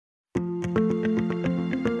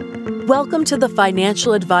Welcome to the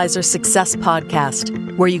Financial Advisor Success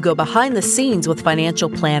Podcast, where you go behind the scenes with financial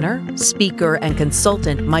planner, speaker, and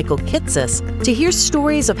consultant Michael Kitces to hear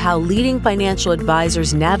stories of how leading financial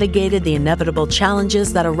advisors navigated the inevitable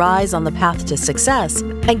challenges that arise on the path to success,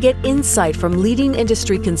 and get insight from leading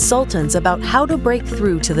industry consultants about how to break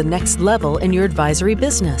through to the next level in your advisory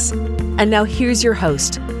business. And now here's your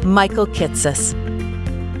host, Michael Kitces.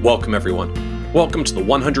 Welcome, everyone. Welcome to the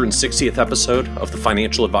 160th episode of the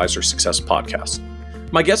Financial Advisor Success Podcast.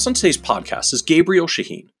 My guest on today's podcast is Gabriel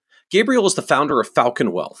Shaheen. Gabriel is the founder of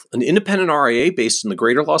Falcon Wealth, an independent RIA based in the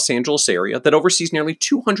greater Los Angeles area that oversees nearly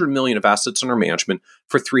 $200 million of assets under management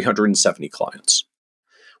for 370 clients.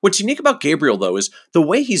 What's unique about Gabriel, though, is the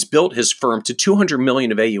way he's built his firm to $200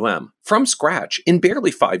 million of AUM from scratch in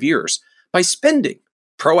barely 5 years by spending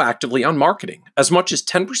proactively on marketing, as much as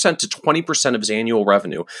 10% to 20% of his annual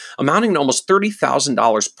revenue, amounting to almost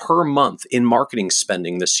 $30,000 per month in marketing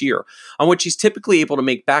spending this year, on which he's typically able to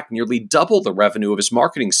make back nearly double the revenue of his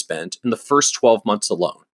marketing spend in the first 12 months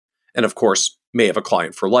alone. And of course, may have a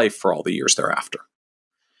client for life for all the years thereafter.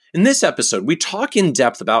 In this episode, we talk in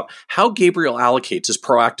depth about how Gabriel allocates his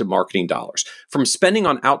proactive marketing dollars, from spending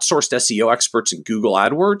on outsourced SEO experts in Google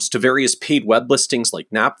AdWords to various paid web listings like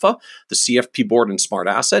NAPFA, the CFP board, and Smart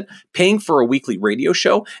Asset, paying for a weekly radio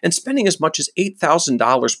show, and spending as much as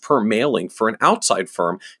 $8,000 per mailing for an outside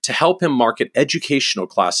firm to help him market educational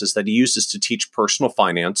classes that he uses to teach personal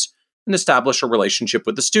finance and establish a relationship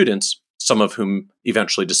with the students, some of whom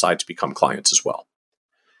eventually decide to become clients as well.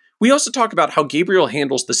 We also talk about how Gabriel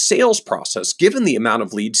handles the sales process given the amount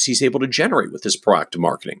of leads he's able to generate with his proactive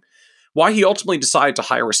marketing, why he ultimately decided to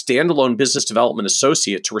hire a standalone business development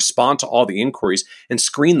associate to respond to all the inquiries and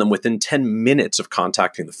screen them within 10 minutes of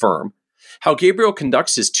contacting the firm, how Gabriel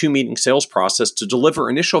conducts his 2-meeting sales process to deliver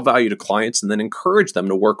initial value to clients and then encourage them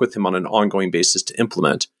to work with him on an ongoing basis to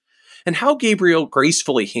implement, and how Gabriel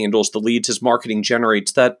gracefully handles the leads his marketing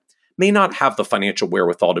generates that may not have the financial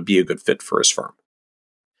wherewithal to be a good fit for his firm.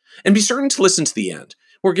 And be certain to listen to the end,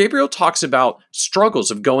 where Gabriel talks about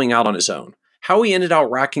struggles of going out on his own, how he ended up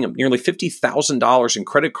racking up nearly $50,000 in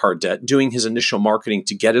credit card debt doing his initial marketing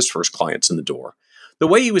to get his first clients in the door, the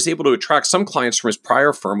way he was able to attract some clients from his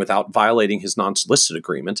prior firm without violating his non-solicit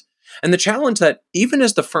agreement, and the challenge that even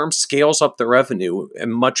as the firm scales up the revenue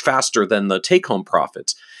and much faster than the take-home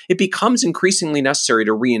profits, it becomes increasingly necessary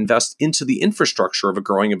to reinvest into the infrastructure of a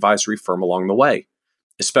growing advisory firm along the way,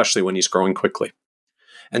 especially when he's growing quickly.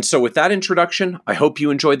 And so with that introduction, I hope you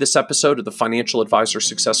enjoyed this episode of the Financial Advisor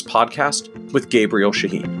Success Podcast with Gabriel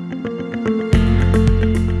Shaheen.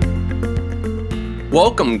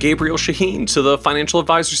 Welcome, Gabriel Shaheen, to the Financial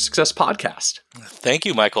Advisor Success Podcast. Thank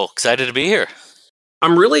you, Michael. Excited to be here.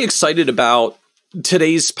 I'm really excited about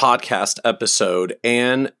today's podcast episode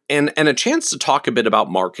and a chance to talk a bit about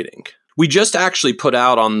marketing. We just actually put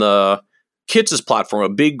out on the Kitces platform a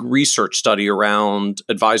big research study around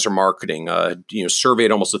advisor marketing.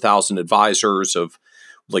 Surveyed almost 1,000 advisors of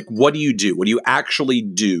like, what do you do? What do you actually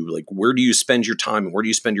do? Like, where do you spend your time and where do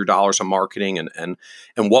you spend your dollars on marketing and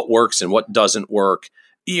what works and what doesn't work?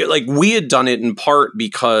 Like, we had done it in part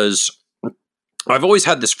because I've always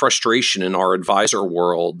had this frustration in our advisor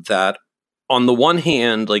world that on the one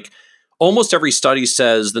hand, like almost every study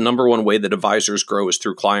says the number one way that advisors grow is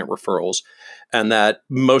through client referrals, and that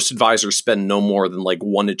most advisors spend no more than like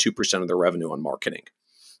 1% to 2% of their revenue on marketing.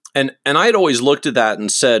 And I had always looked at that and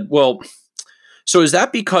said, well, so is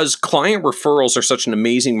that because client referrals are such an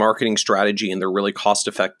amazing marketing strategy and they're really cost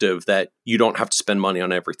effective that you don't have to spend money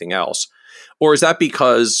on everything else? Or is that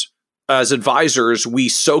because as advisors, we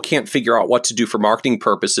so can't figure out what to do for marketing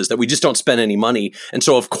purposes that we just don't spend any money? And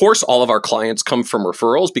so, of course, all of our clients come from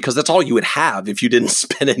referrals because that's all you would have if you didn't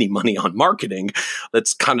spend any money on marketing.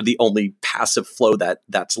 That's kind of the only passive flow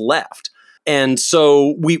that's left. And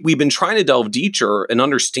so we've been trying to delve deeper and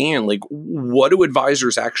understand, like, what do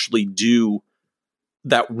advisors actually do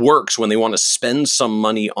that works when they want to spend some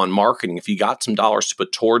money on marketing if you got some dollars to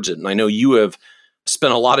put towards it? And I know you have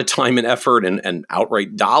spent a lot of time and effort and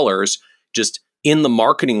outright dollars just in the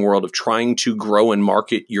marketing world of trying to grow and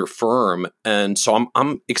market your firm. And so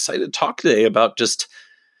I'm excited to talk today about just,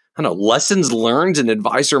 I don't know, lessons learned in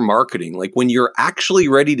advisor marketing. Like, when you're actually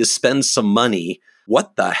ready to spend some money,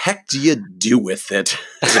 what the heck do you do with it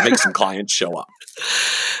to make some clients show up?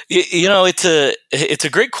 It's a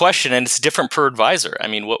great question, and it's different per advisor. I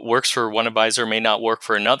mean, what works for one advisor may not work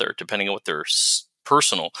for another, depending on what their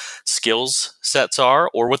personal skills sets are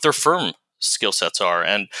or what their firm skill sets are.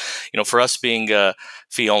 And, for us being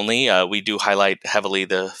fee only, we do highlight heavily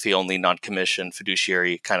the fee only, non-commission,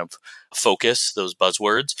 fiduciary kind of focus, those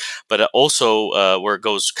buzzwords. But also where it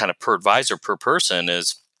goes kind of per advisor, per person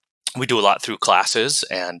is we do a lot through classes,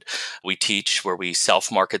 and we teach where we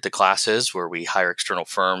self-market the classes, where we hire external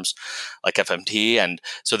firms like FMT. And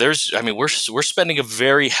so we're spending a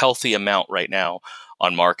very healthy amount right now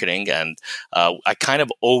on marketing. And I kind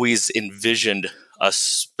of always envisioned us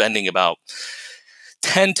spending about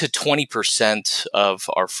 10 to 20% of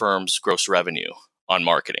our firm's gross revenue on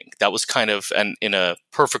marketing. That was kind of, and in a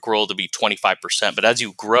perfect world, to be 25%. But as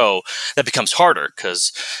you grow, that becomes harder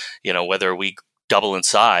because, whether we double in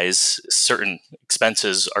size, certain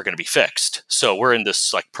expenses are going to be fixed. So we're in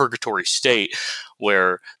this like purgatory state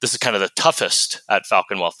where this is kind of the toughest at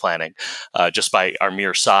Falcon Wealth Planning, just by our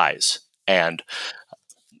mere size. And,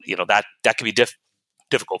 that can be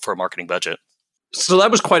difficult for a marketing budget. So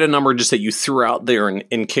that was quite a number just that you threw out there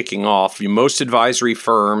in kicking off. Most advisory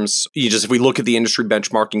firms, if we look at the industry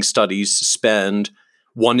benchmarking studies, spend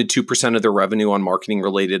 1% to 2% of their revenue on marketing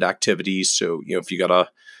related activities. So, if you got a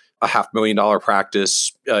 $500,000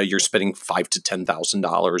 practice, you're spending $5,000 to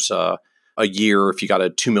 $10,000 a year. If you got a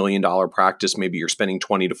 $2 million practice, maybe you're spending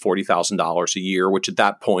 $20,000 to $40,000 a year, which at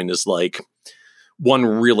that point is like one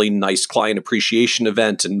really nice client appreciation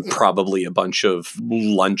event and probably a bunch of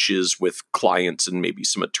lunches with clients and maybe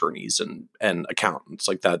some attorneys and accountants.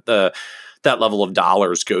 Like that, that level of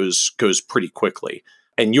dollars goes pretty quickly.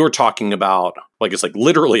 And you're talking about it's like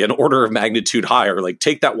literally an order of magnitude higher. Like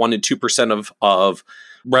take that 1% to 2% of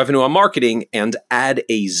revenue on marketing and add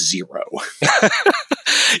a zero.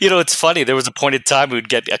 It's funny. There was a point in time we would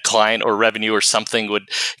get a client or revenue or something would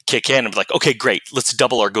kick in and be like, okay, great, let's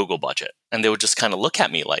double our Google budget. And they would just kind of look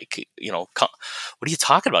at me like, what are you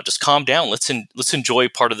talking about? Just calm down. Let's enjoy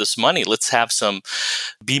part of this money. Let's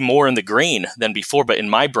be more in the green than before. But in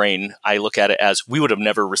my brain, I look at it as we would have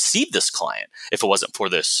never received this client if it wasn't for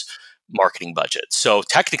this marketing budget. So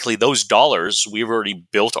technically those dollars, we've already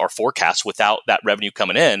built our forecast without that revenue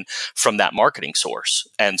coming in from that marketing source.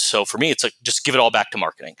 And so for me, it's like, just give it all back to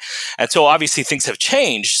marketing. And so obviously things have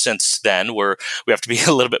changed since then, where we have to be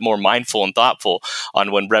a little bit more mindful and thoughtful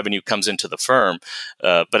on when revenue comes into the firm.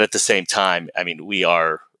 But at the same time, we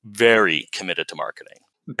are very committed to marketing.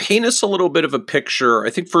 Paint us a little bit of a picture, I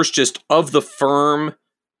think first just of the firm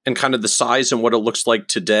and kind of the size and what it looks like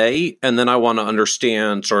today. And then I want to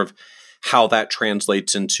understand sort of how that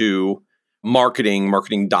translates into marketing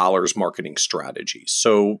dollars, marketing strategies.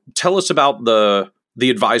 So tell us about the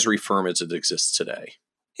advisory firm as it exists today.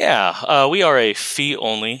 Yeah, we are a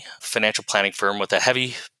fee-only financial planning firm with a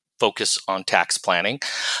heavy focus on tax planning.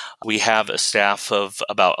 We have a staff of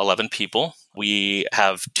about 11 people. We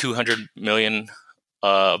have $200 million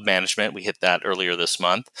of management. We hit that earlier this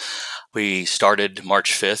month. We started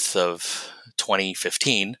March 5th of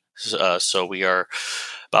 2015. So we are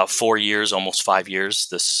about 4 years, almost 5 years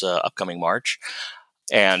this upcoming March.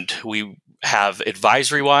 And we have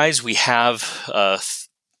advisory-wise, we have,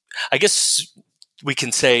 I guess we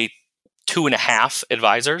can say 2.5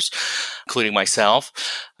 advisors, including myself.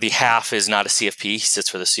 The half is not a CFP. He sits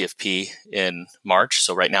for the CFP in March.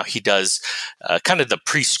 So right now he does kind of the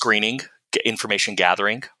pre-screening information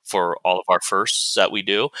gathering for all of our firsts that we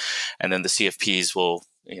do. And then the CFPs will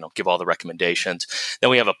give all the recommendations. Then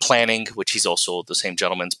we have a planning, which he's also the same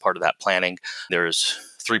gentleman's part of that planning. There's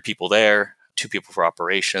 3 people there, 2 people for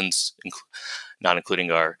operations, not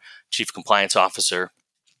including our chief compliance officer.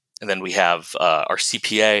 And then we have our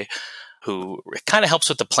CPA, who kind of helps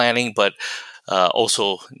with the planning, but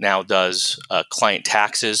also now does client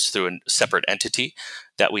taxes through a separate entity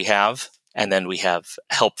that we have. And then we have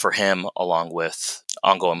help for him along with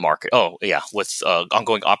ongoing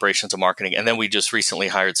ongoing operations and marketing. And then we just recently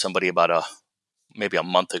hired somebody about maybe a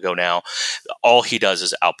month ago now. All he does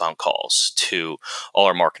is outbound calls to all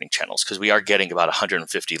our marketing channels because we are getting about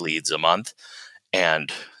 150 leads a month. And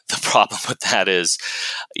the problem with that is,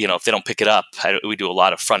 if they don't pick it up, we do a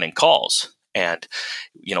lot of front-end calls. And,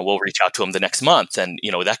 we'll reach out to them the next month. And,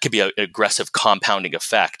 that could be an aggressive compounding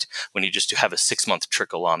effect when you just have a 6-month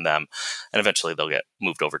trickle on them. And eventually they'll get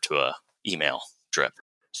moved over to a email drip.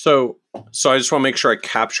 So I just want to make sure I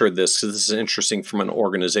capture this because this is interesting from an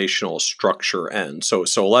organizational structure end. So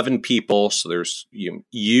 11 people. So there's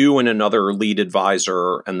you and another lead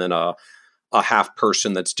advisor, and then a half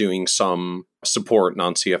person that's doing some support,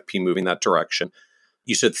 non-CFP, moving that direction.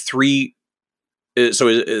 You said 3.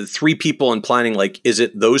 So 3 people in planning, is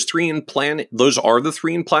it those 3 in planning? Those are the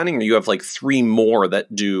 3 in planning, or you have 3 more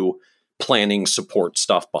that do planning support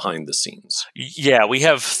stuff behind the scenes. Yeah, we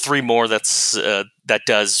have 3 more that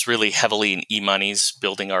does really heavily in eMoney's,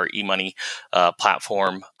 building our eMoney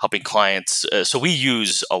platform, helping clients. So we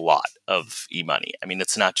use a lot of eMoney. I mean,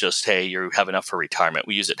 it's not just, hey, you have enough for retirement.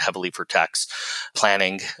 We use it heavily for tax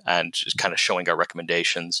planning and just kind of showing our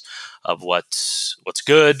recommendations of what's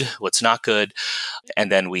good, what's not good.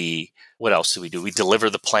 And then what else do? We deliver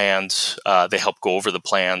the plans. They help go over the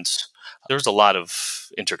plans. There's a lot of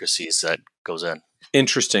intricacies that goes in.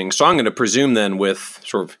 Interesting. So I'm going to presume then with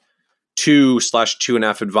sort of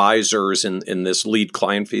 2/2.5 advisors in this lead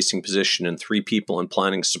client facing position and 3 people in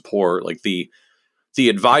planning support, like the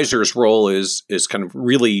advisor's role is kind of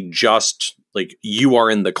really just like you are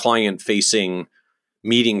in the client facing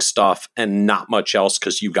meeting stuff and not much else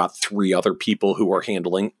because you've got 3 other people who are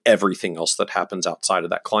handling everything else that happens outside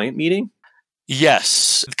of that client meeting.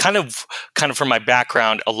 Yes. Kind of from my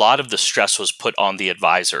background, a lot of the stress was put on the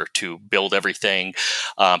advisor to build everything,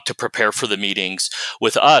 to prepare for the meetings.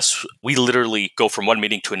 With us, we literally go from one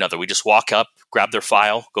meeting to another. We just walk up, grab their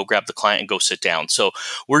file, go grab the client, and go sit down. So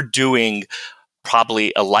we're doing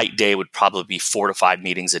probably a light day would probably be 4 to 5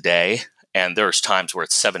 meetings a day. And there's times where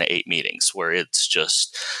it's 7 to 8 meetings where it's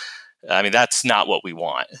just... I mean, that's not what we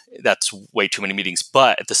want. That's way too many meetings.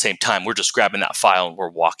 But at the same time, we're just grabbing that file and we're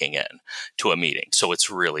walking in to a meeting. So it's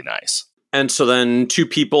really nice. And so then 2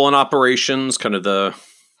 people in operations, kind of the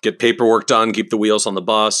get paperwork done, keep the wheels on the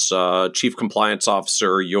bus, chief compliance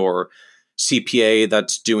officer, your CPA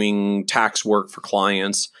that's doing tax work for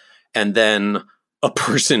clients, and then a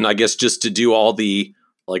person, I guess, just to do all the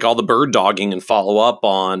bird dogging and follow up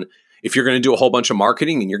on. If you're going to do a whole bunch of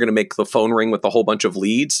marketing and you're going to make the phone ring with a whole bunch of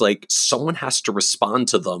leads, like someone has to respond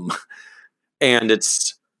to them. And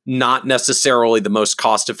it's not necessarily the most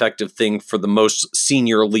cost-effective thing for the most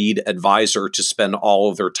senior lead advisor to spend all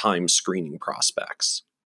of their time screening prospects.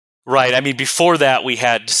 Right. I mean, before that, we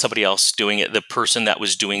had somebody else doing it, the person that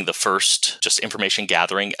was doing the first just information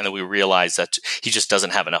gathering. And then we realized that he just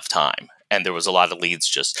doesn't have enough time. And there was a lot of leads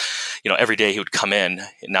just, every day he would come in,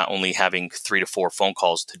 not only having 3 to 4 phone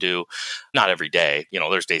calls to do, not every day,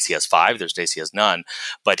 there's days he has 5, there's days he has none,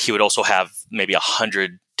 but he would also have maybe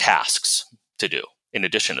 100 tasks to do in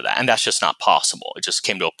addition to that. And that's just not possible. It just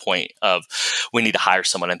came to a point of we need to hire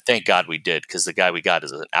someone. And thank God we did, because the guy we got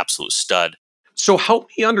is an absolute stud. So help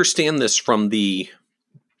me understand this from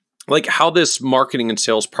how this marketing and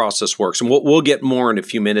sales process works. And we'll get more in a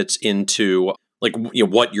few minutes into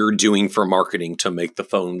what you're doing for marketing to make the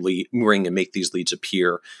phone ring and make these leads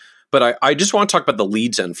appear. But I just want to talk about the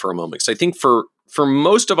leads end for a moment. Because I think for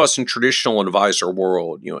most of us in traditional advisor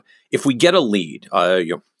world, if we get a lead,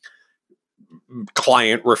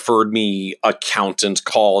 client referred me, accountant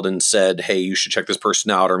called and said, hey, you should check this person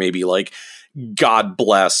out. Or maybe God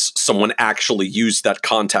bless, someone actually used that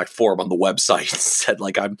contact form on the website and said,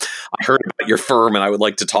 I heard about your firm and I would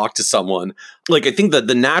like to talk to someone. I think that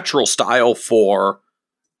the natural style for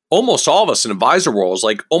almost all of us in advisor world is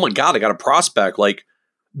oh my God, I got a prospect.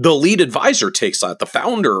 The lead advisor takes that. The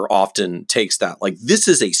founder often takes that. This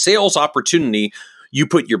is a sales opportunity. You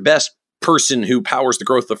put your best person who powers the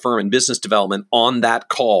growth of the firm and business development on that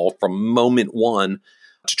call from moment one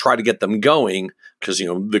to try to get them going. Because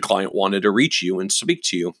the client wanted to reach you and speak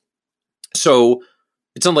to you, so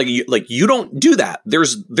it's not you don't do that.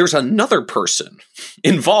 There's another person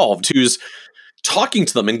involved who's talking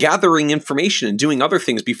to them and gathering information and doing other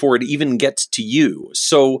things before it even gets to you.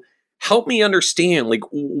 So help me understand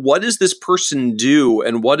what does this person do,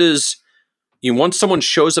 and what is once someone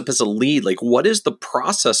shows up as a lead, what is the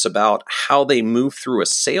process about how they move through a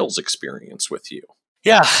sales experience with you?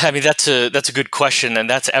 Yeah, I mean, that's a good question, and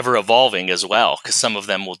that's ever evolving as well, because some of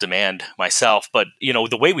them will demand myself. But,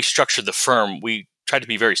 the way we structure the firm, we try to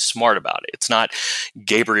be very smart about it. It's not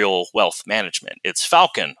Gabriel Wealth Management. It's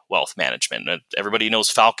Falcon Wealth Management. And everybody knows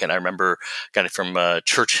Falcon. I remember got it from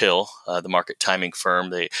Churchill, the market timing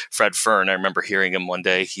firm, Fred Fern. I remember hearing him one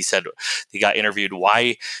day. He said, he got interviewed,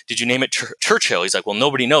 why did you name it Churchill? He's like, well,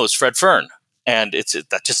 nobody knows Fred Fern. And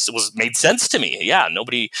that just made sense to me. Yeah,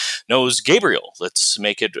 nobody knows Gabriel. Let's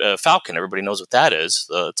make it Falcon. Everybody knows what that is.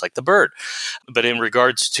 It's like the bird. But in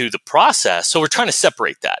regards to the process, so we're trying to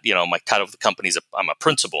separate that. My title of the company is I'm a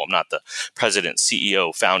principal. I'm not the president,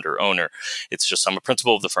 CEO, founder, owner. It's just I'm a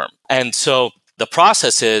principal of the firm. And so the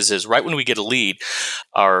process is right when we get a lead,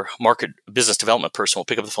 our market business development person will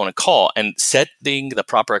pick up the phone and call, and setting the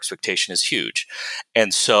proper expectation is huge.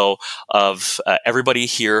 And so everybody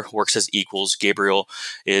here works as equals. Gabriel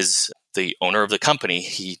is the owner of the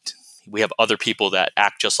company. We have other people that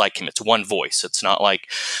act just like him. It's one voice. It's not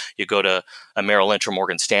like you go to a Merrill Lynch or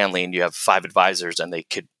Morgan Stanley and you have 5 advisors and they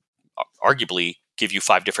could arguably give you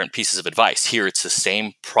 5 different pieces of advice. Here, it's the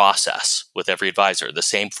same process with every advisor, the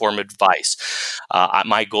same form of advice.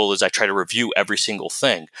 My goal is I try to review every single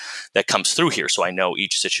thing that comes through here so I know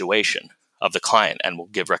each situation of the client and will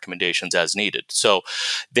give recommendations as needed. So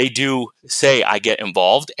they do say I get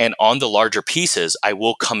involved, and on the larger pieces, I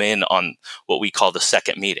will come in on what we call the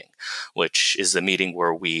second meeting, which is the meeting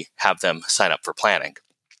where we have them sign up for planning.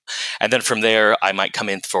 And then from there, I might come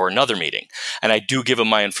in for another meeting. And I do give them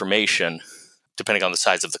my information, depending on the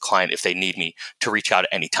size of the client, if they need me to reach out at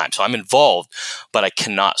any time. So I'm involved, but I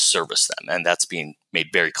cannot service them. And that's being made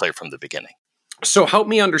very clear from the beginning. So help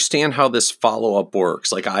me understand how this follow-up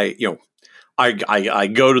works. Like I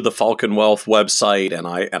go to the Falcon Wealth website and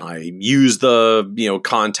I use the,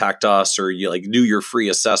 contact us or you do your free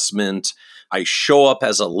assessment. I show up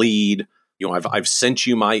as a lead. I've sent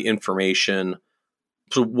you my information.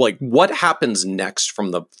 So what happens next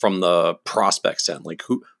from the prospect's end? Like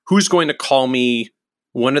who's going to call me?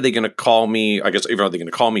 When are they going to call me? I guess either are they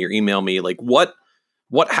going to call me or email me? Like what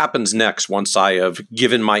happens next once I have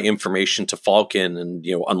given my information to Falcon and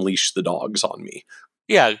unleash the dogs on me?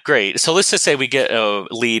 Yeah, great. So let's just say we get a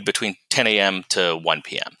lead between 10 a.m. to 1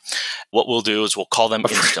 p.m. What we'll do is we'll call them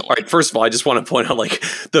instantly. All right, first of all, I just want to point out,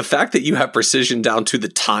 the fact that you have precision down to the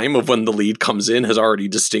time of when the lead comes in has already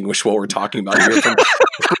distinguished what we're talking about here from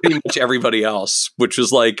pretty much everybody else, which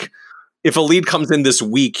was if a lead comes in this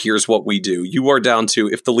week, here's what we do. You are down to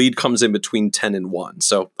if the lead comes in between 10 and 1.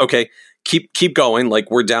 So, okay, keep going.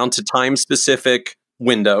 We're down to time-specific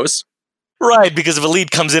windows. Right, because if a lead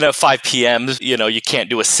comes in at 5 p.m., you can't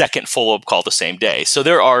do a second follow-up call the same day. So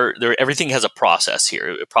everything has a process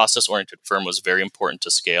here. A process-oriented firm was very important to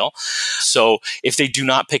scale. So if they do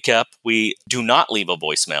not pick up, we do not leave a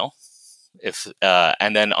voicemail.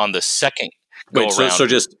 And then on the second go around, so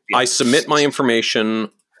just I submit my information.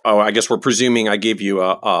 Oh, I guess we're presuming I gave you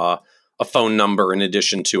a phone number in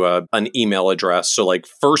addition to an email address. So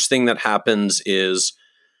first thing that happens is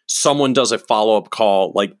someone does a follow-up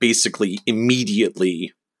call, basically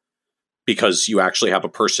immediately, because you actually have a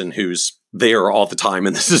person who's there all the time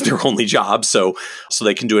and this is their only job. So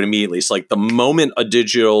they can do it immediately. So the moment a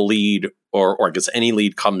digital lead or I guess any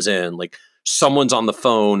lead comes in, someone's on the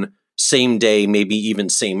phone same day, maybe even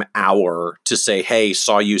same hour to say, hey,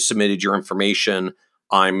 saw you submitted your information.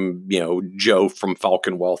 I'm, Joe from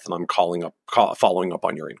Falcon Wealth and I'm following up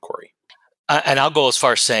on your inquiry. And I'll go as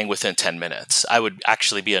far as saying within 10 minutes. I would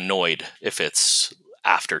actually be annoyed if it's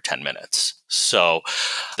after 10 minutes. So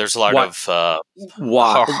there's a lot of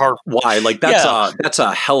why? That's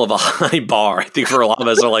a hell of a high bar. I think for a lot of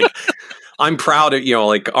us are I'm proud of,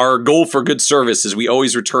 our goal for good service is we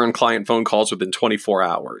always return client phone calls within 24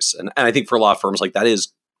 hours. And I think for a lot of firms, that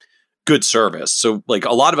is good service. So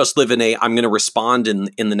a lot of us live in I'm going to respond in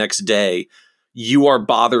the next day. You are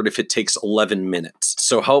bothered if it takes 11 minutes.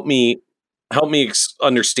 So help me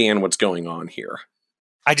understand what's going on here.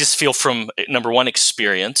 I just feel from number one,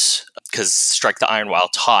 experience, because strike the iron while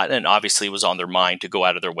it's hot, and obviously it was on their mind to go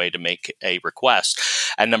out of their way to make a request.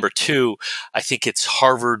 And number two, I think it's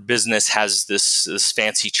Harvard Business has this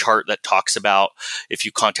fancy chart that talks about if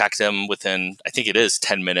you contact them within, I think it is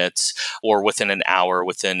 10 minutes or within an hour,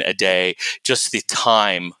 within a day, just the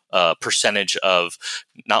time percentage of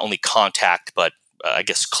not only contact, but I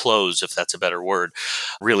guess close, if that's a better word,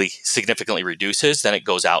 really significantly reduces. Then it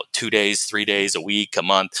goes out 2 days, 3 days, a week, a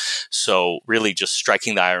month. So really just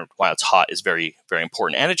striking the iron while it's hot is very, very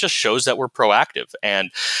important. And it just shows that we're proactive.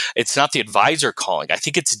 And it's not the advisor calling. I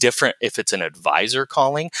think it's different if it's an advisor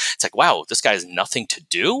calling. It's wow, this guy has nothing to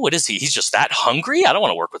do. What is he? He's just that hungry? I don't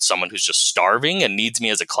want to work with someone who's just starving and needs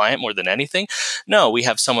me as a client more than anything. No, we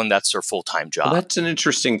have someone that's their full-time job. Well, that's an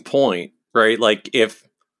interesting point, right?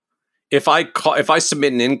 If I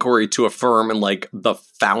submit an inquiry to a firm and the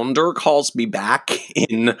founder calls me back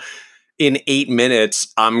in 8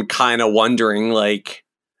 minutes, I'm kind of wondering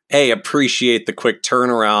hey, appreciate the quick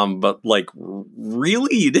turnaround, but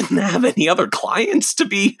really you didn't have any other clients to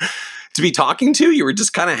be talking to? You were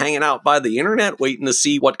just kind of hanging out by the internet waiting to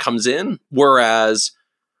see what comes in. Whereas,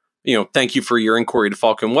 thank you for your inquiry to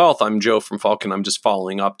Falcon Wealth. I'm Joe from Falcon. I'm just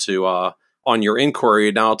following up to on your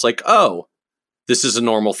inquiry. Now it's oh, this is a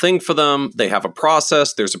normal thing for them. They have a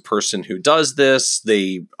process. There's a person who does this.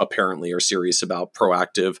 They apparently are serious about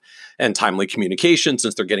proactive and timely communication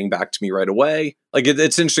since they're getting back to me right away.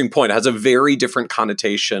 It's an interesting point. It has a very different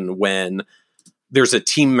connotation when there's a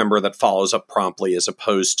team member that follows up promptly as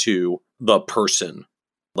opposed to the person,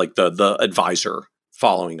 the advisor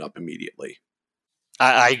following up immediately.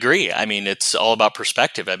 I agree. I mean, it's all about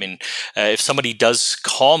perspective. I mean, if somebody does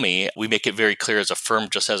call me, we make it very clear as a firm,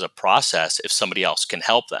 just as a process, if somebody else can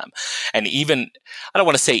help them. And even, I don't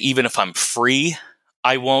want to say even if I'm free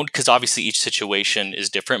I won't, because obviously each situation is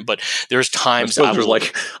different, but there's times I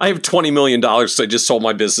have $20 million, so I just sold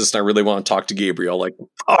my business and I really want to talk to Gabriel. Like,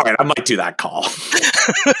 all right, I might do that call.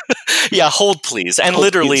 Yeah, hold please. And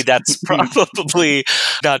literally that's probably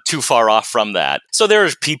not too far off from that. So there are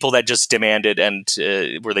people that just demanded and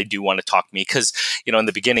where they do want to talk to me because, in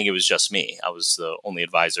the beginning it was just me. I was the only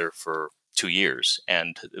advisor for 2 years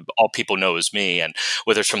and all people know is me, and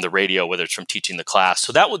whether it's from the radio, whether it's from teaching the class.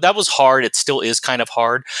 So that was hard. It still is kind of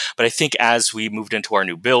hard. But I think as we moved into our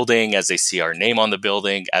new building, as they see our name on the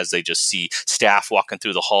building, as they just see staff walking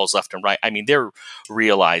through the halls left and right, they're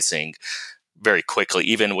realizing very quickly,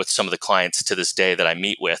 even with some of the clients to this day that I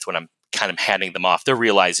meet with when I'm kind of handing them off, they're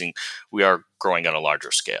realizing we are growing on a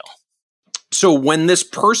larger scale. So when this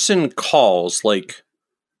person calls, like,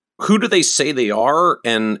 who do they say they are,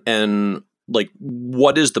 and like,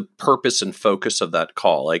 what is the purpose and focus of that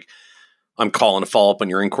call? Like, I'm calling to follow up on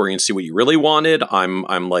your inquiry and see what you really wanted. I'm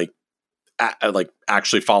like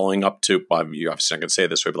actually following up to. You obviously not going to say it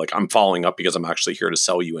this way, but like, I'm following up because I'm actually here to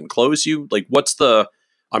sell you and close you. Like,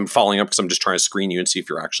 I'm following up because I'm just trying to screen you and see if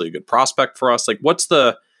you're actually a good prospect for us. Like, what's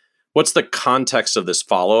the context of this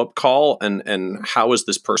follow up call, and how is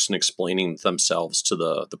this person explaining themselves to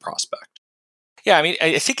the prospect? Yeah,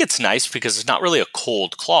 I think it's nice because it's not really a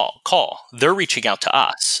cold call. They're reaching out to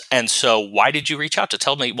us. And so why did you reach out? To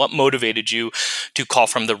tell me what motivated you to call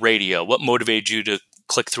from the radio? What motivated you to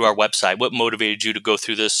click through our website? What motivated you to go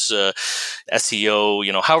through this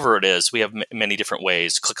SEO, however it is? We have many different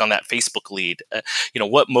ways. Click on that Facebook lead.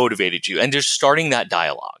 What motivated you? And just starting that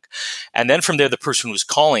dialogue. And then from there, the person who's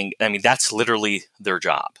calling, that's literally their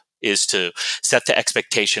job, is to set the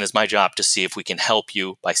expectation. Is my job to see if we can help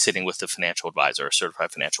you by sitting with a financial advisor, a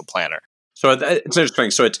certified financial planner. So it's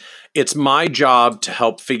interesting. So it's my job to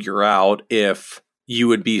help figure out if you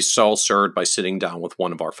would be served by sitting down with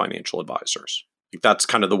one of our financial advisors. Like, that's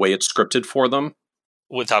kind of the way it's scripted for them.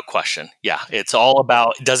 Without question. Yeah. It's all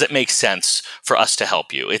about, does it make sense for us to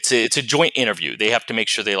help you? It's a joint interview. They have to make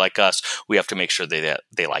sure they like us. We have to make sure they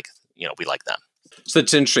like, we like them. So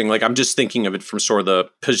it's interesting. Like, I'm just thinking of it from sort of the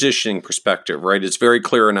positioning perspective, right? It's very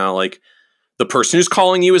clear now, like, the person who's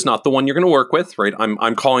calling you is not the one you're going to work with, right?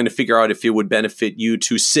 I'm calling to figure out if it would benefit you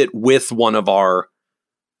to sit with one of our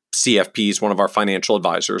CFPs, one of our financial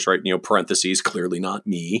advisors, right? Parentheses, clearly not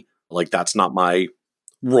me. Like, that's not my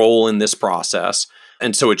role in this process.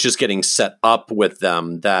 And so it's just getting set up with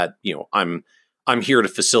them that, I'm here to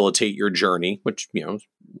facilitate your journey, which,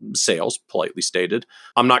 sales, politely stated.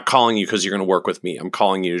 I'm not calling you because you're going to work with me. I'm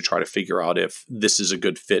calling you to try to figure out if this is a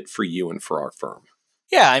good fit for you and for our firm.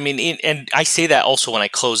 Yeah, and I say that also when I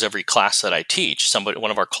close every class that I teach.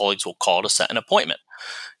 One of our colleagues will call to set an appointment,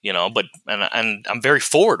 but I'm very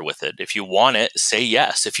forward with it. If you want it, say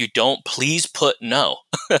yes. If you don't, please put no.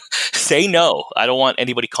 Say no. I don't want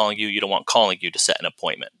anybody calling you. You don't want calling you to set an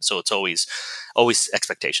appointment. So it's always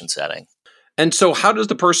expectation setting. And so how does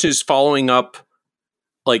the person who's following up,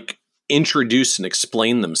 like, introduce and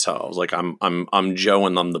explain themselves? Like, I'm Joe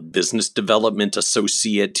and I'm the business development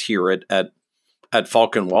associate here at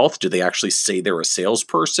Falcon Wealth. Do they actually say they're a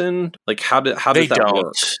salesperson? Like, how does that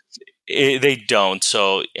work? They don't.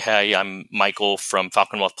 So, hey, I'm Michael from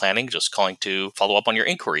Falcon Wealth Planning, just calling to follow up on your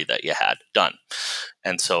inquiry that you had done.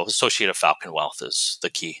 And so associate of Falcon Wealth is the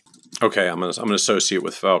key. Okay, I'm an associate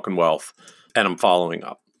with Falcon Wealth and I'm following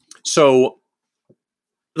up. So,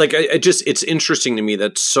 like, it's interesting to me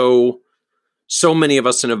that so many of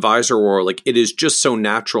us in advisor world, like, it is just so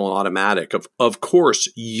natural and automatic. Of course,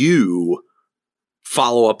 you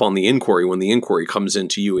follow up on the inquiry when the inquiry comes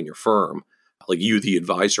into you and your firm. Like, you, the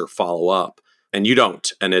advisor, follow up, and you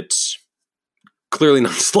don't, and it's clearly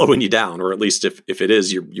not slowing you down, or at least if it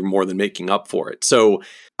is, you're more than making up for it. So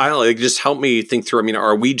I don't know, like, just help me think through.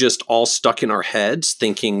 Are we just all stuck in our heads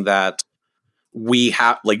thinking that we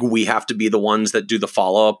have to be the ones that do the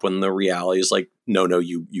follow-up when the reality is like, no,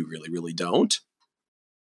 you really, really don't?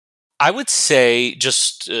 I would say,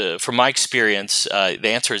 just from my experience, the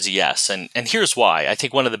answer is yes. And here's why. I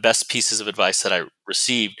think one of the best pieces of advice that I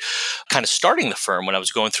received kind of starting the firm, when I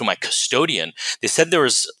was going through my custodian, they said there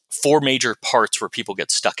was 4 major parts where people get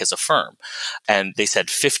stuck as a firm. And they said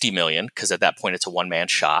 50 million, because at that point it's a one-man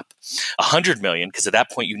shop, 100 million, because at that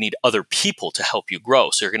point you need other people to help you grow.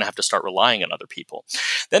 So you're going to have to start relying on other people.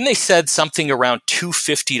 Then they said something around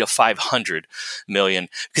 250 to 500 million,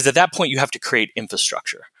 because at that point you have to create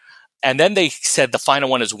infrastructure. And then they said the final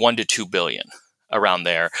one is 1 to 2 billion. around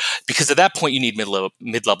there, because at that point you need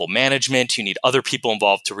mid-level management, you need other people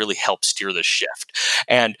involved to really help steer the shift.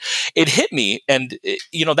 And it hit me, and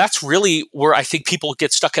that's really where I think people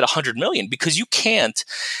get stuck at 100 million, because you can't,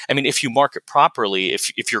 if you market properly,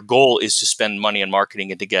 if your goal is to spend money on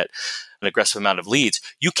marketing and to get an aggressive amount of leads,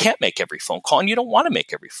 you can't make every phone call, and you don't want to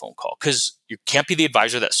make every phone call because you can't be the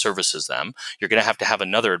advisor that services them. You're going to have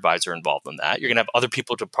another advisor involved in that. You're going to have other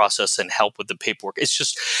people to process and help with the paperwork. It's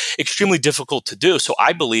just extremely difficult to do. So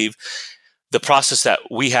I believe the process that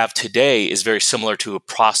we have today is very similar to a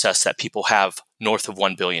process that people have north of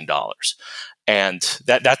 $1 billion. And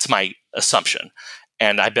that's my assumption.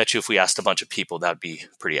 And I bet you if we asked a bunch of people, that would be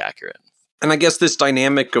pretty accurate. And I guess this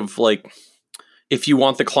dynamic of if you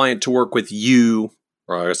want the client to work with you,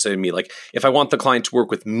 or I would say to me, if I want the client to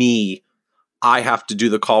work with me, I have to do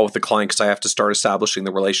the call with the client because I have to start establishing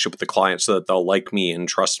the relationship with the client so that they'll like me and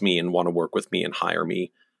trust me and want to work with me and hire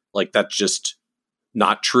me. That's just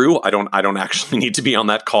not true. I don't actually need to be on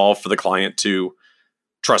that call for the client to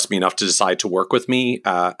trust me enough to decide to work with me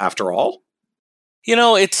after all.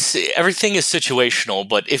 It's everything is situational,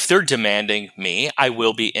 but if they're demanding me, I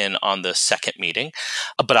will be in on the second meeting,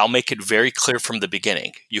 but I'll make it very clear from the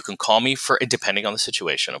beginning. You can call me depending on the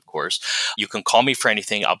situation, of course. You can call me for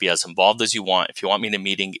anything. I'll be as involved as you want. If you want me in a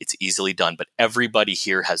meeting, it's easily done, but everybody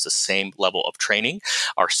here has the same level of training,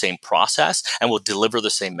 our same process, and will deliver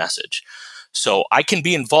the same message. So I can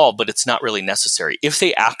be involved, but it's not really necessary. If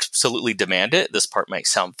they absolutely demand it, this part might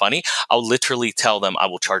sound funny, I'll literally tell them I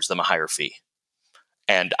will charge them a higher fee.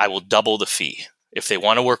 And I will double the fee. If they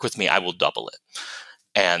want to work with me, I will double it.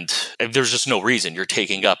 And there's just no reason. You're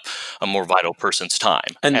taking up a more vital person's time.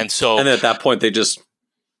 And at that point,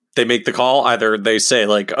 they make the call. Either they say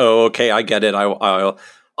oh, okay, I get it.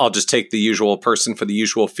 I'll just take the usual person for the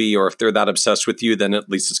usual fee. Or if they're that obsessed with you, then at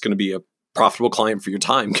least it's going to be a profitable client for your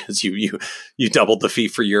time because you doubled the fee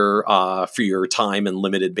for your time and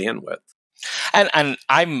limited bandwidth. And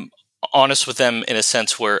I'm honest with them in a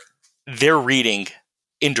sense where they're reading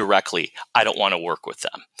indirectly, I don't want to work with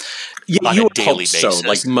them on a daily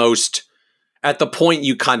basis. So, most at the point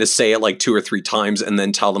you kind of say it 2 or 3 times and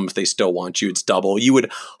then tell them if they still want you, it's double. You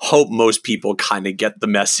would hope most people kind of get the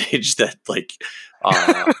message that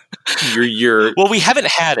you're. Well, we haven't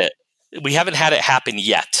had it. We haven't had it happen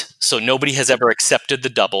yet. So nobody has ever accepted the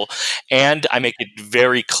double. And I make it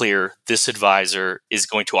very clear this advisor is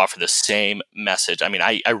going to offer the same message.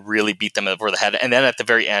 I really beat them over the head. And then at the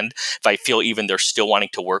very end, if I feel even they're still wanting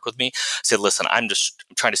to work with me, I say, listen, I'm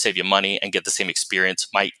trying to save you money and get the same experience.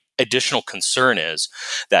 My additional concern is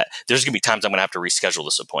that there's going to be times I'm going to have to reschedule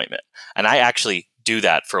this appointment. And I actually do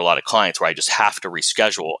that for a lot of clients where I just have to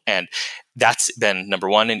reschedule. And that's been, number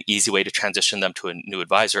one, an easy way to transition them to a new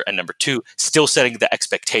advisor. And number two, still setting the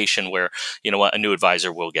expectation where, a new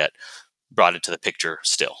advisor will get brought into the picture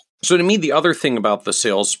still. So to me, the other thing about the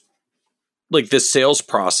sales, this sales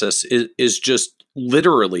process is just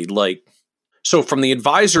literally so from the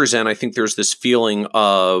advisor's end, I think there's this feeling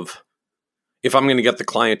of, if I'm going to get the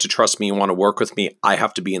client to trust me and want to work with me, I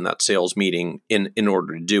have to be in that sales meeting in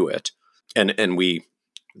order to do it. And we,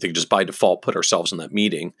 I think, just by default put ourselves in that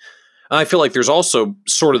meeting. And I feel like there's also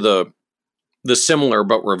sort of the similar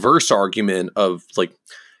but reverse argument of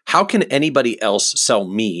how can anybody else sell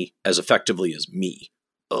me as effectively as me?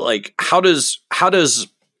 How does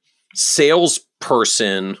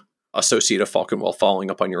salesperson, associate of Falcon Wealth, following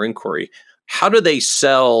up on your inquiry, how do they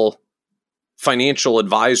sell financial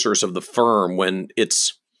advisors of the firm when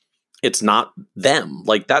it's not them?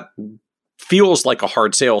 That feels like a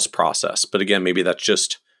hard sales process. But again, maybe that's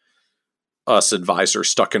just us advisors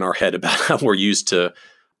stuck in our head about how we're used to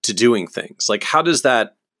doing things. How does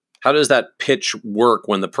that pitch work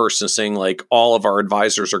when the person is saying all of our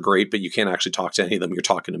advisors are great, but you can't actually talk to any of them, you're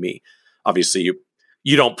talking to me? Obviously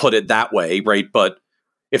you don't put it that way, right? But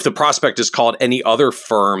if the prospect is called any other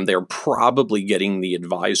firm, they're probably getting the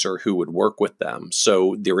advisor who would work with them.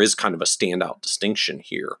 So there is kind of a standout distinction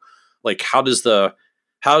here. How does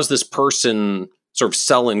this person sort of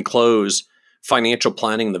sell and close financial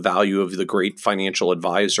planning, the value of the great financial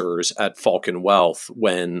advisors at Falcon Wealth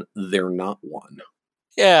when they're not one?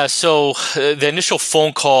 Yeah, so the initial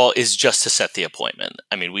phone call is just to set the appointment.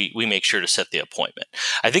 We make sure to set the appointment.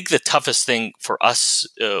 I think the toughest thing for us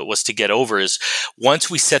was to get over is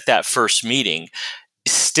once we set that first meeting,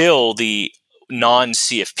 still the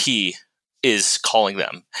non-CFP is calling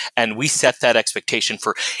them. And we set that expectation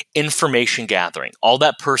for information gathering. All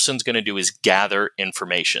that person's going to do is gather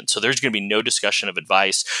information. So there's going to be no discussion of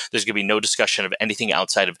advice. There's going to be no discussion of anything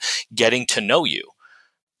outside of getting to know you.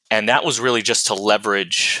 And that was really just to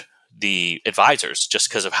leverage the advisors just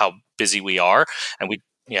because of how busy we are. And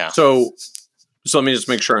So So let me just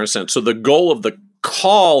make sure I understand. So the goal of the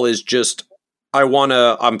call is just,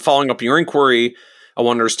 I'm following up your inquiry. I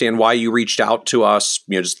want to understand why you reached out to us,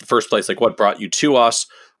 just the first place, like what brought you to us.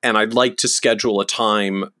 And I'd like to schedule a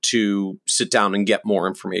time to sit down and get more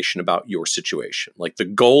information about your situation. Like the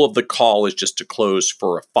goal of the call is just to close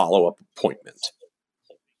for a follow-up appointment.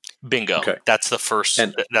 Bingo. Okay. That's what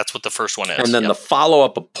the first one is. And then the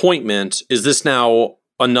follow-up appointment, is this now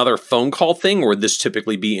another phone call thing, or would this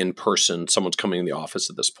typically be in person? Someone's coming in the office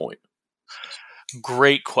at this point.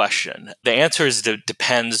 Great question. The answer is it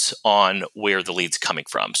depends on where the lead's coming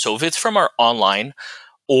from. So if it's from our online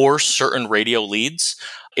or certain radio leads,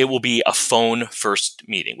 it will be a phone first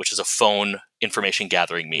meeting, which is a phone information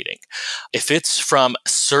gathering meeting. If it's from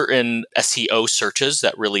certain SEO searches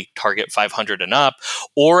that really target 500 and up,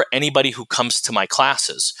 or anybody who comes to my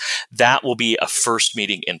classes, that will be a first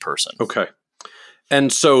meeting in person. Okay.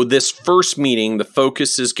 And so this first meeting, the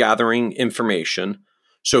focus is gathering information.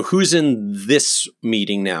 So who's in this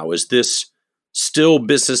meeting now? Is this still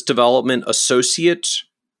business development associate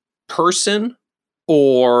person,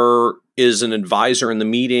 or is an advisor in the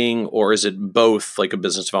meeting, or is it both, like a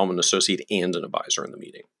business development associate and an advisor in the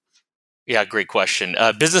meeting? Yeah, great question.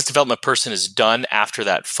 Business development person is done after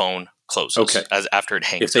that phone closes. Okay. After it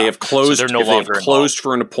hangs up. If they have closed, so they're no longer closed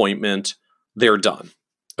for an appointment, they're done.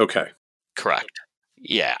 Okay. Correct.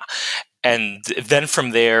 Yeah. And then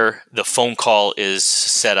from there, the phone call is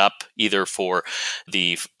set up either for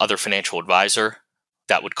the other financial advisor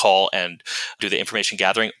that would call and do the information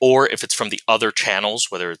gathering, or if it's from the other channels,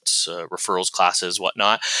 whether it's referrals, classes,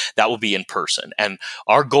 whatnot, that will be in person. And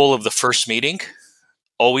our goal of the first meeting,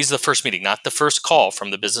 always the first meeting, not the first call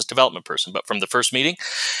from the business development person, but from the first meeting,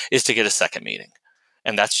 is to get a second meeting.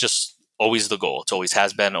 And that's just always the goal. It always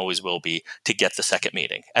has been, always will be, to get the second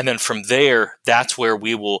meeting. And then from there, that's where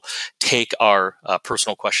we will take our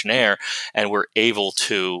personal questionnaire, and we're able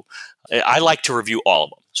to, I like to review all of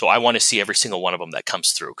them. So I want to see every single one of them that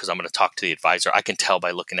comes through, because I'm going to talk to the advisor. I can tell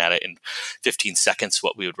by looking at it in 15 seconds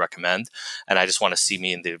what we would recommend. And I just want to see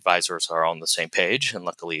me and the advisors are on the same page. And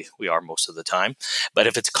luckily we are most of the time. But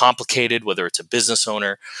if it's complicated, whether it's a business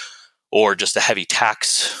owner or just a heavy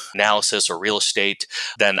tax analysis or real estate,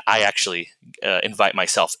 then I actually invite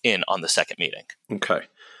myself in on the second meeting. Okay.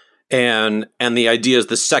 And the idea is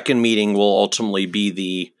the second meeting will ultimately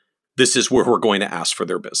be this is where we're going to ask for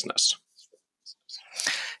their business.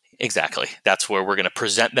 Exactly. That's where we're going to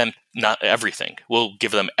present them, not everything. We'll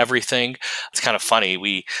give them everything. It's kind of funny.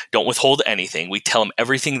 We don't withhold anything. We tell them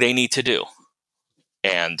everything they need to do.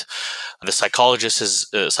 And the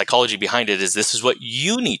psychology behind it is, this is what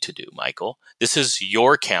you need to do, Michael. This is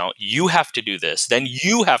your account. You have to do this. Then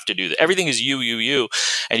you have to do that. Everything is you.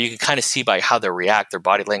 And you can kind of see by how they react, their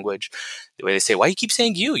body language, the way they say, why do you keep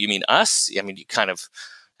saying you? You mean us? I mean, you kind of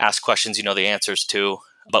ask questions you know the answers to,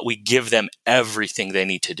 but we give them everything they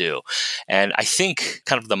need to do. And I think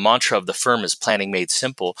kind of the mantra of the firm is planning made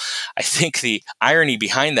simple. I think the irony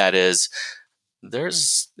behind that is,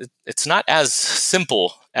 it's not as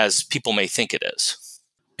simple as people may think it is.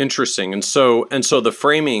 Interesting. And so the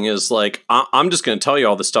framing is like, I'm just going to tell you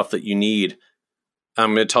all the stuff that you need.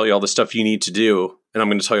 I'm going to tell you all the stuff you need to do. And I'm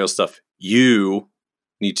going to tell you all the stuff you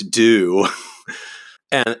need to do.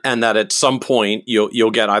 and that at some point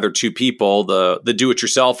you'll get either two people, the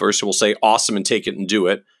do-it-yourselfers who will say awesome and take it and do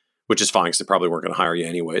it, which is fine because they probably weren't going to hire you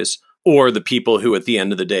anyways. Or the people who at the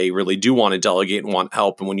end of the day really do want to delegate and want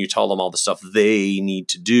help. And when you tell them all the stuff they need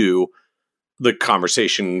to do, the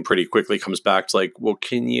conversation pretty quickly comes back to like, well,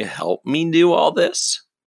 can you help me do all this?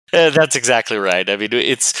 That's exactly right. I mean,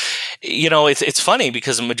 it's funny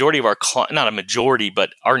because a majority of our not a majority, but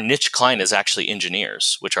our niche client is actually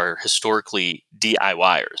engineers, which are historically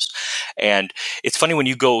DIYers. And it's funny when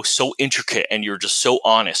you go so intricate and you're just so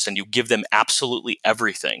honest and you give them absolutely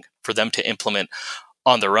everything for them to implement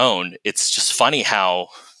on their own. It's just funny how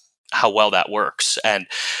well that works. And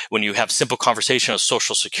when you have simple conversation of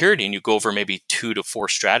Social Security and you go over maybe 2 to 4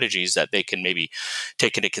 strategies that they can maybe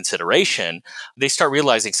take into consideration, they start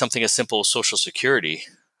realizing something as simple as Social Security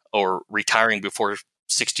or retiring before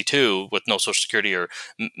 62 with no Social Security or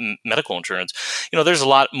medical insurance. There's a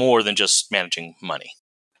lot more than just managing money.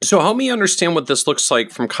 So help me understand what this looks like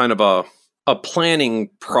from kind of a planning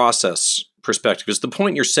process perspective. Because the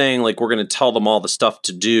point you're saying, like, we're going to tell them all the stuff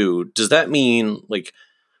to do, does that mean like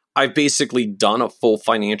I've basically done a full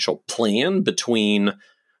financial plan between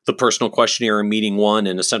the personal questionnaire in meeting 1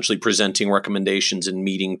 and essentially presenting recommendations in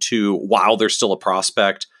meeting 2 while they're still a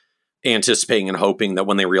prospect, anticipating and hoping that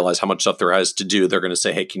when they realize how much stuff there is to do, they're going to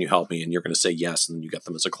say, hey, can you help me? And you're going to say yes. And then you get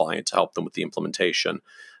them as a client to help them with the implementation.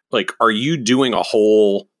 Like, are you doing a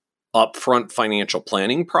whole upfront financial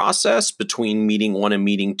planning process between meeting one and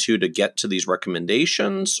meeting two to get to these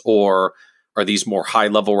recommendations? Or are these more high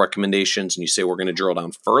level recommendations and you say we're going to drill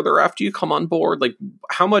down further after you come on board? Like,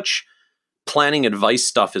 how much planning advice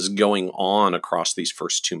stuff is going on across these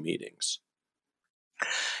first two meetings?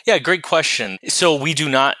 Yeah, great question. So we do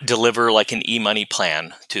not deliver like an e-money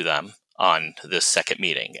plan to them on this second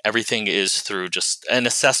meeting. Everything is through just an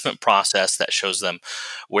assessment process that shows them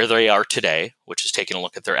where they are today, which is taking a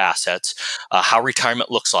look at their assets, how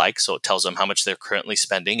retirement looks like. So it tells them how much they're currently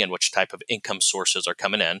spending and which type of income sources are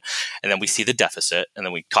coming in. And then we see the deficit, and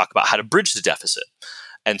then we talk about how to bridge the deficit.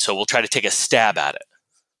 And so we'll try to take a stab at it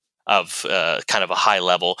of kind of a high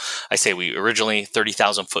level. I say we originally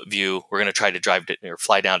 30,000 foot view. We're going to try to drive to, or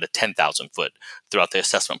fly down to 10,000 foot throughout the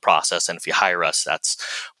assessment process. And if you hire us, that's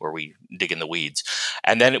where we dig in the weeds.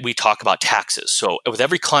 And then we talk about taxes. So with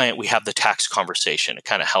every client, we have the tax conversation. It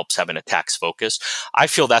kind of helps having a tax focus. I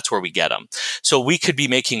feel that's where we get them. So we could be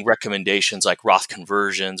making recommendations like Roth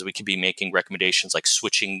conversions. We could be making recommendations like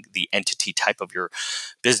switching the entity type of your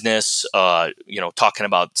business, talking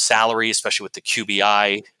about salary, especially with the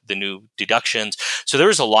QBI, the new deductions. So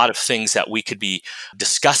there's a lot of things that we could be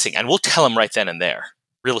discussing, and we'll tell them right then and there.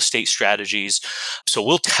 Real estate strategies. So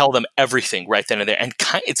we'll tell them everything right then and there. And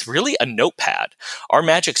it's really a notepad. Our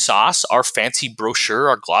magic sauce, our fancy brochure,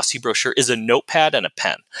 our glossy brochure is a notepad and a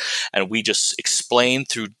pen. And we just explain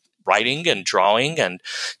through writing and drawing and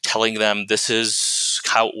telling them this is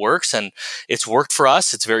how it works. And it's worked for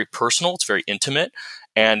us. It's very personal. It's very intimate.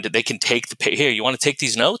 And they can take here, you want to take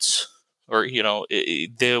these notes? Or,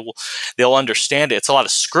 they'll understand it. It's a lot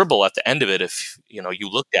of scribble at the end of it if, you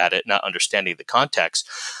looked at it, not understanding the context.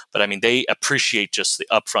 But I mean, they appreciate just the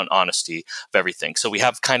upfront honesty of everything. So we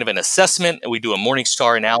have kind of an assessment, and we do a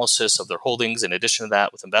Morningstar analysis of their holdings in addition to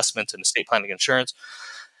that with investments and estate planning insurance.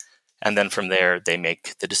 And then from there, they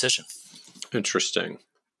make the decision. Interesting.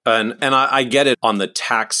 And I get it on the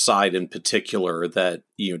tax side in particular that,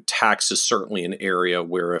 tax is certainly an area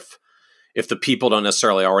where if the people don't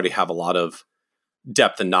necessarily already have a lot of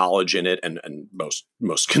depth and knowledge in it, and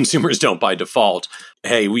most consumers don't by default,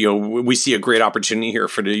 hey, we see a great opportunity here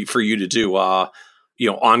for you to do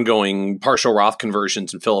ongoing partial Roth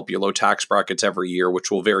conversions and fill up your low tax brackets every year,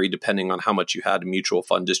 which will vary depending on how much you had in mutual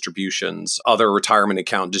fund distributions, other retirement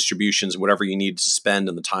account distributions, whatever you need to spend,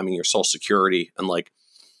 and the timing of your Social Security. And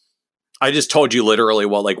I just told you literally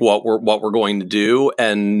what we're going to do,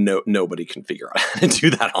 and nobody can figure out how to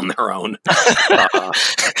do that on their own.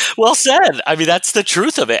 Well said. I mean, that's the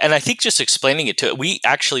truth of it. And I think just explaining it we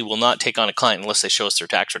actually will not take on a client unless they show us their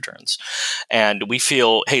tax returns. And we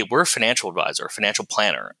feel, hey, we're a financial advisor, a financial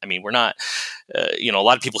planner. I mean, we're not, a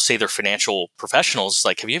lot of people say they're financial professionals.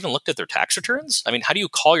 Like, have you even looked at their tax returns? I mean, how do you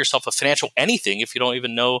call yourself a financial anything if you don't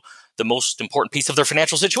even know the most important piece of their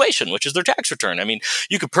financial situation, which is their tax return? I mean,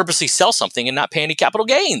 you could purposely sell something and not pay any capital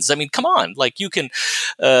gains. I mean, come on, you can.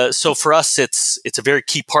 So for us, it's a very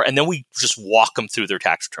key part. And then we just walk them through their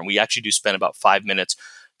tax return. We actually do spend about 5 minutes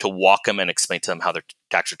to walk them and explain to them how their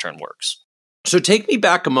tax return works. So take me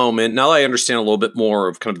back a moment. Now that I understand a little bit more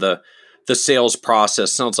of kind of the sales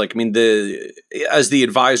process, sounds like, as the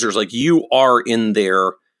advisors, you are in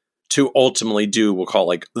there to ultimately do, we'll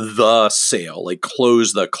call the sale,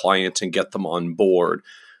 close the client and get them on board.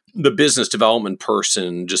 The business development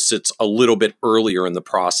person just sits a little bit earlier in the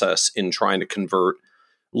process in trying to convert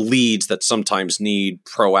leads that sometimes need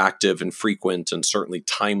proactive and frequent and certainly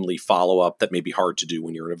timely follow-up that may be hard to do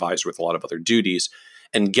when you're an advisor with a lot of other duties,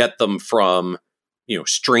 and get them from,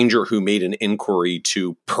 stranger who made an inquiry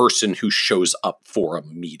to person who shows up for a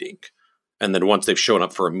meeting. And then once they've shown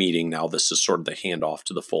up for a meeting, now this is sort of the handoff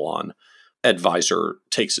to the full-on advisor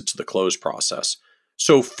takes it to the close process.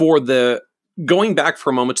 So going back for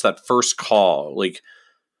a moment to that first call,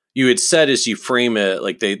 you had said as you frame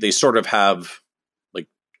it, they sort of have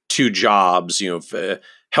two jobs,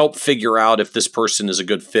 help figure out if this person is a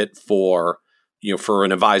good fit for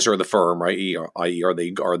an advisor of the firm, right? I.e., are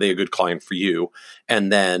they a good client for you?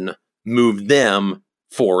 And then move them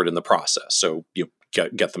forward in the process. So you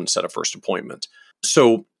get them to set a first appointment.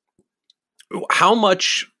 So how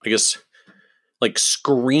much,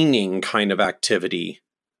 screening kind of activity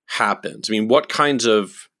happens? I mean, what kinds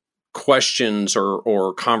of questions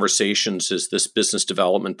or conversations is this business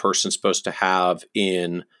development person supposed to have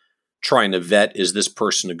in trying to vet, is this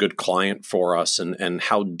person a good client for us? And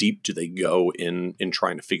how deep do they go in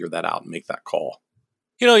trying to figure that out and make that call?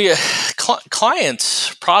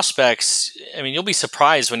 Clients, prospects, you'll be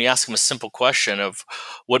surprised when you ask them a simple question of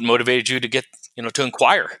what motivated you to get, to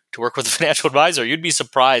inquire, to work with a financial advisor. You'd be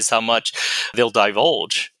surprised how much they'll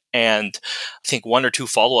divulge. And I think one or two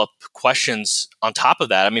follow-up questions on top of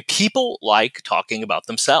that, I mean, people like talking about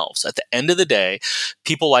themselves. At the end of the day,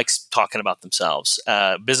 people like talking about themselves,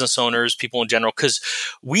 business owners, people in general, because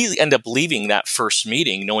we end up leaving that first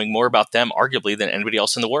meeting knowing more about them, arguably, than anybody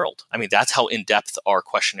else in the world. I mean, that's how in-depth our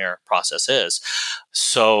questionnaire process is.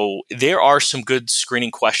 So there are some good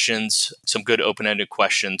screening questions, some good open-ended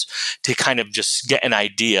questions to kind of just get an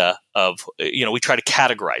idea of, we try to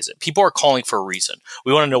categorize it. People are calling for a reason.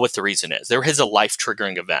 We want to know what the reason is. There is a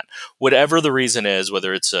life-triggering event. Whatever the reason is,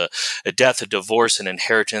 whether it's a death, a divorce, an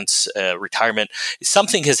inheritance, retirement,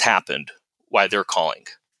 something has happened why they're calling.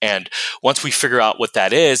 And once we figure out what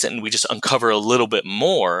that is, and we just uncover a little bit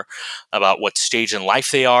more about what stage in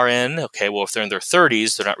life they are in, okay, well, if they're in their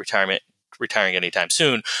 30s, they're not retiring anytime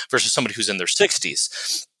soon, versus somebody who's in their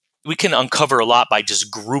 60s. We can uncover a lot by just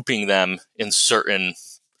grouping them in certain,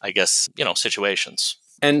 I guess, situations.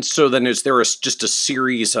 And so then is there just a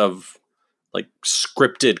series of like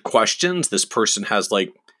scripted questions? This person has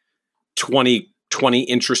like 20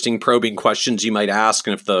 interesting probing questions you might ask.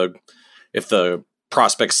 And if the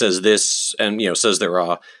prospect says this and, says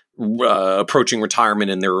they're approaching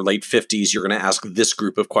retirement in their late 50s, you're going to ask this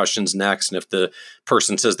group of questions next. And if the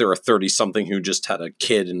person says they're a 30-something who just had a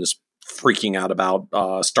kid and is freaking out about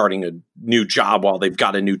starting a new job while they've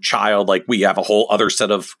got a new child, like we have a whole other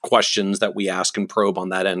set of questions that we ask and probe on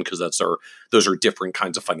that end, because those are different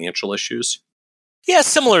kinds of financial issues. Yeah,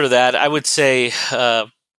 similar to that. I would say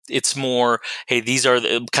it's more, hey, these are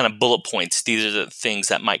the kind of bullet points. These are the things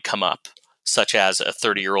that might come up, such as a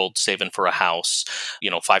 30-year-old saving for a house,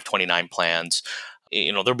 529 plans.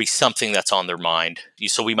 There'll be something that's on their mind.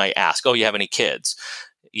 So we might ask, you have any kids?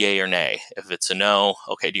 Yay or nay? If it's a no,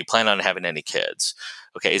 okay, do you plan on having any kids?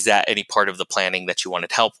 Okay, is that any part of the planning that you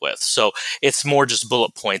wanted help with? So it's more just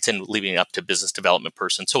bullet points and leaving it up to business development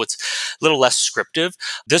person. So it's a little less scriptive.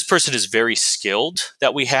 This person is very skilled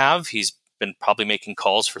that we have. He's been probably making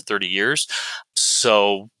calls for 30 years.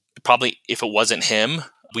 So probably if it wasn't him,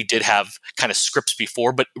 we did have kind of scripts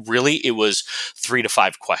before, but really it was 3 to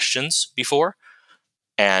 5 questions before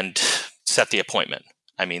and set the appointment.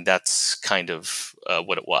 I mean, that's kind of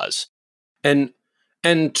what it was. And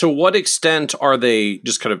to what extent are they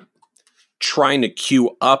just kind of trying to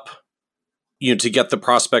queue up, to get the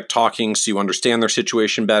prospect talking so you understand their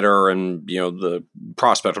situation better, and, the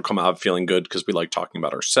prospect will come out feeling good because we like talking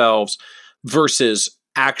about ourselves, versus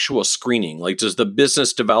actual screening? Like, does the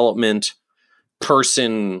business development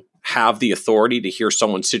person have the authority to hear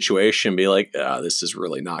someone's situation and be like, this is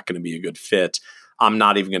really not going to be a good fit. I'm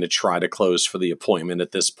not even going to try to close for the appointment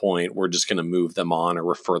at this point. We're just going to move them on or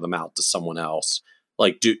refer them out to someone else.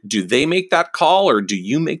 Like, do they make that call, or do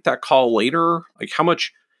you make that call later? Like, how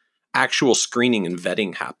much actual screening and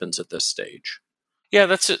vetting happens at this stage? Yeah,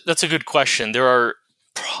 that's a good question. There are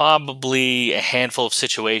probably a handful of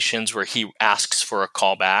situations where he asks for a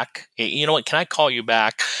call back. Hey, you know what? Can I call you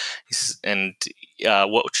back? And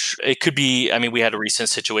it could be, I mean, we had a recent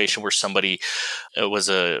situation where somebody was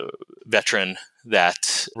a veteran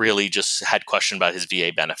that really just had question about his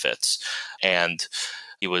VA benefits. And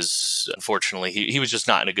he was, unfortunately, he was just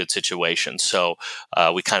not in a good situation. So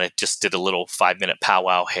we kind of just did a little 5-minute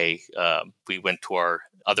powwow. Hey, we went to our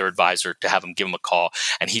other advisor to have him give him a call,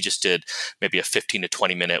 and he just did maybe a 15 to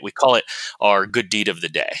 20 minute, we call it our good deed of the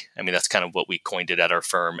day. I mean, that's kind of what we coined it at our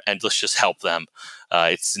firm, and let's just help them.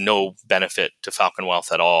 It's no benefit to Falcon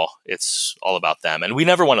Wealth at all. It's all about them. And we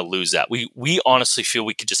never want to lose that. We honestly feel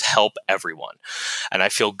we could just help everyone. And I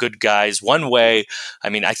feel good guys, one way, I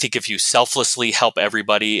mean, I think if you selflessly help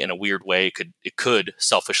everybody in a weird way, it could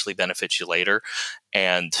selfishly benefit you later.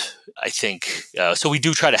 And I think, so we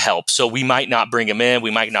do try to help. So we might not bring them in. We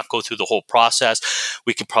might not go through the whole process.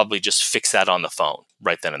 We could probably just fix that on the phone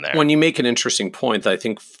right then and there. When you make an interesting point, I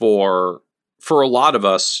think for a lot of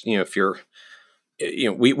us, if you're,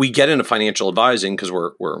 we get into financial advising because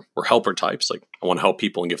we're helper types. Like, I want to help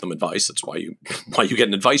people and give them advice. That's why you get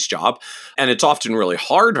an advice job. And it's often really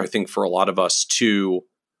hard, I think, for a lot of us to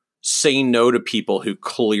say no to people who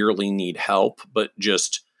clearly need help, but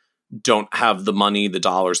just don't have the money, the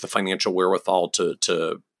dollars, the financial wherewithal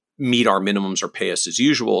to meet our minimums or pay us as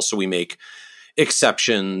usual. So we make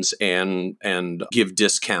exceptions and give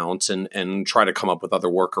discounts and try to come up with other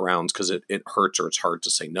workarounds because it hurts or it's hard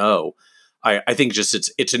to say no. I think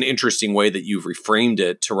just it's an interesting way that you've reframed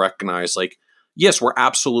it to recognize, like, yes, we're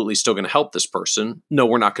absolutely still going to help this person. No,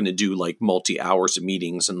 we're not going to do like multi-hours of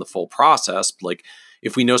meetings and the full process. But like,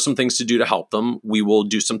 if we know some things to do to help them, we will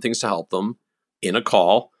do some things to help them in a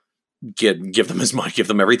call. Give them as much, give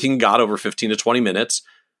them everything you got over 15 to 20 minutes,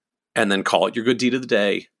 and then call it your good deed of the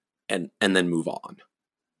day, and then move on.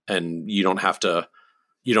 And you don't have to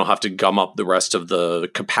You don't have to gum up the rest of the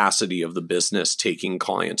capacity of the business taking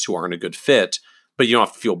clients who aren't a good fit, but you don't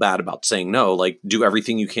have to feel bad about saying no. Like, do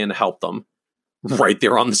everything you can to help them right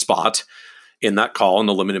there on the spot in that call in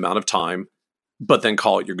a limited amount of time, but then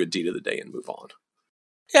call it your good deed of the day and move on.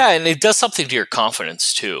 Yeah, and it does something to your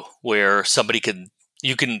confidence too, where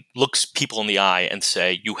you can look people in the eye and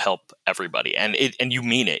say you help everybody, and you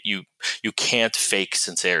mean it. You can't fake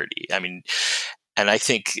sincerity. I mean, and I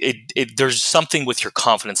think there's something with your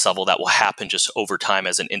confidence level that will happen just over time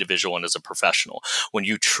as an individual and as a professional when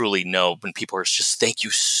you truly know, when people are just, thank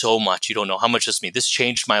you so much. You don't know how much this means. This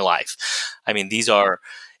changed my life. I mean, these are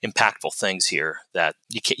impactful things here that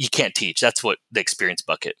you can't teach. That's what the experience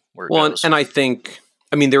bucket where it goes. And I think,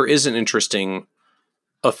 there is an interesting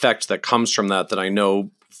effect that comes from that I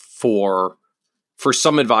know for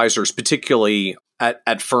some advisors, particularly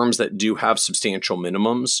at firms that do have substantial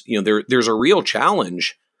minimums, there's a real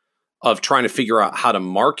challenge of trying to figure out how to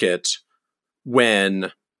market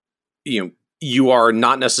when you are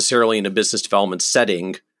not necessarily in a business development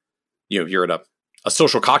setting. You're at a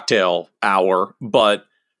social cocktail hour, but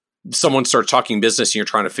someone starts talking business and you're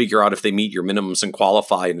trying to figure out if they meet your minimums and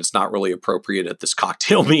qualify, and it's not really appropriate at this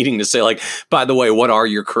cocktail meeting to say, like, by the way, what are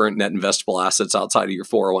your current net investable assets outside of your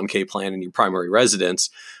 401k plan and your primary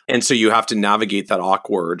residence? And so you have to navigate that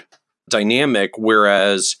awkward dynamic.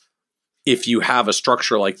 Whereas if you have a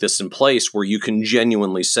structure like this in place where you can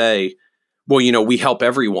genuinely say, well, we help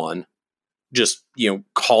everyone, just,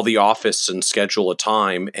 call the office and schedule a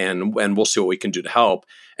time and we'll see what we can do to help.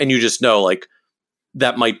 And you just know, like,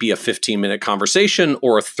 that might be a 15-minute conversation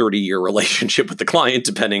or a 30-year relationship with the client,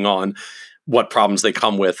 depending on what problems they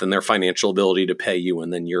come with and their financial ability to pay you,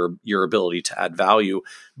 and then your ability to add value.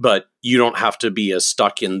 But you don't have to be as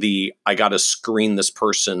stuck in I got to screen this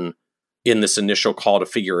person in this initial call to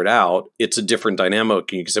figure it out. It's a different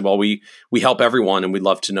dynamic. And you can say, well, we help everyone, and we'd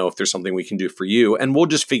love to know if there's something we can do for you. And we'll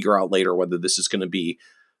just figure out later whether this is going to be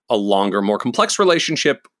a longer, more complex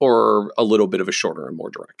relationship or a little bit of a shorter and more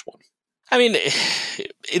direct one. I mean,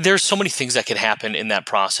 there's so many things that can happen in that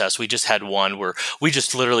process. We just had one where we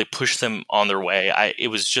just literally pushed them on their way. It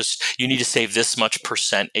was just, you need to save this much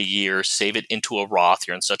 % a year, save it into a Roth.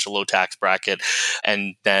 You're in such a low tax bracket,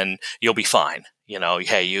 and then you'll be fine.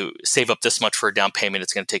 Hey, you save up this much for a down payment.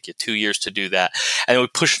 It's going to take you 2 years to do that. And we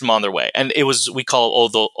pushed them on their way. And we call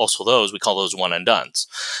those one and dones.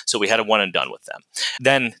 So we had a one and done with them.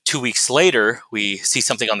 Then 2 weeks later, we see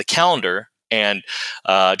something on the calendar, and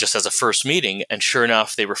just as a first meeting, and sure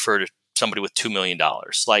enough, they refer to somebody with $2 million.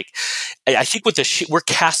 Like, I think with we're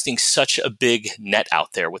casting such a big net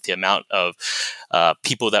out there with the amount of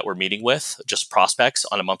people that we're meeting with, just prospects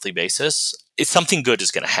on a monthly basis. It's something good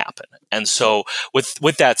is going to happen. And so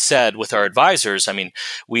with that said, with our advisors,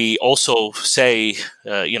 we also say,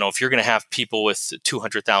 if you're going to have people with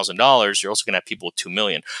 $200,000, you're also going to have people with $2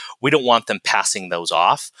 million. We don't want them passing those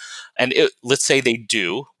off. And let's say they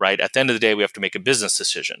do, right? At the end of the day, we have to make a business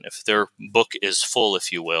decision. If their book is full,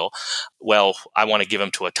 if you will, well, I want to give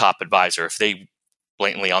them to a top advisor. If they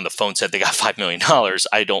blatantly on the phone said they got $5 million,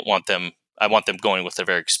 I want them going with a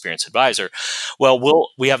very experienced advisor. Well,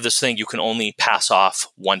 we have this thing, you can only pass off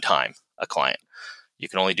one time a client. You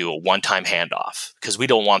can only do a one-time handoff because we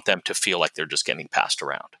don't want them to feel like they're just getting passed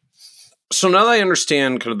around. So now that I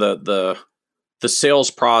understand kind of the sales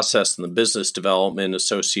process and the business development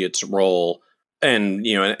associate's role, and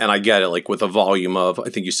and I get it, like with a volume of, I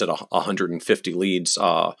think you said 150 leads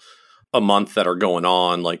a month that are going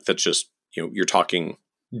on, like that's just, you're talking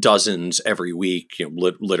dozens every week,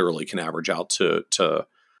 literally can average out to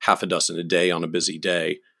half a dozen a day on a busy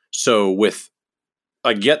day. So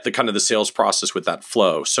I get the kind of the sales process with that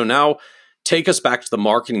flow. So now take us back to the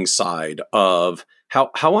marketing side of how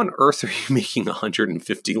on earth are you making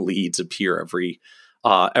 150 leads appear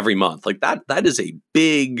every month? Like that is a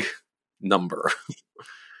big number.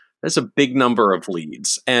 That's a big number of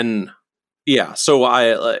leads. And yeah, so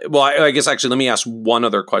I guess actually let me ask one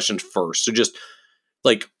other question first. So just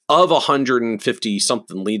like of 150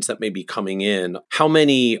 something leads that may be coming in, how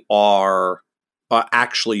many are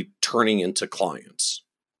actually turning into clients?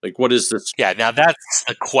 Like, what is this? Yeah, now that's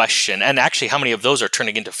the question. And actually, how many of those are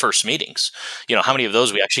turning into first meetings? How many of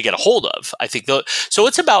those we actually get a hold of? I think so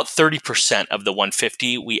it's about 30% of the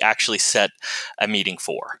 150 we actually set a meeting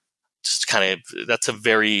for. Just kind of, that's a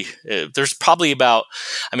very, there's probably about,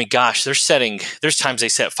 there's times they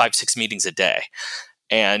set 5-6 meetings a day.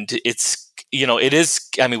 And it's, it is,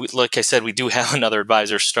 like I said, we do have another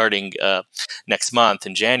advisor starting next month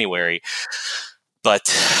in January. But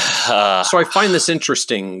so I find this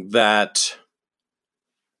interesting that,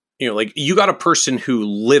 like you got a person who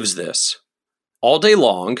lives this all day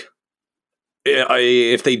long,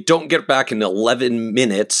 if they don't get back in 11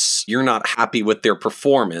 minutes, you're not happy with their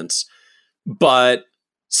performance. But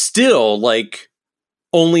still, like,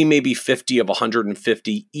 only maybe 50 of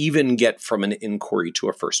 150 even get from an inquiry to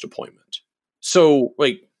a first appointment. So,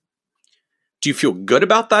 like, do you feel good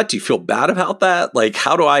about that? Do you feel bad about that? Like,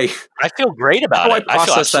 how do I feel great about it. I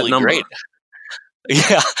feel absolutely great.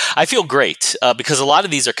 Yeah, I feel great because a lot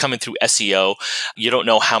of these are coming through SEO. You don't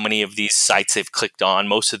know how many of these sites they've clicked on.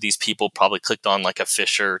 Most of these people probably clicked on like a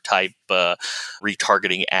Fisher type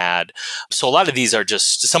retargeting ad. So a lot of these are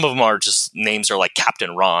just, some of them are just names are like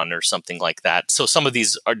Captain Ron or something like that. So some of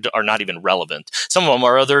these are not even relevant. Some of them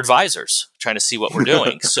are other advisors trying to see what we're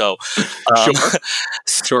doing. So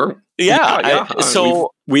sure. Yeah.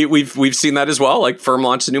 We've seen that as well. Like, firm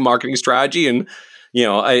launched a new marketing strategy, and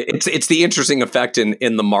it's the interesting effect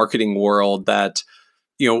in the marketing world that,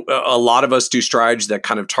 a lot of us do strategies that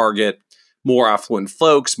kind of target more affluent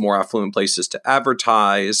folks, more affluent places to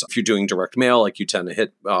advertise. If you're doing direct mail, like, you tend to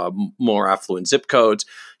hit more affluent zip codes.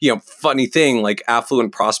 Funny thing, like,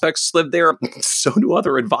 affluent prospects live there. So do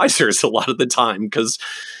other advisors a lot of the time, because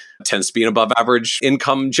it tends to be an above average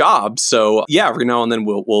income job. So yeah, every now and then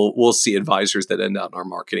we'll see advisors that end up in our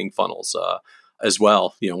marketing funnels as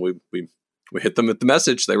well. We hit them with the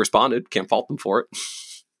message. They responded. Can't fault them for it.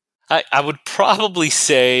 I would probably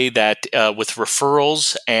say that with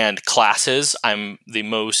referrals and classes, I'm the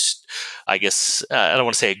most, I guess, I don't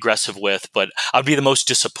want to say aggressive with, but I'd be the most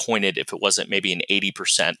disappointed if it wasn't maybe an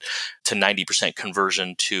 80% to 90%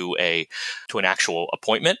 conversion to an actual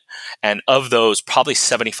appointment. And of those, probably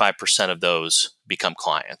 75% of those become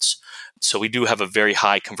clients. So we do have a very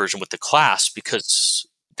high conversion with the class because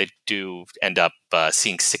they do end up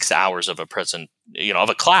seeing 6 hours of a of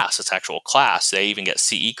a class. It's actual class. They even get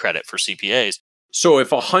CE credit for CPAs. So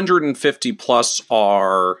if 150 plus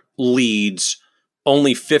are leads,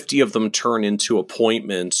 only 50 of them turn into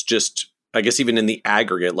appointments, just, I guess, even in the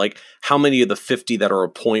aggregate, like, how many of the 50 that are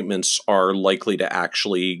appointments are likely to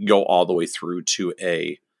actually go all the way through to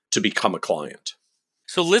become a client?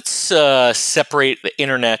 So let's separate the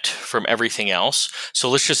internet from everything else. So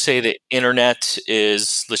let's just say the internet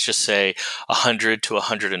is, let's just say 100 to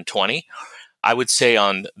 120. I would say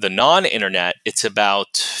on the non-internet, it's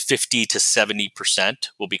about 50 to 70%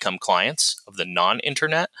 will become clients of the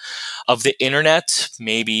non-internet. Of the internet,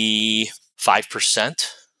 maybe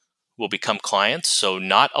 5% will become clients. So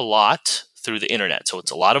not a lot through the internet. So it's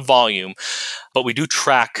a lot of volume, but we do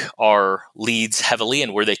track our leads heavily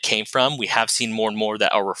and where they came from. We have seen more and more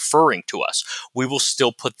that are referring to us. We will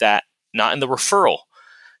still put that not in the referral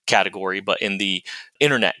category, but in the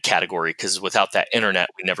internet category, because without that internet,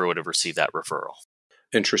 we never would have received that referral.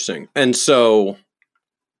 Interesting. And so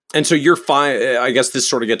you're fine. I guess this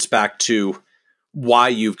sort of gets back to why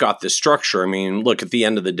you've got this structure. I mean, look, at the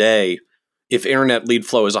end of the day, if internet lead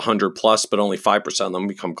flow is 100 plus, but only 5% of them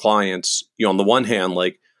become clients, on the one hand,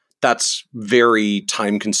 like, that's very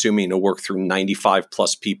time consuming to work through 95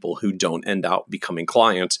 plus people who don't end up becoming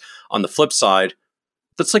clients. On the flip side,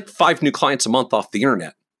 that's like 5 new clients a month off the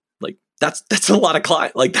internet. Like, that's a lot of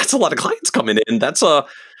that's a lot of clients coming in. That's a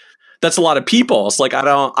lot of people. It's like, I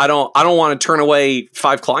don't want to turn away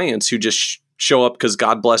 5 clients who just show up because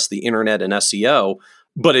God bless the internet and SEO.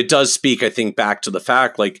 But it does speak, I think, back to the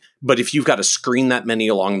fact, like, but if you've got to screen that many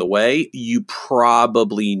along the way, you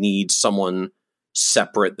probably need someone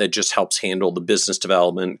separate that just helps handle the business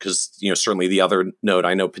development. Because, certainly the other note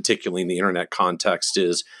I know, particularly in the internet context,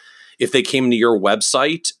 is if they came to your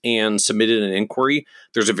website and submitted an inquiry,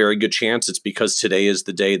 there's a very good chance it's because today is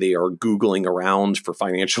the day they are Googling around for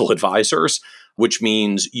financial advisors, which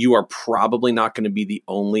means you are probably not going to be the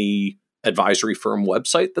only advisory firm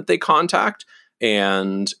website that they contact.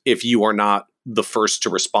 And if you are not the first to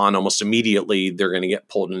respond almost immediately, they're going to get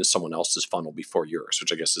pulled into someone else's funnel before yours,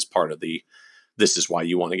 which I guess is part of this is why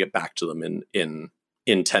you want to get back to them in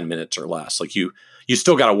 10 minutes or less. Like, you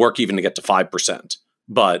still got to work even to get to 5%.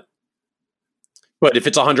 But if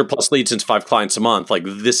it's 100 plus leads into 5 clients a month, like,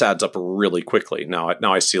 this adds up really quickly. Now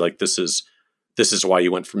I see, like, this is why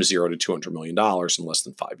you went from 0 to $200 million in less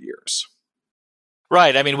than 5 years.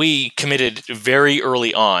 Right. I mean, we committed very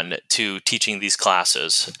early on to teaching these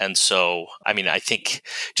classes. And so, I mean, I think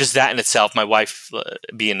just that in itself, my wife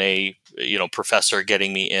being a, professor,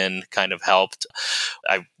 getting me in kind of helped.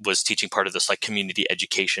 I was teaching part of this like community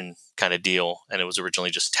education kind of deal. And it was originally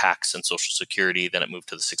just tax and Social Security. Then it moved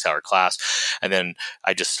to the 6-hour class. And then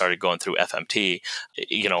I just started going through FMT,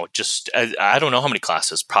 I don't know how many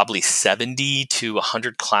classes, probably 70 to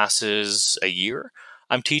 100 classes a year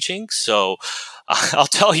I'm teaching. So I'll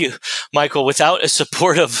tell you, Michael, without a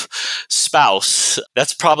supportive spouse,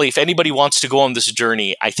 that's probably, if anybody wants to go on this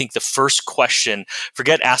journey, I think the first question,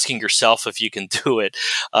 forget asking yourself if you can do it.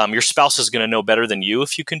 Your spouse is going to know better than you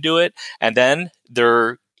if you can do it. And then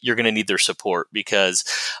you're going to need their support, because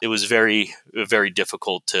it was very, very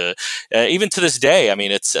difficult to, even to this day. I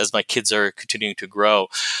mean, it's, as my kids are continuing to grow,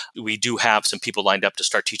 we do have some people lined up to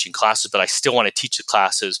start teaching classes, but I still want to teach the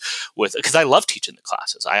classes because I love teaching the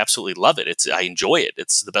classes. I absolutely love it. I enjoy it.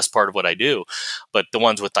 It's the best part of what I do. But the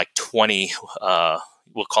ones with like 20,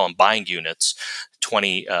 we'll call them buying units,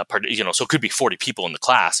 20, so it could be 40 people in the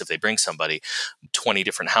class if they bring somebody, 20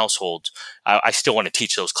 different households. I still want to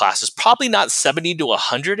teach those classes, probably not 70 to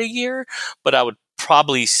 100 a year, but I would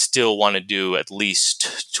probably still want to do at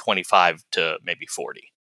least 25 to maybe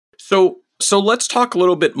 40. So let's talk a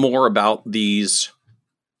little bit more about these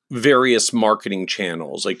various marketing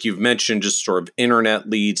channels. Like you've mentioned just sort of internet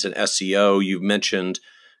leads and SEO. You've mentioned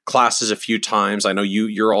classes a few times. I know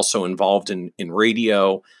you're also involved in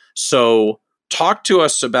radio. So talk to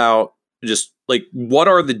us about just like what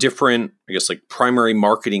are the different, I guess, like primary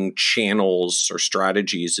marketing channels or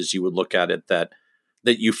strategies as you would look at it that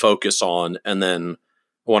you focus on, and then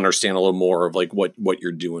I want to understand a little more of like what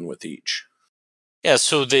you're doing with each. Yeah,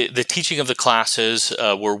 so the teaching of the classes,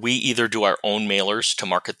 where we either do our own mailers to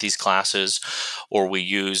market these classes, or we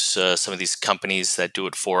use some of these companies that do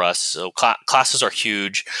it for us. So classes are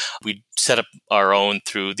huge. We set up our own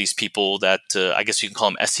through these people that I guess you can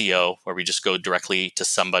call them SEO, where we just go directly to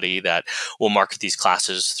somebody that will market these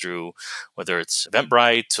classes through, whether it's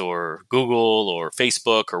Eventbrite or Google or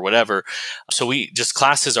Facebook or whatever. So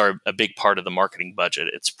classes are a big part of the marketing budget.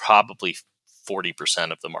 It's probably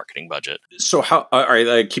 40% of the marketing budget. So all right,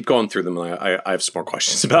 I keep going through them. I have some more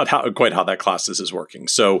questions about how that classes is working.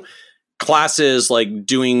 So classes, like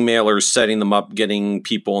doing mailers, setting them up, getting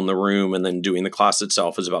people in the room, and then doing the class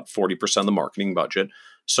itself is about 40% of the marketing budget.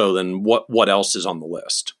 So then what else is on the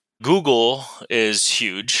list? Google is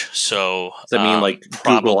huge. So does that mean like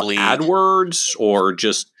probably Google AdWords or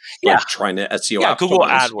just trying to SEO? Yeah, Google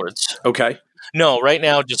AdWords. Okay. No, right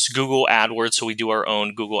now just Google AdWords. So we do our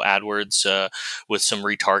own Google AdWords with some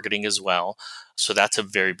retargeting as well. So that's a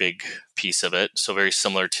very big piece of it. So very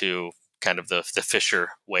similar to kind of the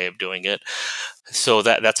Fisher way of doing it. So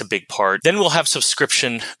that's a big part. Then we'll have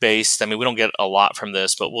subscription based. I mean, we don't get a lot from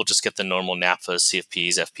this, but we'll just get the normal NAPFAs,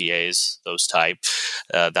 CFPs, FPAs, those type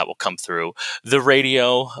that will come through. The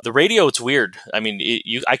radio, it's weird. I mean,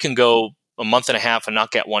 I can go a month and a half and not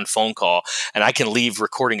get one phone call, and I can leave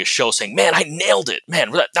recording a show saying, man, I nailed it. Man,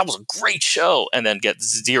 that was a great show, and then get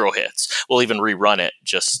 0 hits. We'll even rerun it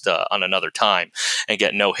just on another time and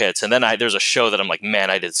get no hits. And then there's a show that I'm like, man,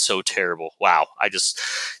 I did so terrible. Wow.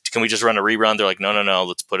 Can we just run a rerun? They're like, no,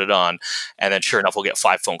 let's put it on. And then sure enough, we'll get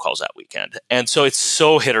 5 phone calls that weekend. And so it's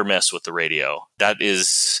so hit or miss with the radio.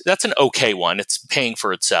 That's an okay one. It's paying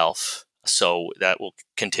for itself. So that will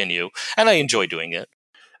continue. And I enjoy doing it.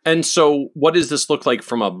 And so what does this look like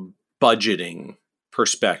from a budgeting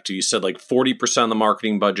perspective? You said like 40% of the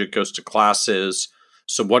marketing budget goes to classes.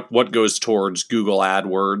 So what goes towards Google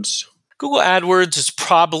AdWords? Google AdWords is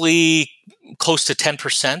probably close to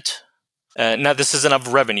 10%. Now, this isn't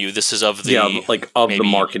of revenue. This is of the... the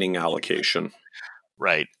marketing allocation.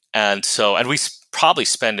 Right. And we probably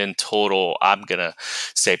spend in total, I'm going to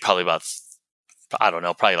say probably about, I don't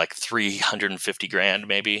know, probably like $350,000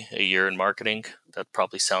 maybe a year in marketing. That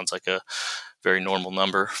probably sounds like a very normal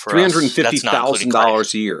number for us.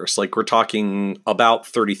 $350,000 a year. It's like we're talking about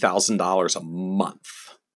 $30,000 a month.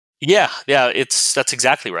 Yeah, that's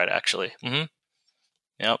exactly right, actually. Mm-hmm.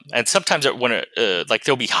 Yeah, and sometimes when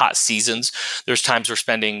there'll be hot seasons, there's times we're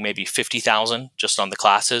spending maybe $50,000 just on the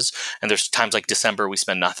classes, and there's times like December we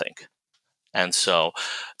spend nothing. And so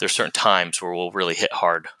there's certain times where we'll really hit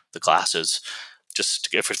hard the classes. Just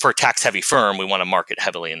if for a tax heavy firm, we want to market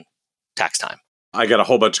heavily in tax time. I got a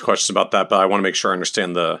whole bunch of questions about that, but I want to make sure I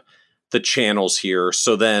understand the channels here.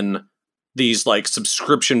 So then these like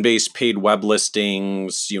subscription based paid web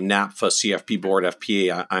listings, NAPFA, CFP board,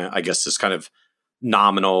 FPA, I guess is kind of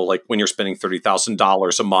nominal. Like when you're spending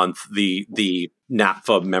 $30,000 a month, the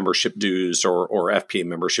NAPFA membership dues or FPA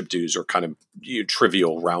membership dues are kind of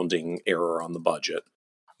trivial rounding error on the budget.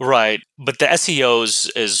 Right. But the SEOs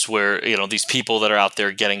is where, these people that are out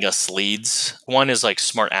there getting us leads. One is like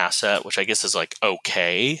Smart Asset, which I guess is like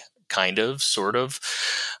okay, kind of, sort of.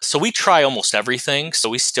 So we try almost everything. So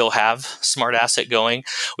we still have Smart Asset going.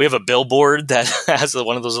 We have a billboard that has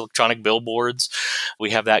one of those electronic billboards. We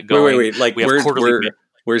have that going. Wait. Like we have quarterly.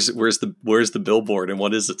 Where's the billboard and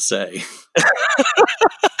what does it say?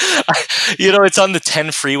 It's on the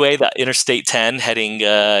 10 freeway, the Interstate 10 heading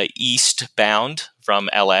eastbound from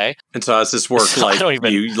LA. And so how does this work? So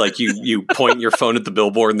you point your phone at the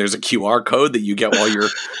billboard and there's a QR code that you get while you're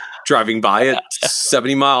driving by at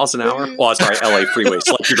 70 miles an hour. Well, sorry, LA freeway.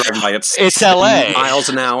 So like you're driving by at it's LA miles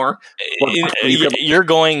an hour. You're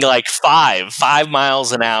going like 5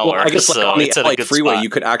 miles an hour. Well, I guess so on the it's at LA a good freeway, spot. you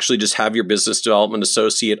could actually just have your business development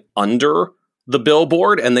associate under the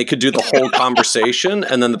billboard and they could do the whole conversation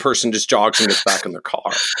and then the person just jogs and gets back in their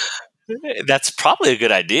car. That's probably a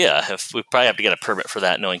good idea. If we probably have to get a permit for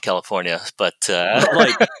that, knowing California. But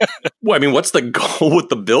what's the goal with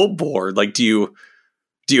the billboard? Like, do you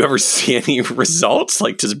ever see any results?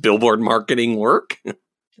 Like, does billboard marketing work?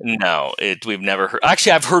 No, we've never heard.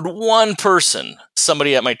 Actually, I've heard one person,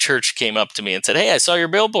 somebody at my church came up to me and said, "Hey, I saw your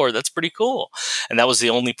billboard. That's pretty cool." And that was the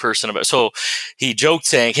only person so he joked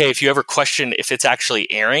saying, "Hey, if you ever question if it's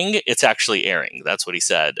actually airing, it's actually airing." That's what he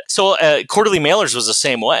said. So quarterly mailers was the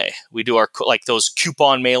same way. We do those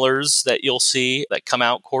coupon mailers that you'll see that come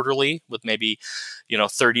out quarterly with maybe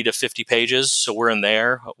 30 to 50 pages. So we're in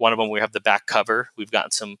there. One of them, we have the back cover. We've gotten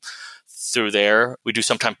some through there. We do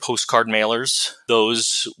sometimes postcard mailers.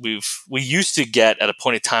 Those we used to get at a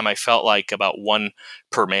point in time, I felt like about one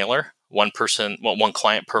per mailer, one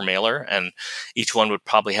client per mailer, and each one would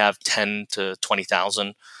probably have 10 to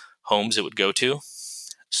 20,000 homes it would go to.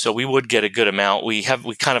 So we would get a good amount. We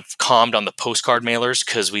kind of calmed on the postcard mailers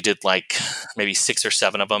because we did like maybe 6 or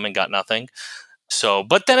 7 of them and got nothing. So,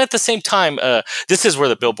 but then at the same time, this is where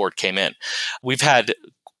the billboard came in. We've had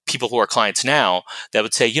people who are clients now that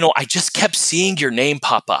would say, I just kept seeing your name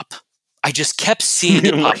pop up. I just kept seeing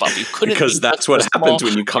it pop up. You couldn't, because that's what happens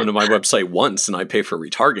when you come to my website once and I pay for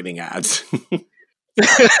retargeting ads.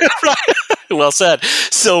 Right. Well said.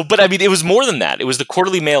 So, but I mean, it was more than that. It was the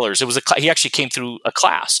quarterly mailers. It was he actually came through a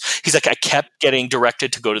class. He's like, I kept getting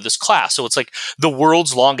directed to go to this class. So it's like the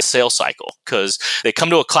world's longest sales cycle because they come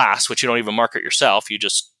to a class, which you don't even market yourself. You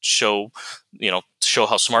just show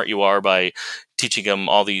how smart you are by teaching them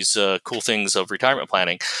all these cool things of retirement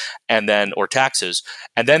planning or taxes.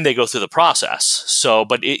 And then they go through the process. So,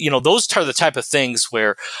 but those are the type of things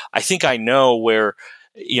where I think I know where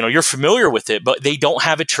you're familiar with it, but they don't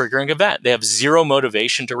have a triggering event. They have zero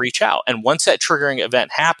motivation to reach out. And once that triggering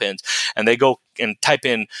event happens and they go and type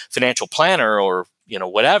in financial planner or,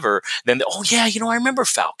 whatever, then, I remember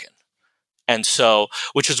Falcon. And so,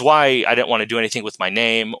 which is why I didn't want to do anything with my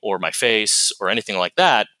name or my face or anything like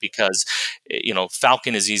that, because,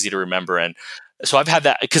 Falcon is easy to remember. And so I've had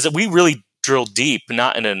that because we really drill deep,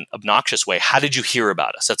 not in an obnoxious way. How did you hear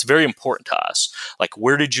about us? That's very important to us. Like,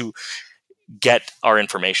 where did you get our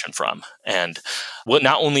information from? And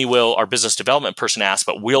not only will our business development person ask,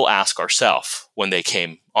 but we'll ask ourselves when they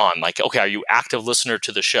came on, like, okay, are you active listener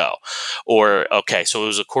to the show? Or, okay, so it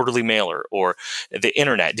was a quarterly mailer or the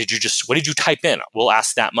internet. What did you type in? We'll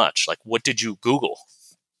ask that much. Like, what did you Google?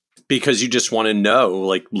 Because you just want to know,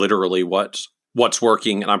 like, literally what's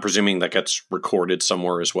working. And I'm presuming that gets recorded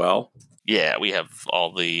somewhere as well. Yeah, we have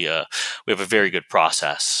we have a very good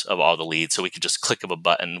process of all the leads. So we can just click of a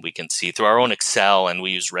button. We can see through our own Excel, and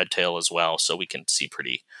we use Redtail as well. So we can see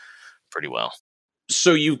pretty well.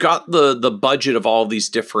 So you've got the budget of all these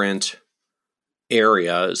different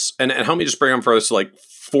areas. And help me just break them further. So like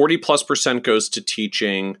 40+% goes to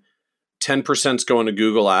teaching, 10% is going to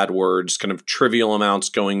Google AdWords, kind of trivial amounts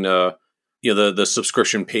going to the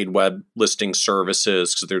subscription paid web listing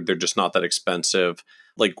services because they're just not that expensive.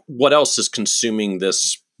 Like, what else is consuming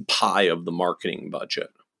this pie of the marketing budget?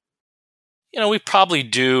 We probably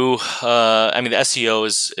do. The SEO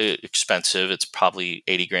is expensive. It's probably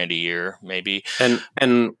 $80,000 a year, maybe.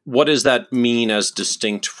 And what does that mean as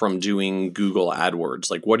distinct from doing Google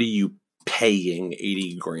AdWords? Like, what are you paying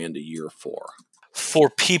 $80,000 a year for? For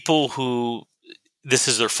people who this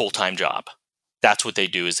is their full-time job. That's what they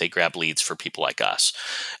do, is they grab leads for people like us.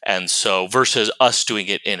 And so versus us doing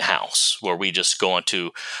it in-house, where we just go into,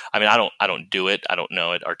 I don't do it. I don't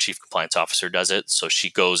know it. Our chief compliance officer does it. So she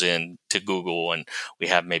goes in to Google and we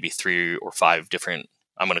have maybe 3 or 5 different,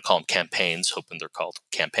 I'm going to call them campaigns, hoping they're called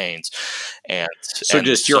campaigns. You're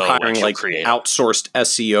hiring like outsourced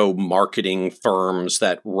SEO marketing firms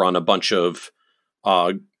that run a bunch of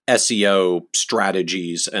SEO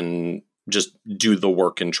strategies and just do the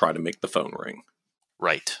work and try to make the phone ring.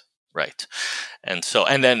 Right. And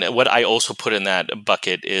then what I also put in that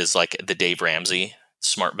bucket is like the Dave Ramsey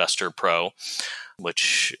SmartVestor Pro,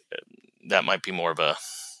 which that might be more of a,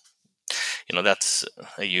 that's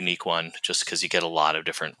a unique one just because you get a lot of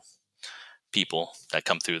different people that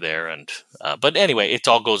come through there. And, but anyway, it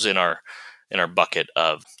all goes in our bucket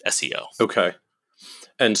of SEO. Okay.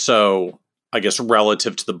 And so I guess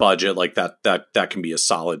relative to the budget, like that can be a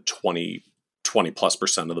solid 20 plus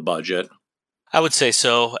 % of the budget. I would say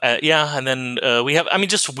so. Yeah. And then we have,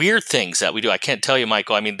 just weird things that we do. I can't tell you,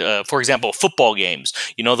 Michael. For example, football games,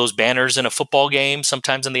 those banners in a football game,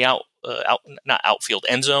 sometimes in the not outfield,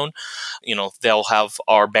 end zone, they'll have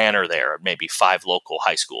our banner there, maybe 5 local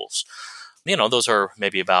high schools. Those are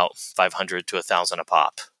maybe about 500 to 1,000 a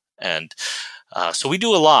pop. And so we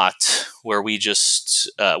do a lot where we just,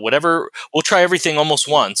 we'll try everything almost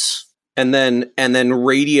once. And then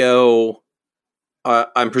radio,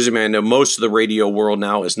 I'm presuming I know most of the radio world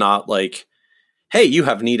now is not like, hey, you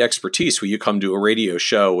have neat expertise. Will you come to a radio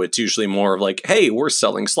show? It's usually more of like, hey, we're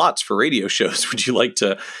selling slots for radio shows. Would you like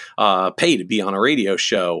to pay to be on a radio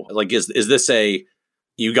show? Like, is this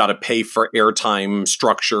you got to pay for airtime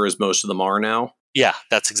structure as most of them are now? Yeah,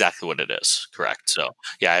 that's exactly what it is. Correct. So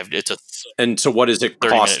yeah, and so what does it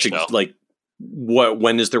cost to like?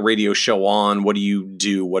 When is the radio show on? What do you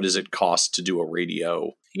do? What does it cost to do a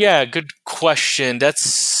radio? Yeah, good question.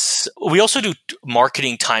 We also do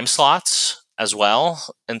marketing time slots as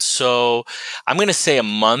well. And so I'm going to say a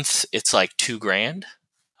month, it's like $2,000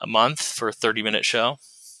 a month for a 30-minute show.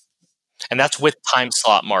 And that's with time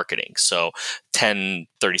slot marketing. So 10,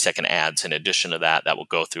 30-second ads in addition to that will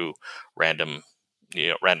go through randomly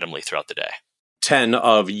throughout the day. 10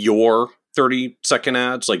 of your 30-second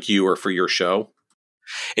ads, like you or for your show?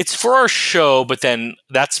 It's for our show, but then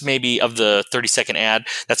that's maybe of the 30-second ad,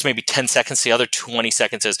 that's maybe 10 seconds. The other 20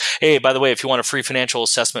 seconds is, hey, by the way, if you want a free financial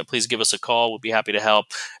assessment, please give us a call. We'll be happy to help.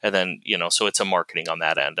 And then, so it's a marketing on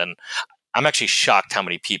that end. And I'm actually shocked how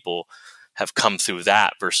many people have come through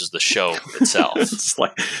that versus the show itself. It's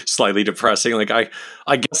like slightly depressing. Like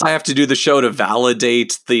I guess I have to do the show to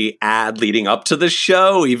validate the ad leading up to the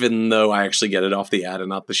show, even though I actually get it off the ad and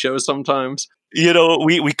not the show sometimes.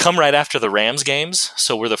 We come right after the Rams games,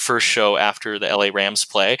 so we're the first show after the LA Rams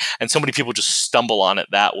play, and so many people just stumble on it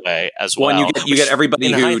that way as well. And you get everybody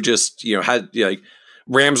who just had like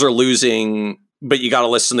Rams are losing, but you got to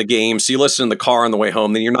listen to the game. So you listen in the car on the way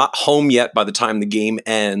home. Then you're not home yet by the time the game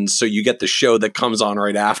ends. So you get the show that comes on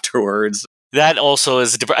right afterwards. That also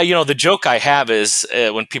is, the joke I have is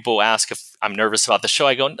when people ask if I'm nervous about the show,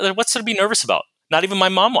 I go, what's there to be nervous about? Not even my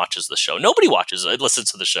mom watches the show. Nobody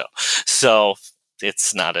listens to the show. So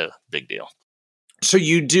it's not a big deal. So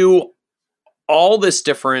you do all this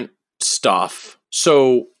different stuff.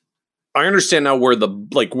 So I understand now where the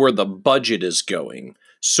budget is going.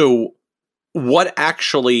 So what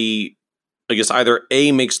actually, I guess, either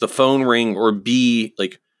A, makes the phone ring, or B,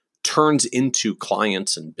 like turns into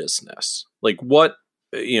clients and business? Like what,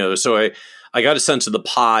 so I got a sense of the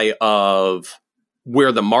pie of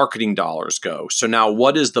where the marketing dollars go. So now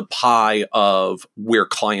what is the pie of where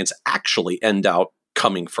clients actually end out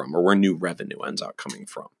coming from, or where new revenue ends out coming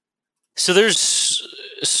from? So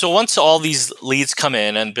once all these leads come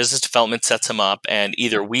in and business development sets them up, and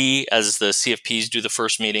either we as the CFPs do the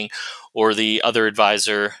first meeting or the other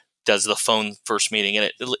advisor does the phone first meeting,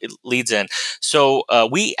 and it leads in. So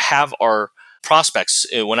we have our prospects.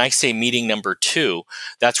 When I say meeting number 2,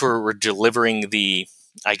 that's where we're delivering the,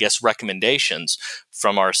 I guess, recommendations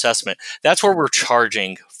from our assessment. That's where we're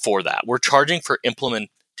charging for that. We're charging for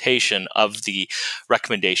implementation of the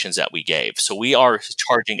recommendations that we gave. So we are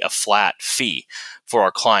charging a flat fee for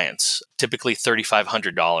our clients. Typically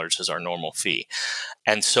 $3,500 is our normal fee.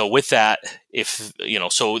 And so with that,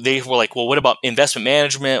 so they were like, well, what about investment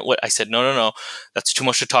management? I said, no, that's too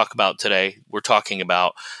much to talk about today. We're talking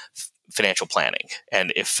about financial planning,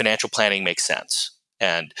 and if financial planning makes sense.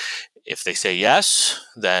 And if they say yes,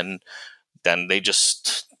 then they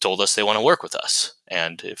just told us they want to work with us.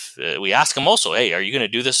 And if we ask them also, hey, are you going to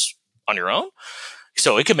do this on your own?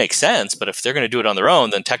 So it could make sense, but if they're going to do it on their own,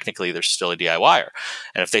 then technically they're still a DIYer.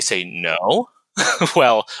 And if they say no,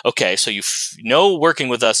 well, okay, so working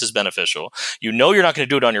with us is beneficial. You're not going to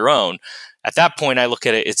do it on your own. At that point, I look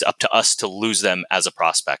at it, it's up to us to lose them as a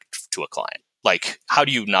prospect to a client. Like, how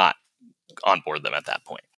do you not onboard them at that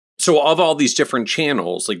point? So of all these different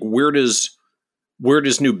channels, like where does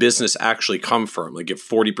new business actually come from? Like if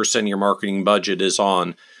 40% of your marketing budget is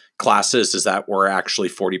on classes, is that where actually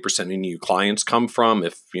 40% of new clients come from?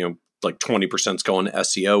 If, like 20% is going to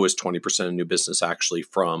SEO, is 20% of new business actually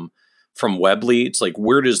from web leads? Like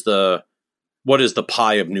what does the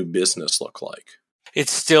pie of new business look like?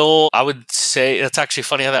 It's still, I would say, it's actually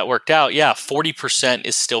funny how that worked out. Yeah, 40%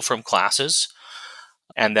 is still from classes.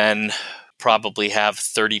 And then probably have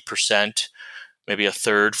 30%, maybe a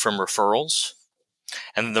third from referrals.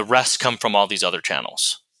 And the rest come from all these other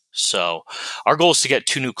channels. So our goal is to get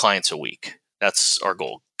 2 new clients a week. That's our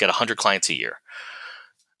goal. get 100 clients a year.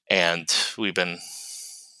 And we've been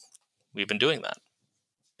doing that.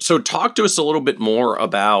 So talk to us a little bit more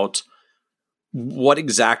about what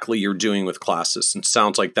exactly you're doing with classes. It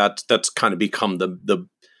sounds like that's kind of become the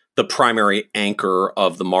primary anchor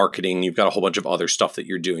of the marketing. You've got a whole bunch of other stuff that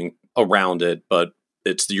you're doing around it, but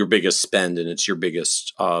it's your biggest spend and it's your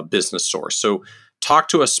biggest business source. So talk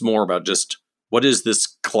to us more about just what is this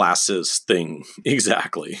classes thing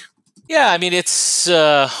exactly? Yeah, I mean, it's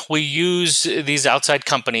we use these outside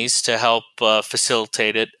companies to help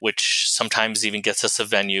facilitate it, which sometimes even gets us a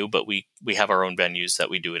venue, but we have our own venues that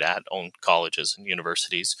we do it at, own colleges and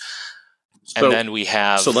universities. So, and then we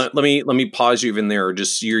have... So let me pause you even there.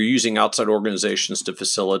 Just you're using outside organizations to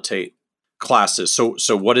facilitate classes.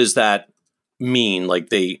 So what does that mean? Like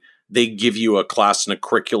they give you a class and a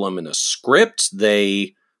curriculum and a script.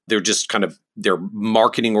 They're just kind of they're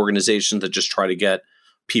marketing organizations that just try to get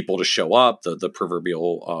people to show up, the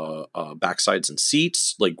proverbial backsides and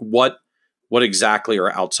seats. Like what exactly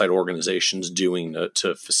are outside organizations doing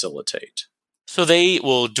to facilitate? So they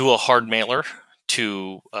will do a hard mailer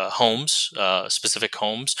to homes, specific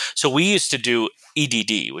homes. So we used to do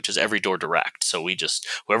EDD, which is every door direct. So we just,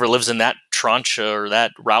 whoever lives in that tranche or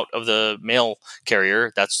that route of the mail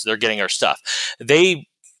carrier, they're getting our stuff. They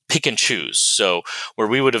pick and choose. So where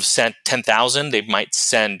we would have sent 10,000, they might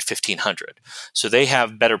send 1,500. So they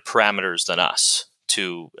have better parameters than us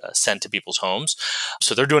to send to people's homes.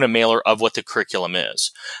 So they're doing a mailer of what the curriculum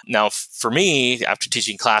is. Now, for me, after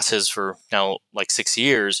teaching classes for now like 6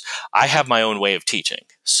 years, I have my own way of teaching.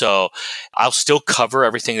 So I'll still cover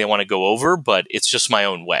everything they want to go over, but it's just my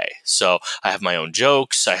own way. So I have my own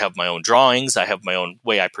jokes, I have my own drawings, I have my own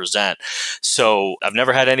way I present. So I've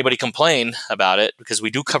never had anybody complain about it because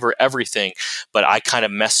we do cover everything, but I kind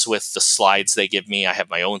of mess with the slides they give me. I have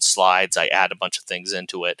my own slides. I add a bunch of things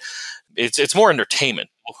into it. It's more entertainment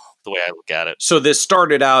the way I look at it. So this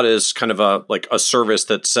started out as kind of a service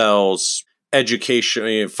that sells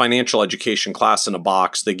education, financial education class in a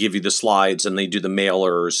box. They give you the slides and they do the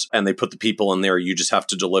mailers and they put the people in there. You just have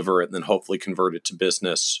to deliver it and then hopefully convert it to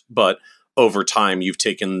business. But over time, you've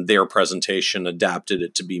taken their presentation, adapted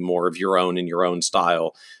it to be more of your own in your own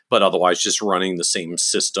style, but otherwise just running the same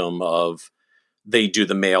system of they do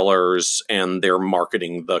the mailers and they're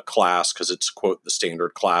marketing the class because it's, quote, the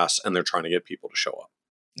standard class, and they're trying to get people to show up.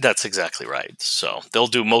 That's exactly right. So they'll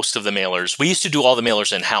do most of the mailers. We used to do all the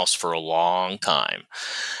mailers in-house for a long time,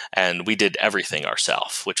 and we did everything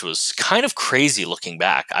ourselves, which was kind of crazy looking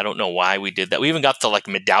back. I don't know why we did that. We even got the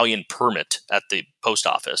medallion permit at the post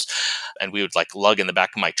office, and we would lug in the back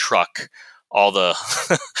of my truck all the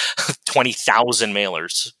 20,000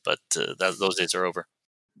 mailers, but those days are over.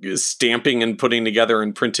 Stamping and putting together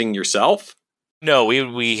and printing yourself? No,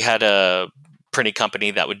 we had a printing company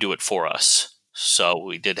that would do it for us. So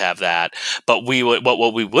we did have that. But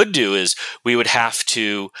what we would do is we would have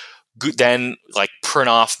to then print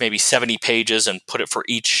off maybe 70 pages and put it for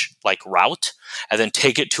each route, and then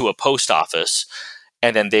take it to a post office,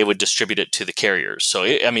 and then they would distribute it to the carriers. So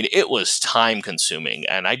it was time consuming,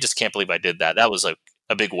 and I just can't believe I did that. That was a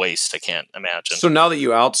big waste. I can't imagine. So now that you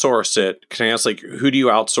outsource it, can I ask, who do you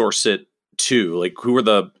outsource it to? Who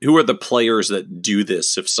are the players that do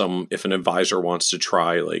this? If an advisor wants to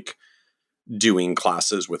try doing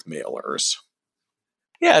classes with mailers.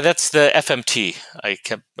 Yeah, that's the FMT.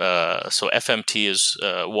 So FMT is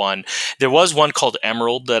one. There was one called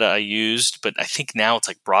Emerald that I used, but I think now it's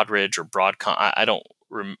Broadridge or Broadcom. I don't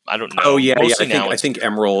know. Oh yeah, I think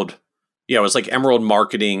Emerald. Yeah, it was Emerald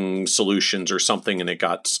Marketing Solutions or something, and it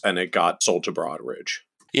got sold to Broadridge.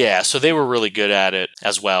 Yeah, so they were really good at it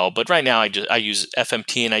as well. But right now, I use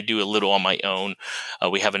FMT, and I do a little on my own.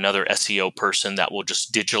 We have another SEO person that will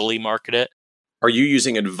just digitally market it. Are you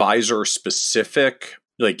using advisor-specific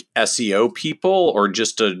SEO people, or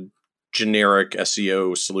just a generic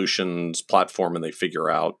SEO solutions platform, and they figure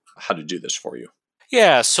out how to do this for you?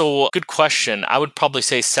 Yeah, so good question. I would probably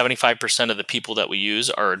say 75% of the people that we use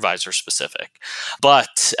are advisor specific,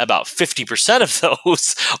 but about 50% of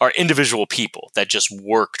those are individual people that just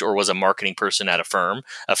worked or was a marketing person at a firm,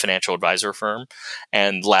 a financial advisor firm,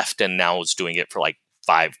 and left and now is doing it for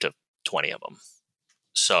 5 to 20 of them.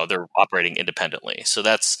 So they're operating independently. So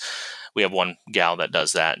we have one gal that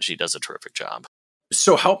does that, and she does a terrific job.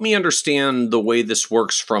 So help me understand the way this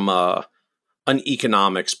works from an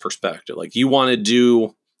economics perspective. You want to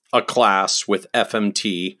do a class with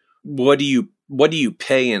FMT. What do you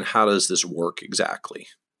pay, and how does this work exactly?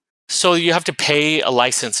 So you have to pay a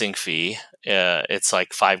licensing fee. It's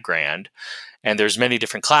 $5,000, and there's many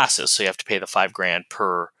different classes. So you have to pay the $5,000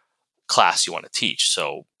 per class you want to teach.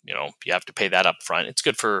 So, you have to pay that up front. It's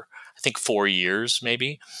good for, I think 4 years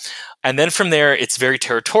maybe. And then from there, it's very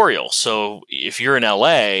territorial. So if you're in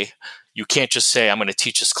LA, you can't just say, I'm going to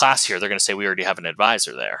teach this class here. They're going to say, we already have an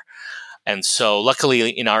advisor there. And so luckily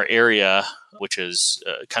in our area, which is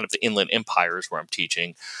kind of the Inland Empire is where I'm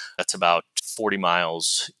teaching, that's about 40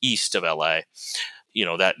 miles east of LA,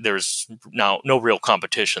 that there's now no real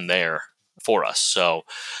competition there for us. So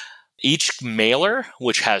each mailer,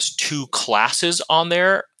 which has 2 classes on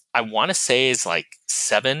there, I want to say is like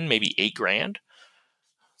 7, maybe $8,000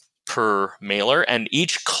 per mailer. And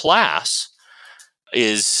each class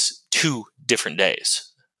is 2 different days.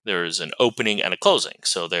 There's an opening and a closing.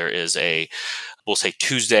 So there is we'll say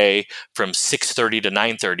Tuesday from 6:30 to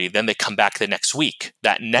 9:30. Then they come back the next week,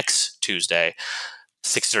 that next Tuesday,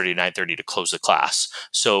 6:30 to 9:30 to close the class.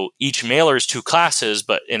 So each mailer is 2 classes,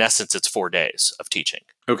 but in essence, it's 4 days of teaching.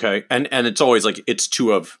 Okay. And it's always like it's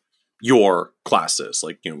 2 of your classes.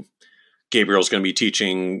 Like, Gabriel's going to be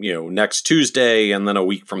teaching, next Tuesday and then a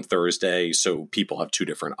week from Thursday. So people have 2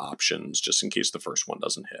 different options just in case the first one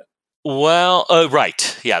doesn't hit. Well,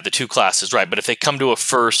 right. Yeah, the 2 classes, right. But if they come to a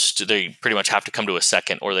first, they pretty much have to come to a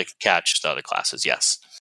second or they can catch the other classes. Yes.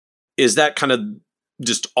 Is that kind of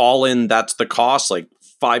just all in? That's the cost, like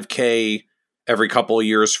 $5,000 every couple of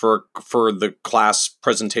years for the class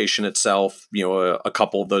presentation itself, a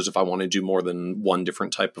couple of those if I want to do more than one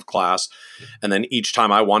different type of class. And then each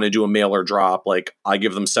time I want to do a mailer drop, like I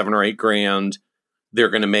give them $7,000 or $8,000. They're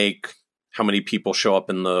going to make how many people show up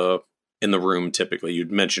in the room typically?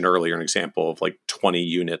 You'd mentioned earlier an example of like 20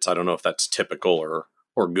 units. I don't know if that's typical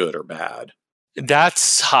or good or bad.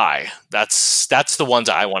 That's high. That's the ones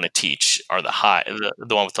I want to teach are the high,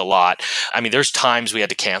 the one with a lot. I mean, there's times we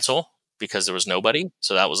had to cancel because there was nobody.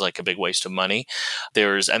 So that was like a big waste of money.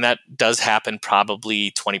 And that does happen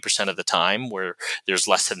probably 20% of the time where there's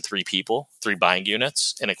less than 3 buying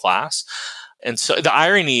units in a class. And so the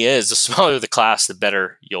irony is the smaller the class, the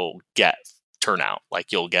better you'll get turnout.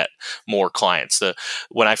 Like you'll get more clients.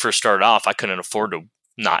 When I first started off, I couldn't afford to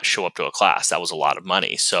not show up to a class. That was a lot of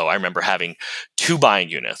money. So I remember having 2 buying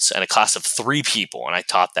units and a class of 3 people. And I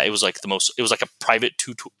taught that it was like a private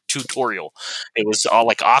tutorial. It was all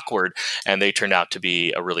like awkward. And they turned out to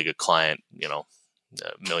be a really good client,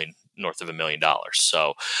 north of $1 million.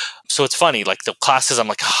 So it's funny, like the classes, I'm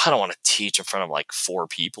like, I don't want to teach in front of like 4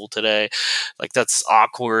 people today. Like that's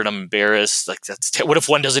awkward. I'm embarrassed. Like what if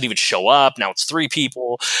one doesn't even show up? Now it's 3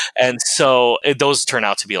 people. And so those turn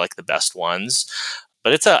out to be like the best ones.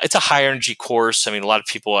 But it's a high energy course. I mean, a lot of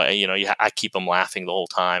people, I keep them laughing the whole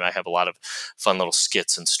time. I have a lot of fun little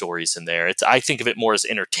skits and stories in there. I think of it more as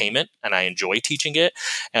entertainment, and I enjoy teaching it.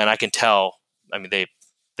 And I can tell, I mean, they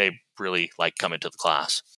really like coming to the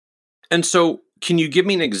class. And so, can you give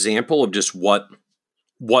me an example of just what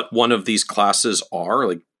one of these classes are?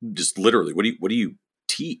 Like, just literally, what do you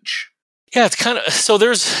teach? Yeah, it's kind of, so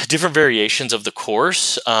there's different variations of the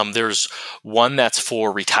course. There's one that's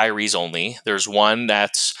for retirees only. There's one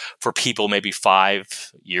that's for people maybe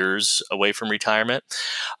 5 years away from retirement.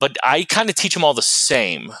 But I kind of teach them all the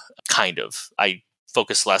same, kind of. I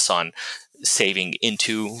focus less on saving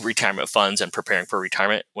into retirement funds and preparing for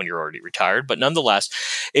retirement when you're already retired. But nonetheless,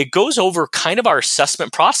 it goes over kind of our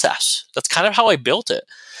assessment process. That's kind of how I built it.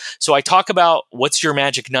 So I talk about what's your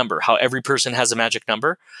magic number, how every person has a magic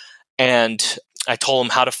number. And I told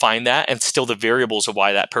them how to find that and still the variables of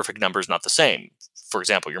why that perfect number is not the same. For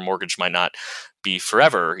example, your mortgage might not be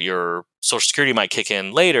forever. Your Social Security might kick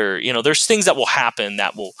in later. There's things that will happen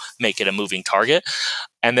that will make it a moving target.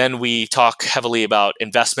 And then we talk heavily about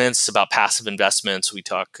investments, about passive investments. We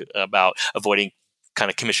talk about avoiding kind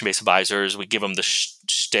of commission-based advisors. We give them the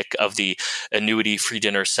shtick of the annuity free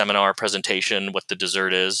dinner seminar presentation, what the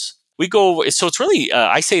dessert is. So it's really,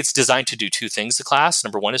 I say it's designed to do 2 things, the class.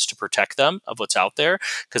 Number 1 is to protect them of what's out there,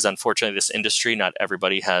 because unfortunately this industry, not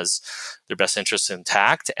everybody has their best interests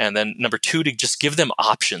intact. And then number 2, to just give them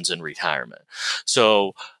options in retirement.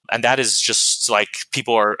 So, and that is just like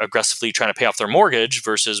people are aggressively trying to pay off their mortgage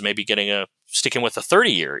versus maybe sticking with a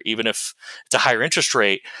 30-year, even if it's a higher interest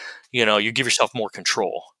rate, you give yourself more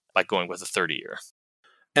control by going with a 30-year.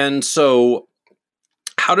 And so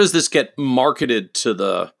how does this get marketed to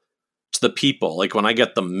the people? Like when I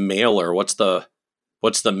get the mailer, what's the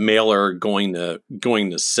mailer going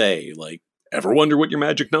to say? Like, ever wonder what your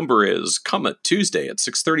magic number is? Come at Tuesday at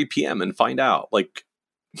 6:30 p.m. and find out. Like,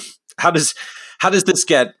 how does this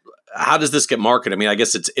get marketed? I mean, I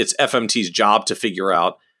guess it's FMT's job to figure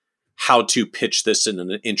out how to pitch this in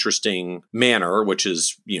an interesting manner, which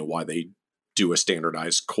is why they do a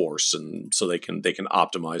standardized course, and so they can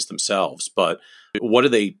optimize themselves. But what do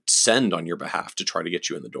they send on your behalf to try to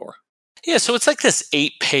get you in the door? Yeah, so it's like this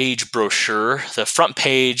 8-page brochure. The front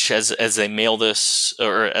page, as they mail this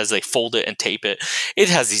or as they fold it and tape it, it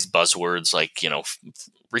has these buzzwords like,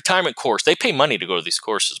 retirement course. They pay money to go to these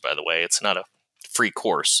courses, by the way. It's not a free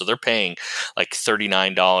course. So they're paying like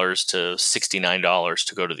 $39 to $69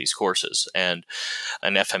 to go to these courses. And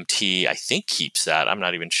an FMT, I think, keeps that. I'm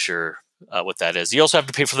not even sure what that is. You also have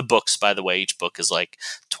to pay for the books, by the way. Each book is like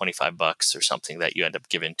 $25 or something that you end up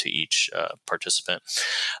giving to each participant.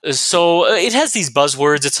 So it has these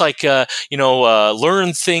buzzwords. It's like,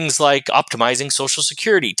 learn things like optimizing Social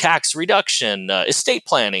Security, tax reduction, estate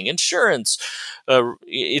planning, insurance.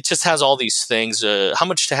 It just has all these things, how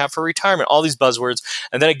much to have for retirement, all these buzzwords.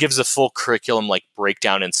 And then it gives a full curriculum like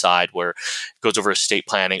breakdown inside where it goes over estate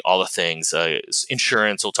planning, all the things,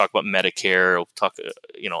 insurance. We'll talk about Medicare. We'll talk,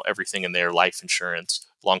 everything in there, life insurance,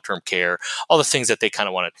 long-term care, all the things that they kind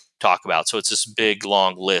of want to talk about. So it's this big,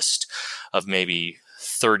 long list of maybe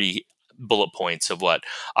 30 bullet points of what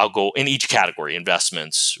I'll go in each category: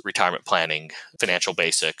 investments, retirement planning, financial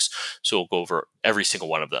basics. So we'll go over every single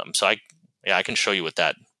one of them. So I can show you what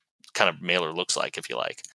that kind of mailer looks like if you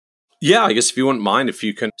like. Yeah, I guess if you wouldn't mind, if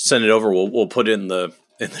you can send it over, we'll put it in the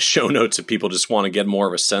show notes if people just want to get more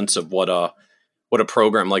of a sense of what a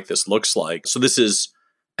program like this looks like. So this is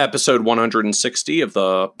episode 160 of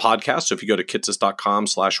the podcast. So if you go to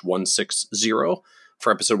kitces.com/160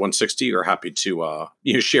 for episode 160, you're happy to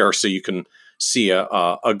share so you can see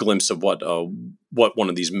a glimpse of what one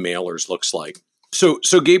of these mailers looks like. So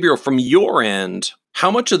Gabriel, from your end, how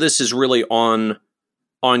much of this is really on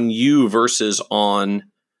you versus on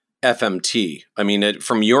FMT? I mean,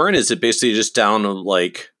 from your end, is it basically just down to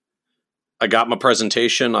like, I got my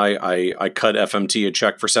presentation, I cut FMT a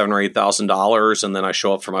check for $7,000 or $8,000, and then I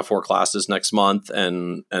show up for my 4 classes next month,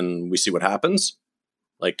 and we see what happens,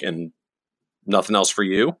 like, and nothing else for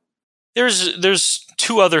you? There's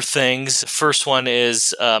 2 other things. First one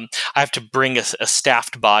is I have to bring a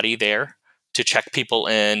staffed body there to check people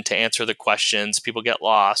in, to answer the questions. People get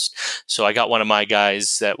lost. So I got one of my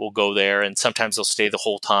guys that will go there, and sometimes they'll stay the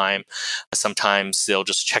whole time. Sometimes they'll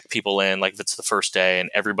just check people in, like if it's the first day and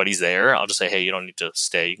everybody's there, I'll just say, hey, you don't need to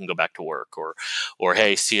stay. You can go back to work, or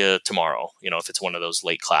hey, see you tomorrow. If it's one of those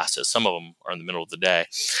late classes. Some of them are in the middle of the day.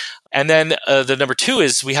 And then the number 2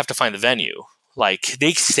 is we have to find the venue. Like,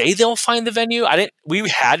 they say they'll find the venue. We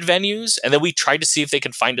had venues, and then we tried to see if they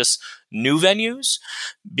can find us new venues,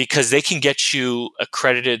 because they can get you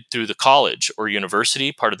accredited through the college or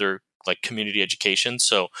university, part of their like community education.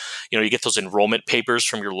 So, you get those enrollment papers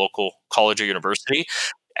from your local college or university,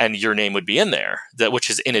 and your name would be in there, which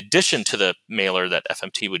is in addition to the mailer that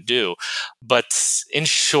FMT would do. But in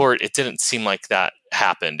short, it didn't seem like that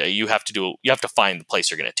happened. You have to find the place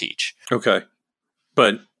you're going to teach. Okay.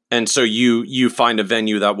 And so you find a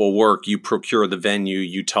venue that will work, you procure the venue,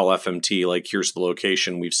 you tell FMT, like, here's the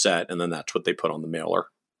location we've set, and then that's what they put on the mailer.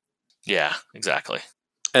 Yeah, exactly.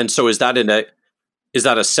 And so is that a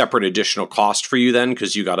separate additional cost for you then?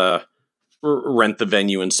 Because you got to rent the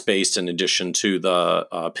venue and space in addition to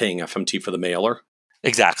the paying FMT for the mailer?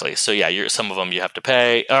 Exactly. So yeah, some of them you have to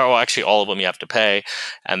pay, or actually all of them you have to pay,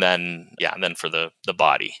 and then for the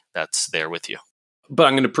body that's there with you. But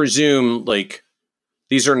I'm going to presume, like,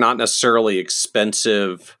 these are not necessarily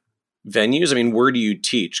expensive venues. I mean, where do you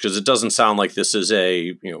teach? Because it doesn't sound like this is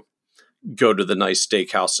go to the nice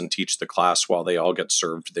steakhouse and teach the class while they all get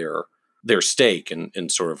served their steak in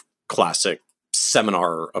sort of classic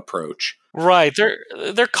seminar approach. Right.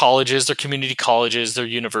 They're colleges, they're community colleges, they're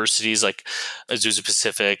universities like Azusa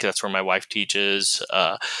Pacific. That's where my wife teaches,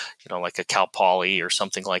 like a Cal Poly or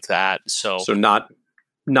something like that. So not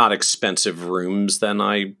expensive rooms then,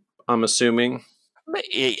 I'm assuming.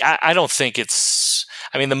 I don't think it's,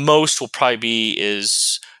 the most will probably be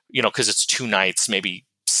is, because it's 2 nights, maybe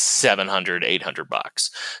 $700, $800.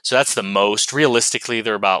 So that's the most. Realistically,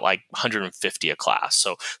 they're about like $150 a class.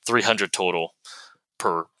 So $300 total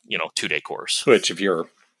per, 2-day course. Which if you're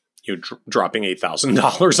dropping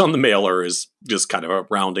 $8,000 on the mailer is just kind of a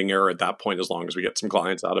rounding error at that point, as long as we get some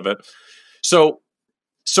clients out of it. So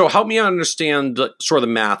help me understand sort of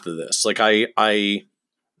the math of this. Like I'm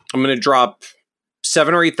going to drop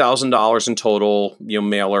 $7,000 or $8,000 in total,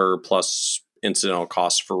 mailer plus incidental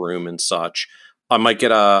costs for room and such. I might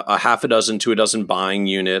get a half a dozen to a dozen buying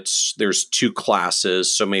units. There's 2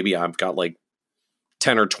 classes, so maybe I've got like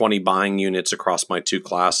 10 or 20 buying units across my 2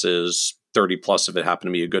 classes. 30 plus of it happen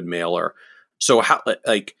to be a good mailer. So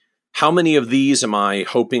how many of these am I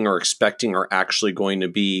hoping or expecting are actually going to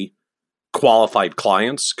be qualified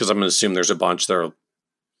clients? Because I'm going to assume there's a bunch that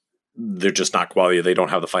they're just not quality. They don't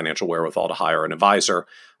have the financial wherewithal to hire an advisor.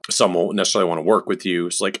 Some won't necessarily want to work with you.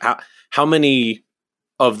 It's like, how many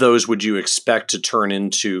of those would you expect to turn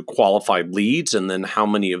into qualified leads? And then how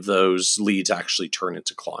many of those leads actually turn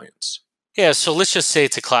into clients? Yeah, so let's just say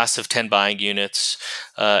it's a class of 10 buying units.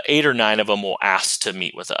 8 or 9 of them will ask to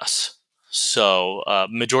meet with us. So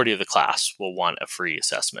majority of the class will want a free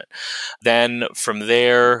assessment. Then from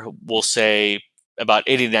there, we'll say about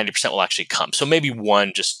 80 to 90% will actually come. So maybe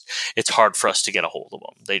one it's hard for us to get a hold of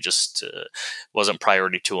them. They just wasn't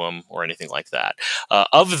priority to them or anything like that.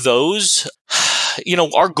 Of those,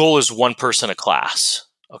 our goal is one person a class.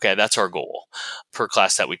 Okay, that's our goal per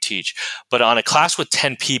class that we teach. But on a class with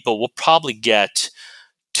 10 people, we'll probably get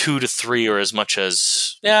 2 to 3 or as much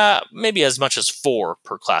as, maybe as much as 4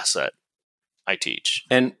 per class that I teach.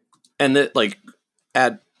 And that, like,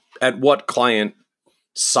 at what client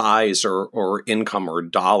size or income or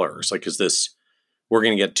dollars? Like, is this, we're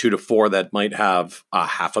going to get 2 to 4 that might have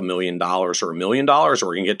 $500,000 or $1 million, or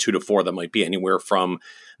we're going to get 2 to 4 that might be anywhere from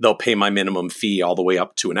they'll pay my minimum fee all the way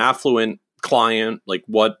up to an affluent client? Like,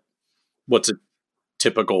 what's a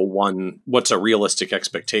typical one? What's a realistic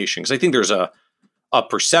expectation? Because I think there's a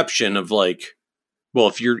perception of, like, well,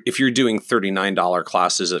 if you're doing $39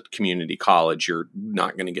 classes at community college, you're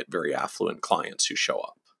not going to get very affluent clients who show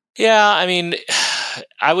up. Yeah, I mean,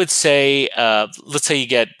 I would say, let's say you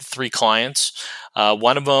get 3 clients.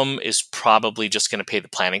 One of them is probably just going to pay the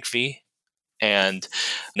planning fee and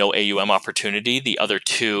no AUM opportunity. The other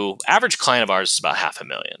 2, average client of ours is about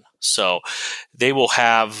 $500,000. So they will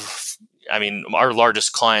have, our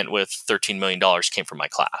largest client with $13 million came from my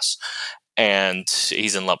class, and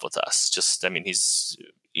he's in love with us. He's,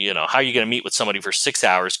 how are you going to meet with somebody for 6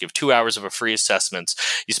 hours, give 2 hours of a free assessment?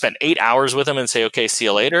 You spend 8 hours with them and say, okay, see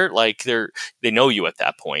you later. Like, they know you at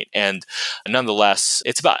that point. And nonetheless,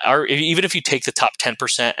 it's about even if you take the top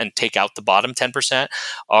 10% and take out the bottom 10%,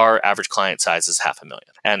 our average client size is $500,000.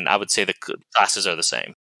 And I would say the classes are the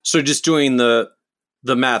same. So just doing the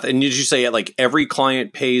math, and did you say like every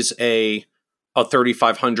client pays a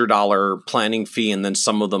 $3,500 planning fee, and then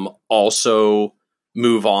some of them also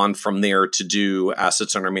move on from there to do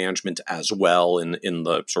assets under management as well in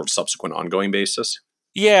the sort of subsequent ongoing basis?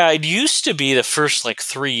 Yeah, it used to be the first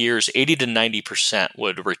 3 years, 80 to 90%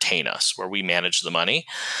 would retain us where we manage the money.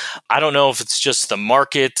 I don't know if it's just the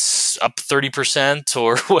market's up 30%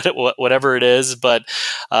 or whatever it is, but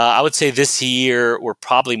I would say this year we're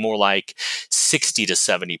probably more like 60 to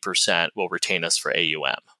 70% will retain us for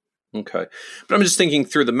AUM. Okay. But I'm just thinking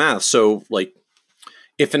through the math. So, like,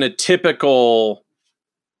 if in a typical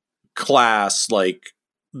class, like,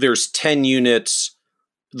 there's 10 units,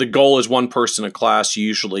 the goal is one person a class, you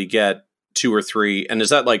usually get 2 or 3. And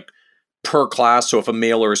is that like per class? So if a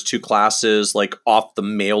mailer is 2 classes, like off the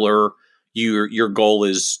mailer, your goal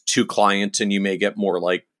is 2 clients and you may get more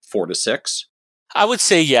like 4 to 6? I would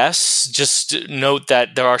say yes. Just note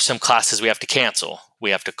that there are some classes we have to cancel.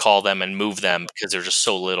 We have to call them and move them because there's just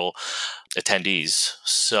so little attendees.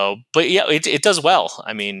 So, but yeah, it does well.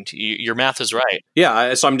 I mean, your math is right.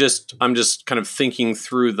 Yeah. So I'm just kind of thinking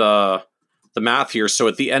through the math here. So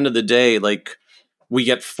at the end of the day, like, we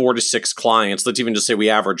get 4 to 6 clients. Let's even just say we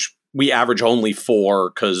average only 4,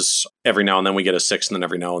 because every now and then we get a 6, and then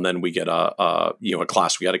every now and then we get a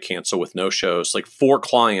class we got to cancel with no shows. Like 4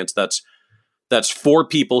 clients. That's 4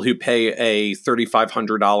 people who pay a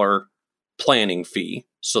 $3,500 planning fee.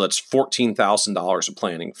 So that's $14,000 of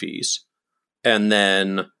planning fees. And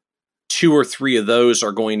then 2 or 3 of those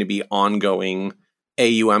are going to be ongoing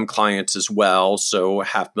AUM clients as well. So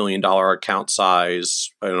 $500,000 account size.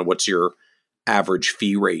 I don't know, what's your average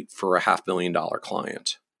fee rate for a $500,000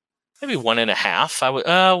 client? Maybe 1.5.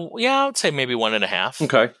 I would say maybe 1.5.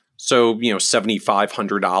 Okay. So,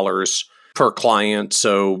 $7,500 per client.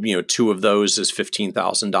 So, 2 of those is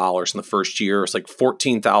 $15,000 in the first year. It's like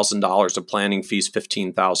 $14,000 of planning fees,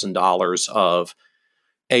 $15,000 of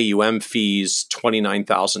AUM fees,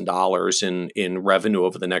 $29,000 in revenue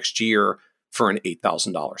over the next year for an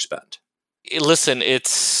 $8,000 spend. Listen,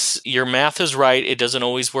 your math is right. It doesn't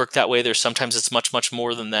always work that way. Sometimes it's much, much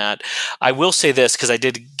more than that. I will say this, because I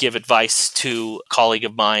did give advice to a colleague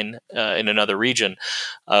of mine in another region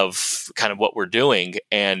of kind of what we're doing.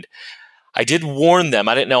 And I did warn them.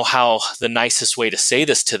 I didn't know how the nicest way to say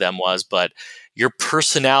this to them was, but your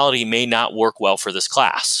personality may not work well for this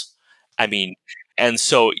class. And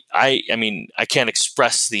so I can't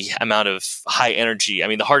express the amount of high energy.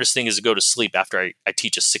 The hardest thing is to go to sleep after I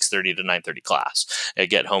teach a 6:30 to 9:30 class. I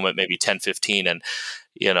get home at maybe 10:15, and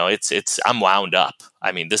I'm wound up.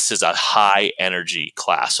 This is a high energy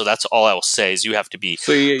class. So that's all I will say is you have to be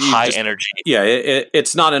high energy. Yeah,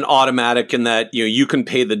 it's not an automatic in that you can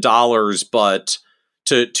pay the dollars, but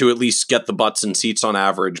to at least get the butts and seats on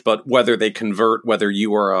average. But whether they convert, whether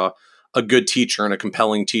you are a good teacher and a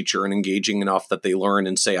compelling teacher and engaging enough that they learn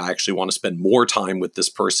and say, I actually want to spend more time with this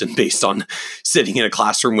person based on sitting in a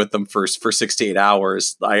classroom with them for 6 to 8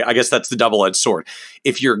 hours. I guess that's the double-edged sword.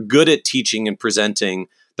 If you're good at teaching and presenting,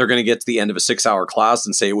 they're going to get to the end of a 6-hour class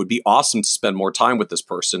and say, it would be awesome to spend more time with this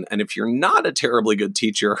person. And if you're not a terribly good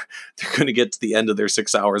teacher, they're going to get to the end of their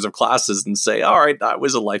 6 hours of classes and say, all right, that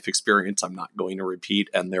was a life experience I'm not going to repeat.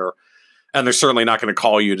 And they're certainly not going to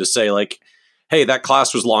call you to say, like, hey, that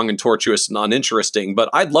class was long and tortuous and uninteresting, but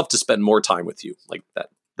I'd love to spend more time with you. Like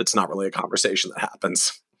that's not really a conversation that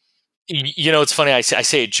happens. It's funny. I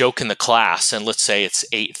say a joke in the class, and let's say it's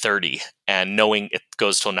 8:30, and knowing it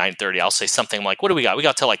goes till 9:30, I'll say something like, "What do we got? We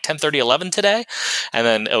got till like 10:30, 11 today," and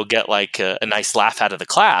then it'll get like a nice laugh out of the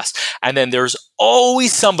class. And then there's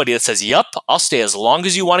always somebody that says, "Yup, I'll stay as long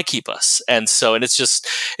as you want to keep us." And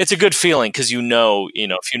it's a good feeling because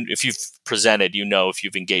if you've presented, if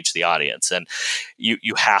you've engaged the audience, and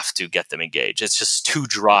you have to get them engaged. It's just too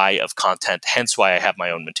dry of content. Hence why I have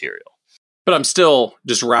my own material. But I'm still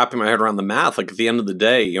just wrapping my head around the math. Like at the end of the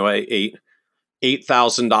day,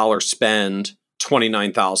 $8,000 spend,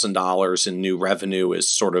 $29,000 in new revenue is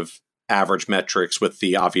sort of average metrics with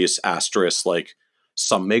the obvious asterisk. Like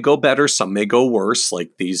some may go better, some may go worse. Like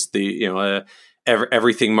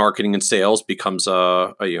everything marketing and sales becomes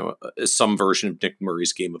some version of Nick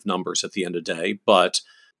Murray's game of numbers at the end of the day. But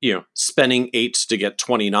spending 8 to get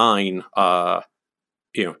 29.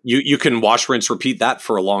 You can wash, rinse, repeat that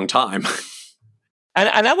for a long time.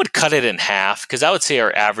 And I would cut it in half because I would say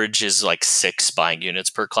our average is like 6 buying units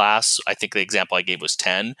per class. I think the example I gave was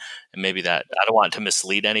 10, and maybe that I don't want to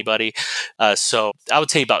mislead anybody. So I would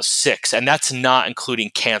say about 6, and that's not including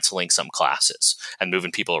canceling some classes and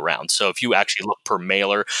moving people around. So if you actually look per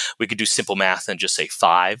mailer, we could do simple math and just say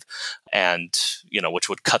 5, and which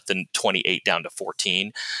would cut the 28 down to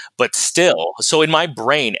 14. But still, so in my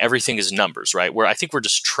brain, everything is numbers, right? Where I think we're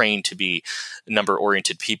just trained to be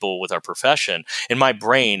number-oriented people with our profession. In my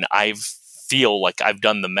brain, I feel like I've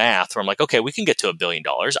done the math where I'm like, okay, we can get to $1 billion.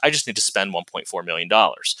 I just need to spend $1.4 million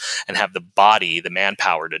and have the body, the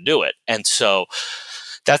manpower to do it. And so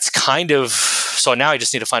that's so now I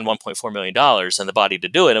just need to find $1.4 million and the body to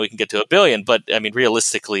do it, and we can get to $1 billion. But I mean,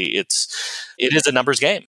 realistically, it is a numbers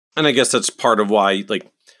game. And I guess that's part of why,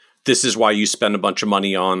 this is why you spend a bunch of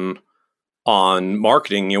money on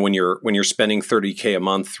marketing. When you're spending $30K a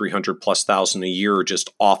month, 300,000+ a year just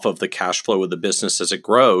off of the cash flow of the business as it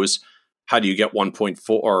grows, how do you get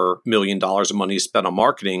 $1.4 million of money spent on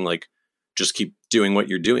marketing? Just keep doing what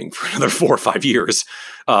you're doing for another 4 or 5 years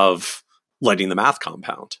of letting the math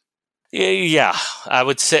compound. Yeah, I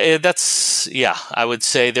would say I would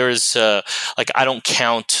say there's I don't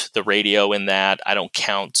count the radio in that. I don't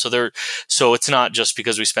count. So it's not just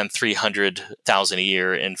because we spend $300,000 a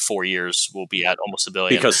year in 4 years, we'll be at almost $1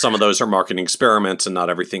 billion. Because some of those are marketing experiments and not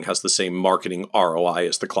everything has the same marketing ROI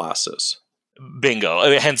as the classes.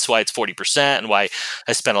 Bingo. Hence why it's 40% and why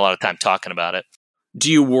I spend a lot of time talking about it.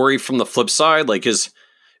 Do you worry from the flip side?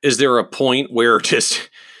 Is there a point where just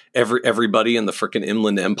everybody in the frickin'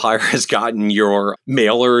 Inland Empire has gotten your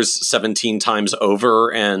mailers 17 times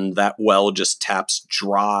over and that well just taps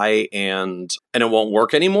dry and it won't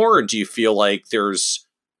work anymore? Or do you feel like there's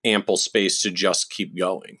ample space to just keep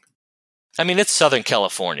going? I mean, it's Southern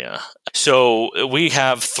California. So we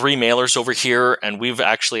have 3 mailers over here, and we've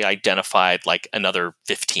actually identified another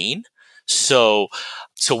 15. So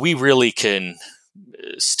we really can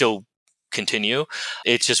still continue.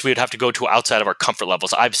 It's just we'd have to go to outside of our comfort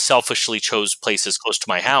levels. I've selfishly chose places close to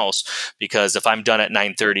my house because if I'm done at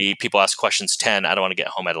 9:30, people ask questions 10, I don't want to get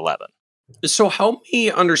home at 11. So help me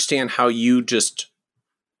understand how you just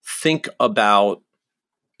think about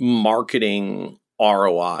marketing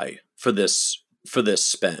ROI for this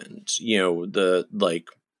spend. You're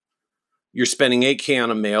spending $8K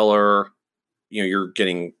on a mailer, you're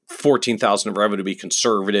getting 14,000 of revenue to be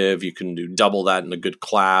conservative. You can do double that in a good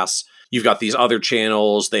class. You've got these other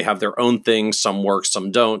channels. They have their own things. Some work,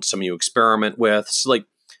 some don't. Some you experiment with. So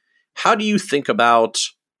how do you think about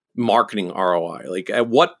marketing ROI? At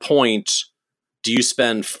what point do you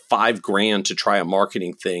spend $5,000 to try a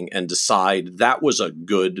marketing thing and decide that was a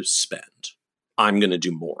good spend? I'm going to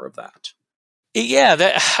do more of that.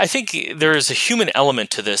 Yeah, I think there is a human element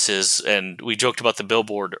to this. And we joked about the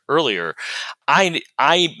billboard earlier. I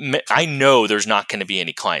know there's not going to be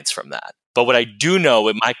any clients from that. But what I do know,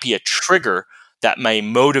 it might be a trigger that may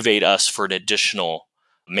motivate us for an additional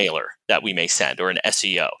mailer that we may send or an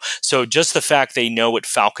SEO. So just the fact they know what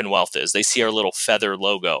Falcon Wealth is, they see our little feather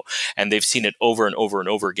logo and they've seen it over and over and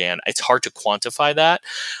over again. It's hard to quantify that.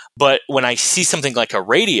 But when I see something like a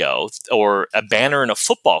radio or a banner in a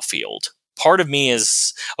football field, part of me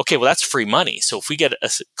is, okay, well, that's free money. So if we get a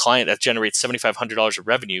client that generates $7,500 of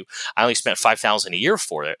revenue, I only spent $5,000 a year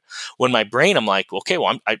for it. When my brain, I'm like, okay,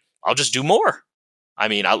 well, I'll just do more. I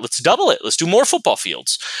mean, let's double it. Let's do more football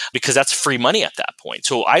fields, because that's free money at that point.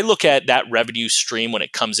 So I look at that revenue stream when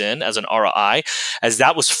it comes in as an ROI, as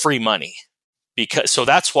that was free money. So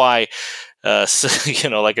that's why,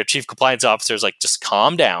 like a chief compliance officer is like, just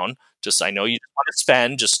calm down. I know you want to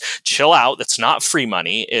spend, just chill out. That's not free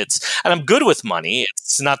money. And I'm good with money.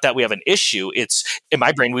 It's not that we have an issue. It's, in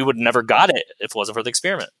my brain, we would have never got it if it wasn't for the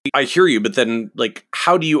experiment. I hear you, but then like,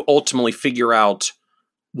 how do you ultimately figure out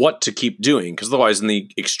what to keep doing? Because otherwise, in the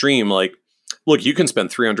extreme, like, look, you can spend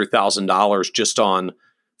 $300,000 just on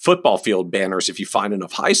football field banners if you find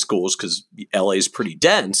enough high schools, because LA is pretty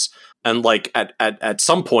dense. And like at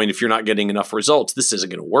some point, if you're not getting enough results, this isn't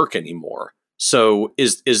going to work anymore. So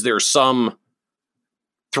is there some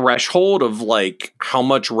threshold of like how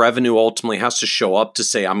much revenue ultimately has to show up to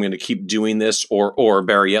say, I'm going to keep doing this, or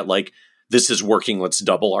better yet, like, this is working, let's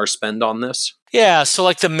double our spend on this? Yeah, so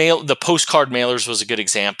like the postcard mailers was a good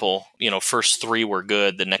example. First 3 were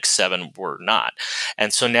good, the next 7 were not.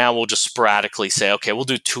 And so now we'll just sporadically say, okay, we'll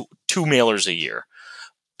do two mailers a year.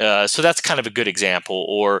 So that's kind of a good example.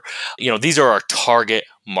 Or, these are our target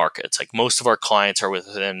markets. Like, most of our clients are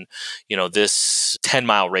within, this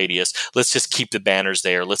 10-mile radius. Let's just keep the banners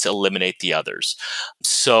there. Let's eliminate the others.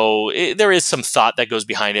 So there is some thought that goes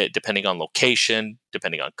behind it, depending on location,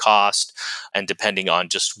 depending on cost, and depending on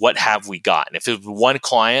just what have we gotten. If it was one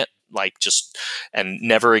client, like just and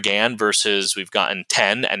never again, versus we've gotten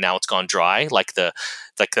 10 and now it's gone dry, like the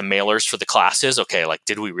mailers for the classes. Okay, like,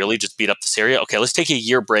 did we really just beat up this area? Okay, let's take a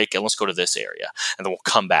year break and let's go to this area, and then we'll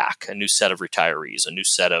come back. A new set of retirees, a new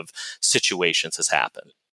set of situations has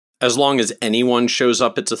happened. As long as anyone shows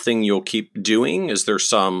up, it's a thing you'll keep doing. Is there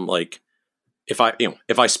some, like, if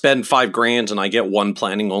I spend $5,000 and I get one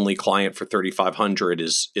planning only client for $3,500,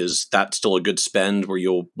 is that still a good spend where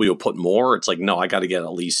you'll put more? It's like, no, I got to get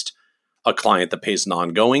at least a client that pays an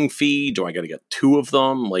ongoing fee. Do I got to get 2 of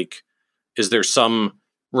them? Like, is there some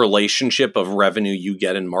relationship of revenue you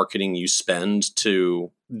get in marketing you spend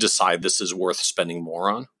to decide this is worth spending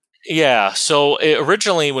more on? Yeah. So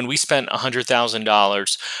originally, when we spent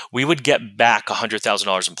 $100,000, we would get back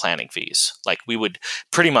 $100,000 in planning fees. Like, we would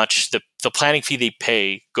pretty much, the planning fee they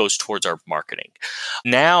pay goes towards our marketing.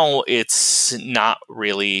 Now it's not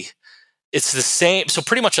really. It's the same. So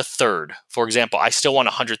pretty much a third. For example, I still want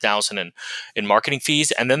 $100,000 in marketing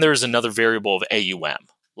fees, and then there's another variable of AUM.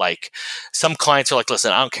 Like, some clients are like,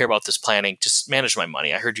 listen, I don't care about this planning. Just manage my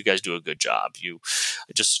money. I heard you guys do a good job. You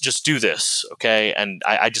just do this, okay? And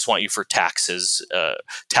I just want you for taxes,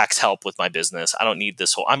 tax help with my business. I don't need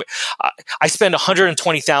this whole. I spend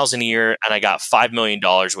 $120,000 a year, and I got $5 million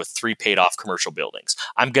with 3 paid off commercial buildings.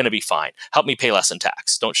 I'm gonna be fine. Help me pay less in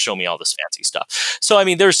tax. Don't show me all this fancy stuff. So I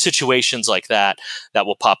mean, there's situations like that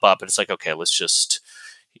will pop up, and it's like, okay, let's just,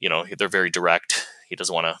 they're very direct. He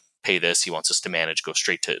doesn't want to pay this. He wants us to manage, go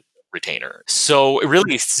straight to retainer. So it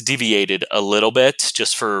really it's deviated a little bit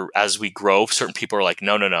just for as we grow. Certain people are like,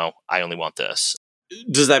 no, I only want this.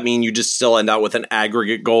 Does that mean you just still end out with an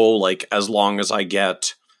aggregate goal? Like, as long as I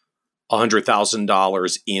get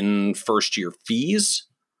 $100,000 in first year fees,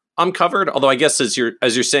 I'm covered. Although I guess as you're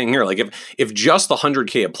saying here, like, if just the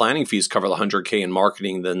 $100K of planning fees cover the $100K in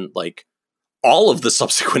marketing, then like all of the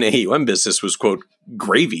subsequent AUM business was, quote,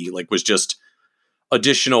 gravy, like was just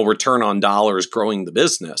additional return on dollars growing the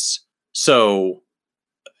business. So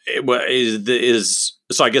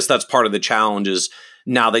so I guess that's part of the challenge is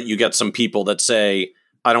now that you get some people that say,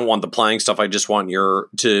 I don't want the planning stuff. I just want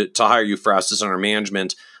to hire you for assets under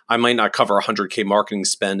management. I might not cover $100K marketing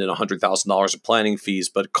spend and $100,000 of planning fees,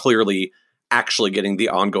 but clearly actually getting the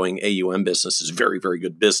ongoing AUM business is very, very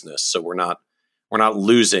good business. So we're not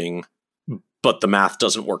losing, but the math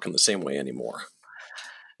doesn't work in the same way anymore.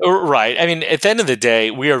 Right. I mean, at the end of the day,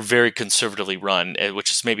 we are very conservatively run, which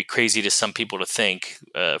is maybe crazy to some people to think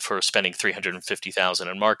for spending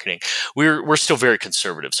 $350,000 in marketing. We're still very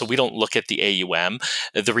conservative, so we don't look at the AUM.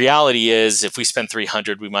 The reality is, if we spend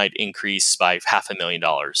 $300,000, we might increase by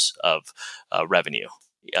 $500,000 of revenue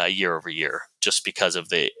year over year, just because of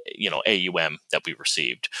the AUM that we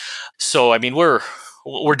received. So, I mean, we're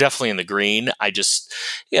definitely in the green. I just,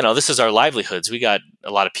 this is our livelihoods. We got a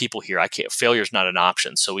lot of people here. Failure is not an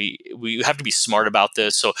option. So we have to be smart about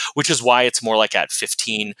this. So, which is why it's more like at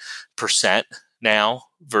 15% now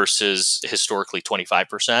versus historically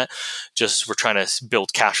 25%. Just we're trying to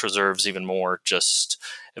build cash reserves even more. Just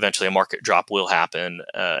eventually a market drop will happen.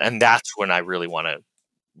 And that's when I really want to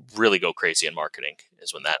really go crazy in marketing,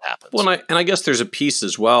 is when that happens. Well, and I guess there's a piece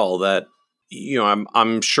as well that,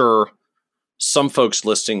 I'm sure some folks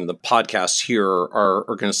listening to the podcast here are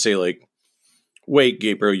going to say like, wait,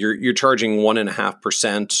 Gabriel, you're charging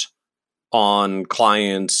 1.5% on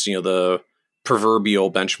clients. The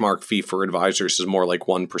proverbial benchmark fee for advisors is more like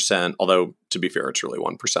 1%. Although, to be fair, it's really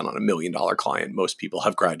 1% on $1 million client. Most people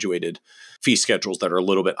have graduated fee schedules that are a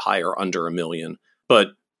little bit higher, under $1 million. But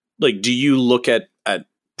like, do you look at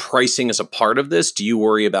pricing as a part of this? Do you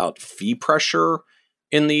worry about fee pressure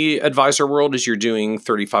in the advisor world as you're doing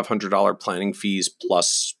 $3,500 planning fees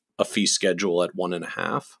plus a fee schedule at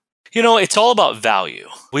 1.5%? It's all about value.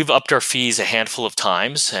 We've upped our fees a handful of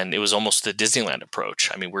times, and it was almost the Disneyland approach.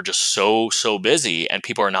 I mean, we're just so busy, and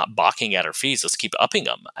people are not balking at our fees. Let's keep upping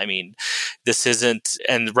them. I mean, this isn't,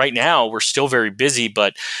 and right now we're still very busy,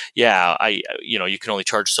 but yeah, you can only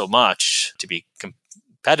charge so much to be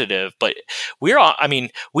competitive, but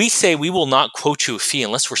we say we will not quote you a fee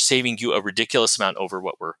unless we're saving you a ridiculous amount over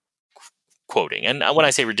what we're quoting. And when I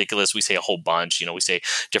say ridiculous, we say a whole bunch, we say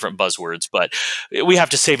different buzzwords, but we have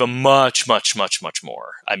to save a much, much, much, much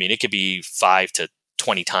more. I mean, it could be 5 to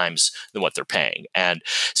 20 times than what they're paying. And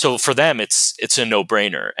so for them, it's a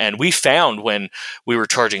no-brainer. And we found when we were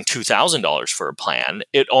charging $2,000 for a plan,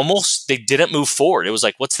 they didn't move forward. It was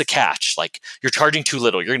like, what's the catch? Like, you're charging too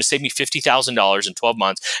little. You're going to save me $50,000 in 12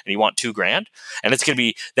 months and you want $2,000. And it's going to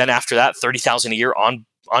be then after that, $30,000 a year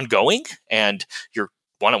ongoing. And you're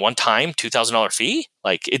want a one-time $2,000 fee?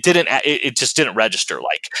 Like, it just didn't register.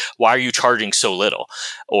 Like, why are you charging so little?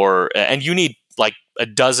 And you need like a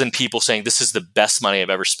dozen people saying this is the best money I've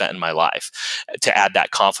ever spent in my life to add that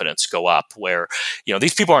confidence go up, where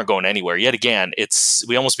these people aren't going anywhere. Yet again,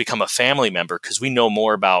 we almost become a family member because we know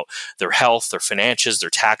more about their health, their finances, their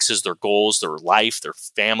taxes, their goals, their life, their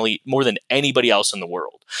family, more than anybody else in the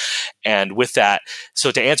world. And with that, so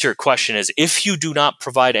to answer your question is, if you do not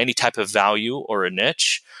provide any type of value or a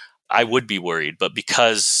niche, I would be worried. But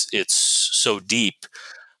because it's so deep,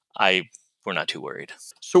 we're not too worried.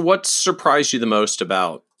 So what surprised you the most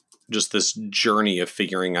about just this journey of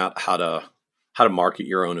figuring out how to market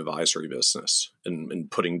your own advisory business and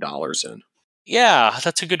putting dollars in? Yeah,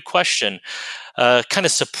 that's a good question. Kind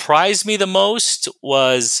of surprised me the most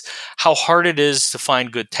was how hard it is to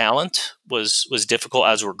find good talent. Was difficult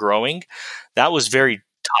as we're growing. That was very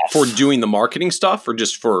tough. For doing the marketing stuff, or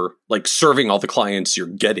just for like serving all the clients you're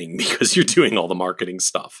getting because you're doing all the marketing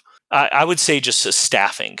stuff? I would say just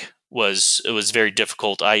staffing. It was very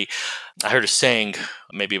difficult. I heard a saying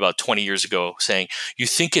maybe about 20 years ago saying, you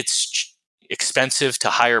think it's expensive to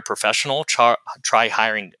hire a professional, try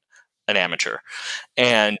hiring an amateur.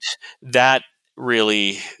 And that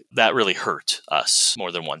really hurt us more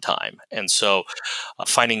than one time. And so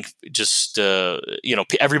finding just,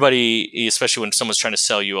 everybody, especially when someone's trying to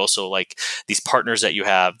sell you also like these partners that you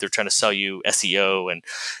have, they're trying to sell you SEO. And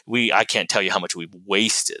I can't tell you how much we've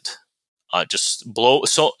wasted. Just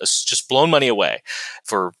blown money away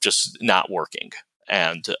for just not working.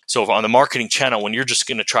 And so on the marketing channel, when you're just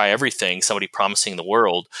going to try everything, somebody promising the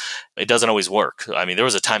world, it doesn't always work. I mean, there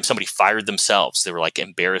was a time somebody fired themselves. They were like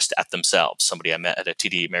embarrassed at themselves. Somebody I met at a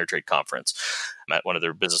TD Ameritrade conference, I met one of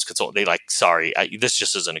their business consultants. They like, sorry, this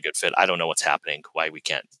just isn't a good fit. I don't know what's happening, why we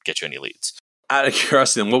can't get you any leads. Out of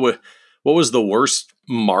curiosity, what was the worst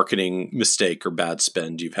marketing mistake or bad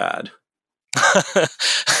spend you've had?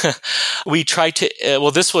 We tried to, it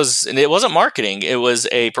wasn't marketing. It was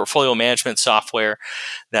a portfolio management software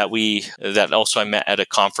that also I met at a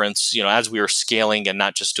conference. As we were scaling and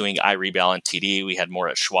not just doing iRebal and TD, we had more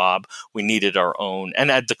at Schwab. We needed our own,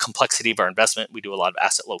 and at the complexity of our investment, we do a lot of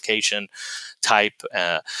asset location type.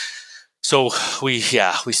 So we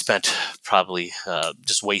spent probably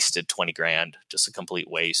just wasted $20,000, just a complete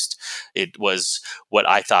waste. It was what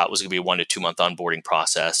I thought was going to be a 1 to 2 month onboarding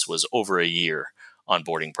process, was over a year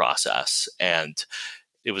onboarding process, and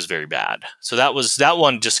it was very bad. So that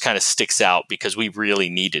one just kind of sticks out because we really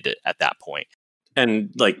needed it at that point.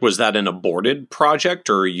 And like, was that an aborted project,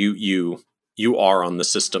 or you are on the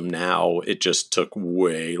system now? It just took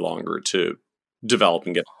way longer to develop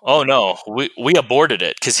and get. Oh no, we aborted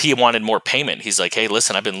it because he wanted more payment. He's like, hey,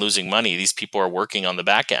 listen, I've been losing money. These people are working on the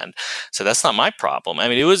back end, so that's not my problem. I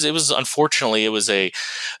mean, it was unfortunately, it was hey,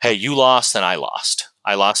 you lost and I lost.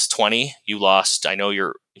 I lost 20. You lost. I know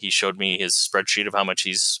he showed me his spreadsheet of how much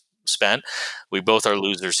he's spent. We both are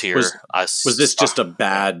losers here. Was this just a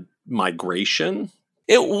bad migration?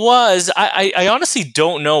 It was. I honestly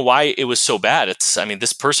don't know why it was so bad.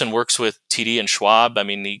 This person works with TD and Schwab. I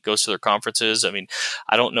mean, he goes to their conferences. I mean,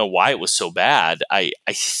 I don't know why it was so bad. I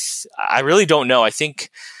really don't know.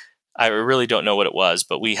 I really don't know what it was,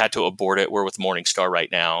 but we had to abort it. We're with Morningstar right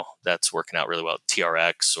now. That's working out really well.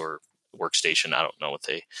 TRX or Workstation. I don't know what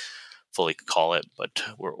they fully call it, but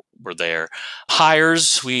we're there.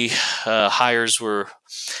 Hires were,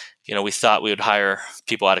 we thought we would hire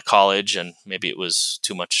people out of college, and maybe it was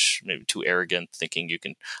too much, maybe too arrogant, thinking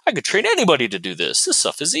I could train anybody to do this. This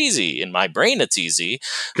stuff is easy. In my brain, it's easy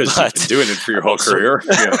because you've been doing it for your whole career.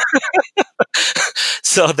 Yeah.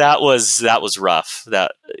 So that was rough.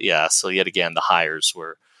 So yet again, the hires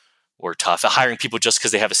were tough. Hiring people just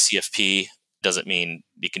because they have a CFP doesn't mean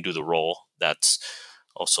you can do the role. That's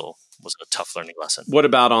also was a tough learning lesson. What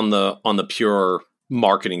about on the pure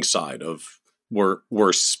marketing side of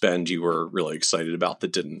worst spend you were really excited about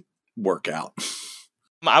that didn't work out?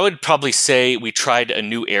 I would probably say we tried a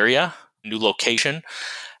new area, new location,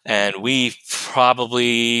 and we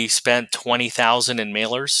probably spent $20,000 in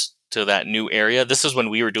mailers to that new area. This is when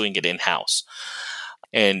we were doing it in-house.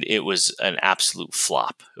 And it was an absolute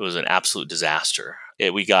flop. It was an absolute disaster.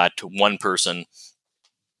 We got one person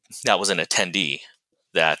that was an attendee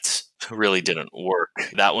that really didn't work.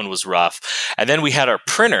 That one was rough. And then we had our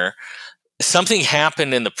printer. Something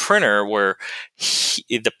happened in the printer where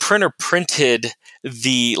the printer printed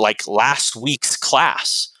the last week's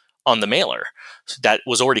class on the mailer that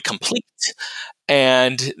was already complete.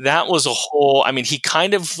 And that was a whole, he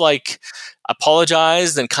kind of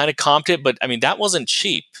apologized and kind of comped it, but that wasn't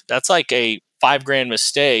cheap. That's like a $5,000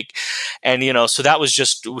 mistake. And, so that was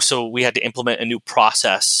so we had to implement a new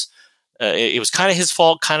process. It was kind of his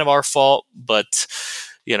fault, kind of our fault, but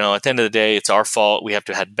at the end of the day, it's our fault. We have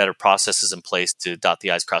to have better processes in place to dot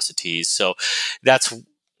the I's, cross the T's. So that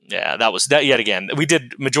was that yet again.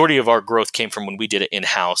 Majority of our growth came from when we did it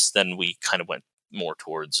in-house. Then we kind of went more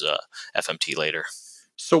towards FMT later.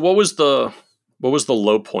 So what was the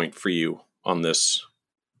low point for you on this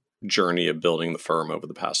journey of building the firm over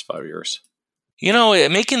the past 5 years?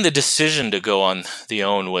 Making the decision to go on the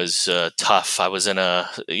own was tough. I was in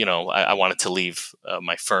I wanted to leave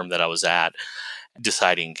my firm that I was at,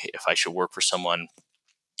 deciding if I should work for someone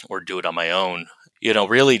or do it on my own.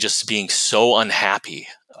 Really just being so unhappy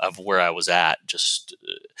of where I was at,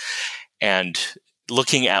 and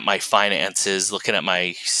looking at my finances, looking at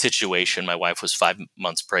my situation. My wife was 5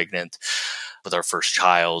 months pregnant with our first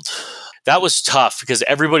child. That was tough because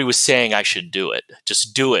everybody was saying I should do it.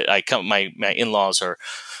 Just do it. My in-laws are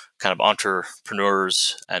kind of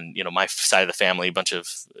entrepreneurs, and my side of the family, a bunch of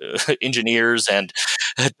engineers and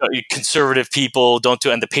conservative people. Don't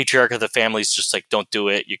do it. And the patriarch of the family is just like, don't do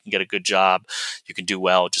it. You can get a good job. You can do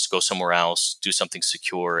well. Just go somewhere else. Do something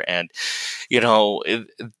secure. And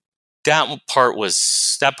that part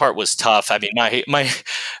was tough.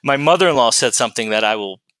 My mother-in-law said something that I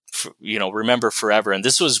will remember forever. And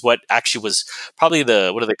this was what actually was probably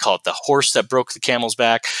what do they call it? The horse that broke the camel's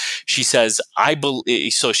back. She says,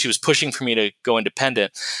 so she was pushing for me to go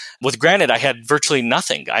independent. Granted, I had virtually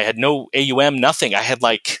nothing. I had no AUM, nothing. I had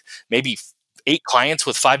maybe 8 clients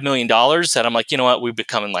with $5 million that I'm like, you know what, we're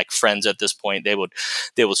becoming friends at this point. They would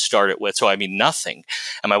start it with. So nothing.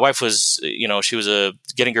 And my wife was, she was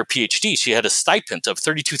getting her PhD. She had a stipend of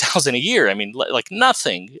 $32,000 a year.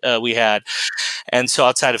 Nothing we had. And so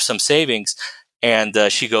outside of some savings, and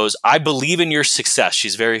she goes, I believe in your success.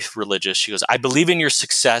 She's very religious. She goes, I believe in your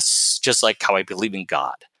success, just like how I believe in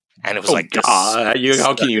God. And it was God,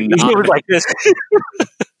 how can you not? It was like this.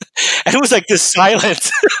 And it was like this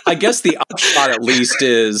silence. I guess the upshot, at least,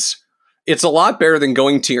 is it's a lot better than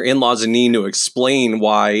going to your in-laws and needing to explain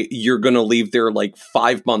why you're going to leave their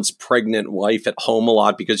 5 months pregnant wife at home a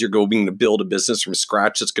lot because you're going to build a business from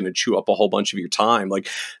scratch that's going to chew up a whole bunch of your time.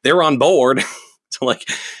 They're on board. So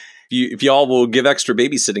if y'all will give extra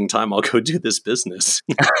babysitting time, I'll go do this business.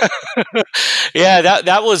 Yeah,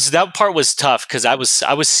 that part was tough because I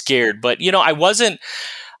was scared, but I wasn't.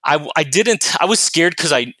 I was scared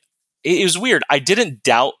because it was weird. I didn't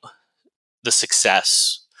doubt the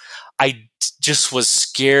success. I just was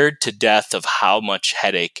scared to death of how much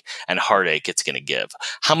headache and heartache it's going to give,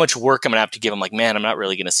 how much work I'm going to have to give. I'm like, man, I'm not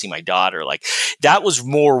really going to see my daughter. That was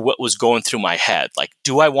more what was going through my head.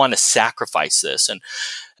 Do I want to sacrifice this? And,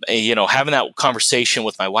 having that conversation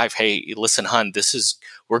with my wife, hey, listen, hun,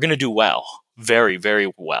 we're going to do well, very,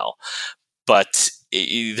 very well. But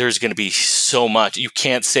there's going to be so much. You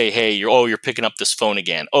can't say, hey, you're picking up this phone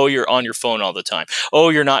again. Oh, you're on your phone all the time. Oh,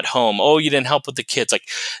 you're not home. Oh, you didn't help with the kids.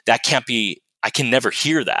 That can't be. I can never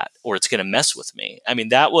hear that, or it's going to mess with me.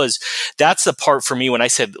 That's the part for me when I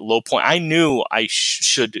said low point. I knew I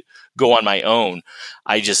should go on my own.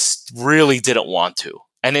 I just really didn't want to.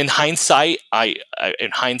 And in hindsight, I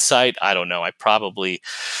don't know. I probably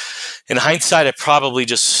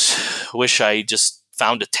just wish I just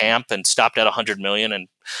found a TAMP and stopped at 100 million.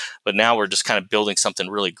 But now we're just kind of building something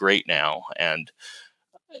really great now. And,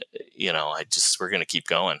 we're going to keep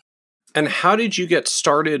going. And how did you get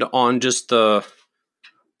started on just the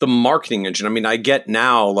marketing engine? I mean, I get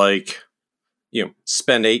now, like,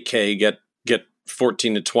 spend 8K, get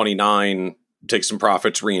 14 to 29, take some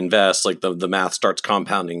profits, reinvest. Like the math starts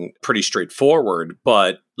compounding pretty straightforward,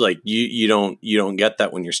 but like you don't get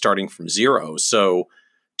that when you're starting from zero. So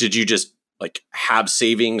did you just like have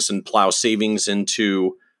savings and plow savings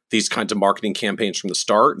into these kinds of marketing campaigns from the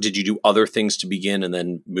start? Did you do other things to begin and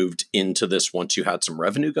then moved into this once you had some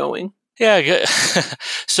revenue going? Yeah.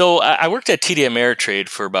 So I worked at TD Ameritrade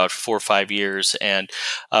for about 4 or 5 years and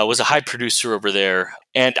was a high producer over there.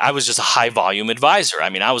 And I was just a high volume advisor. I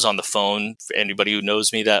mean, I was on the phone. For anybody who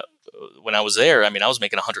knows me, that when I was there, I mean, I was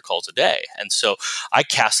making 100 calls a day. And so I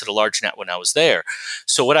casted a large net when I was there.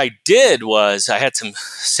 So what I did was I had some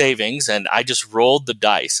savings and I just rolled the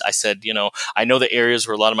dice. I said, I know the areas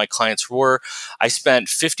where a lot of my clients were. I spent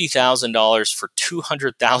 $50,000 for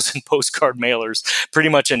 200,000 postcard mailers, pretty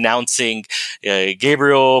much announcing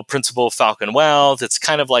Gabriel, Principal of Falcon Wealth. It's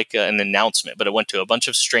kind of like an announcement, but it went to a bunch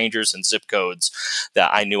of strangers and zip codes that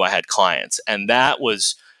I knew I had clients. And that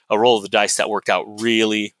was a roll of the dice that worked out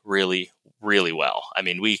really, really, really well. I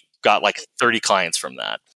mean, we got like 30 clients from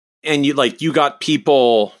that. And you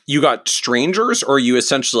got strangers, or you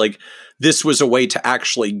essentially like, this was a way to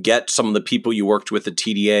actually get some of the people you worked with at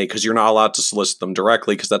TDA, because you're not allowed to solicit them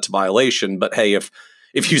directly because that's a violation. But hey, if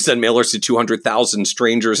you send mailers to 200,000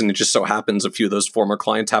 strangers and it just so happens a few of those former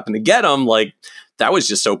clients happen to get them, like that was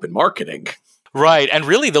just open marketing. Right. And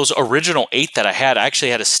really those original 8 that I actually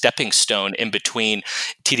had a stepping stone in between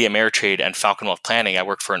TD Ameritrade and Falcon Wealth Planning. I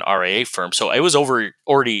worked for an RIA firm. So it was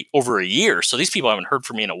already over a year. So these people haven't heard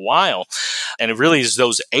from me in a while. And it really is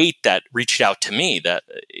those 8 that reached out to me that,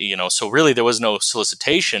 so really there was no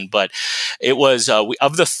solicitation, but it was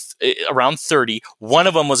around 30, one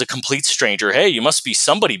of them was a complete stranger. Hey, you must be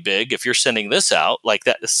somebody big if you're sending this out like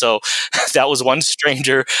that. So that was one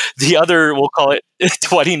stranger. The other, we'll call it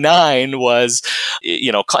 29, was,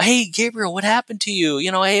 hey, Gabriel, what happened to you?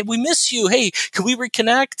 Hey, we miss you. Hey, can we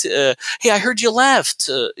reconnect? Hey, I heard you left.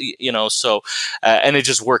 And it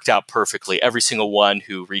just worked out perfectly. Every single one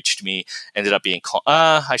who reached me ended up being,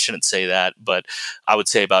 I shouldn't say that, but I would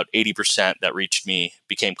say about 80% that reached me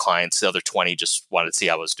became clients. The other 20 just wanted to see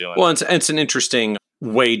how I was doing. Well, it's an interesting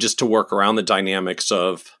way just to work around the dynamics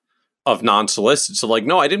of non-solicit. So like,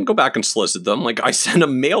 no, I didn't go back and solicit them. Like I sent a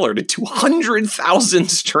mailer to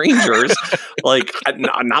 200,000 strangers. Like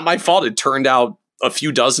not my fault. It turned out a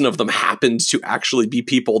few dozen of them happened to actually be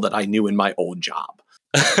people that I knew in my old job.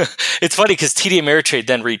 It's funny because TD Ameritrade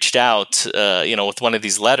then reached out, with one of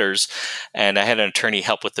these letters, and I had an attorney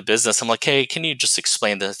help with the business. I'm like, hey, can you just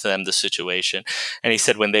explain to them the situation? And he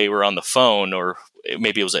said when they were on the phone, or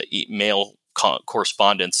maybe it was an email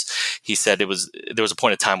correspondence, he said there was a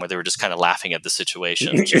point in time where they were just kind of laughing at the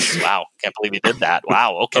situation. Just, wow, can't believe you did that.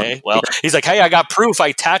 Wow, okay. Well, he's like, hey, I got proof. I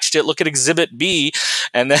attached it. Look at Exhibit B.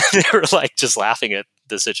 And then they were like just laughing at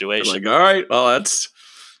the situation. They're like, all right, well, that's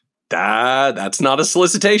not a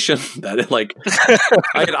solicitation. That like,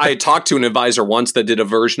 I had talked to an advisor once that did a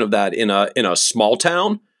version of that in a small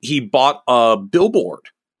town. He bought a billboard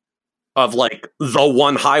of like the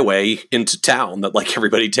one highway into town that like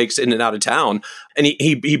everybody takes in and out of town, and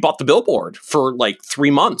he bought the billboard for like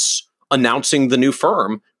 3 months announcing the new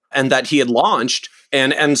firm and that he had launched.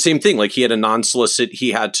 And same thing, like he had a non-solicit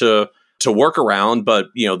he had to work around, but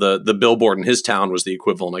the billboard in his town was the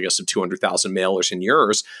equivalent, I guess, of 200,000 mailers in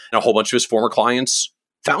yours, and a whole bunch of his former clients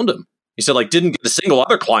found him. He said, like, didn't get a single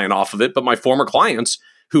other client off of it, but my former clients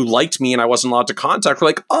who liked me and I wasn't allowed to contact were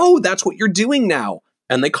like, oh, that's what you're doing now,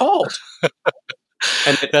 and they called.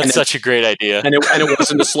 That's such a great idea. And it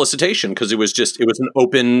wasn't a solicitation because it was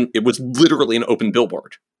literally an open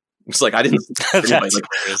billboard. It's like I didn't.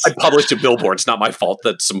 I published a billboard. It's not my fault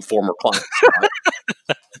that some former client.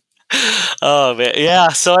 Oh man, yeah.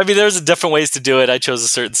 So I mean, there's different ways to do it. I chose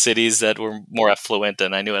certain cities that were more affluent,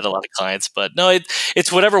 and I knew I had a lot of clients. But no,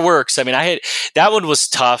 it's whatever works. I mean, that one was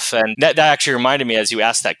tough, and that actually reminded me as you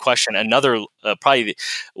asked that question. Another probably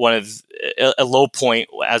one of a low point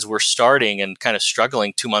as we're starting and kind of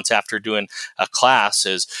struggling 2 months after doing a class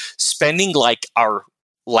is spending like our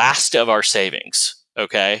last of our savings.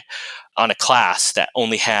 Okay. On a class that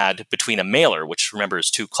only had, between a mailer, which remember is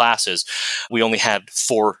 2 classes, we only had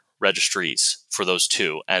 4 registries for those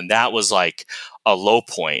 2. And that was like a low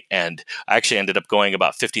point. And I actually ended up going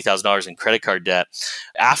about $50,000 in credit card debt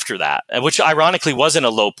after that, which ironically wasn't a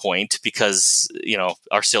low point because,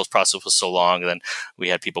 our sales process was so long. And then we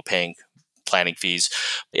had people paying planning fees.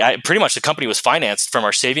 Pretty much the company was financed from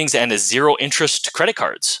our savings and as 0 interest credit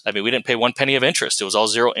cards. I mean, we didn't pay 1 penny of interest. It was all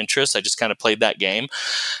 0 interest. I just kind of played that game.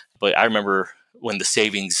 But I remember when the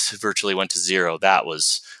savings virtually went to zero, that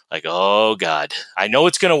was like, oh God, I know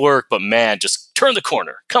it's going to work, but man, just turn the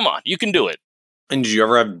corner. Come on, you can do it. And did you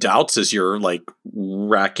ever have doubts as you're like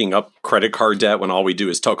racking up credit card debt when all we do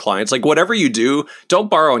is tell clients, like, whatever you do, don't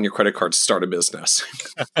borrow on your credit card to start a business?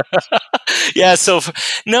 Yeah. So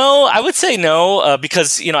no, I would say no,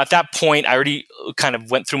 because, at that point I already kind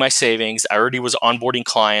of went through my savings. I already was onboarding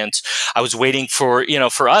clients. I was waiting for,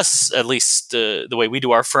 for us, at least the way we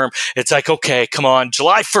do our firm, it's like, okay, come on,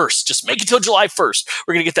 July 1st, just make it till July 1st.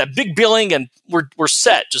 We're going to get that big billing and we're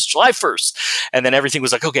set, just July 1st. And then everything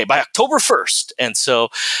was like, okay, by October 1st. And so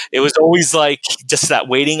it was always like just that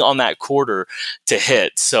waiting on that quarter to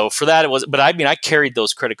hit. So for that, it was, but I carried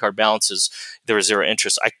those credit card balances. There was zero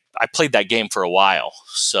interest. I played that game for a while.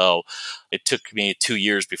 So it took me 2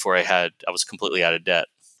 years before I was completely out of debt.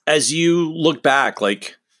 As you look back,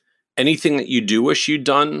 like anything that you do wish you'd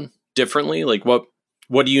done differently, like what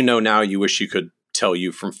do you know now you wish you could tell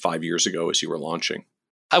you from 5 years ago as you were launching?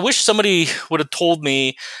 I wish somebody would have told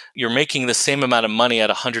me you're making the same amount of money at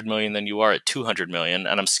 100 million than you are at 200 million.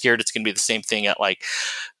 And I'm scared it's going to be the same thing at I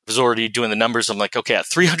was already doing the numbers. I'm like, okay, at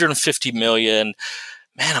 350 million,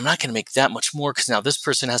 man, I'm not going to make that much more because now this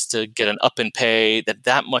person has to get an up in pay,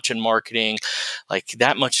 that much in marketing, like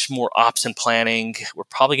that much more ops and planning. We're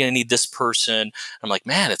probably going to need this person. I'm like,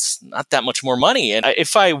 man, it's not that much more money. And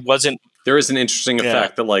if I wasn't, there is an interesting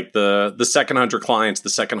effect that like the second 100 clients, the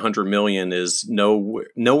second 100 million is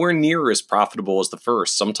nowhere near as profitable as the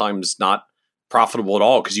first. Sometimes not profitable at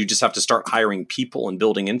all because you just have to start hiring people and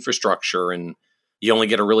building infrastructure, and you only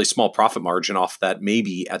get a really small profit margin off that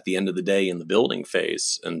maybe at the end of the day in the building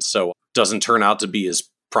phase. And so it doesn't turn out to be as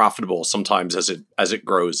profitable sometimes as it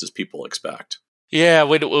grows as people expect. Yeah,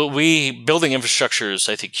 we building infrastructure is,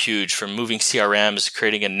 I think, huge, from moving CRMs,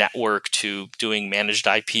 creating a network, to doing managed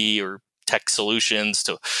IP or tech solutions,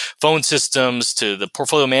 to phone systems, to the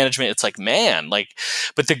portfolio management. It's like, man,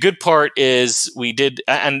 but the good part is we did,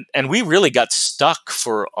 and we really got stuck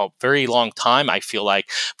for a very long time. I feel like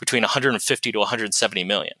between 150 to 170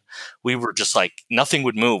 million. We were just like, nothing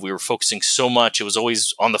would move. We were focusing so much. It was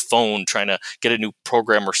always on the phone trying to get a new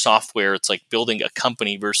program or software. It's like building a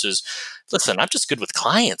company versus, listen, I'm just good with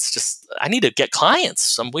clients. I need to get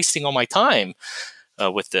clients. I'm wasting all my time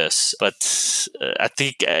with this. But I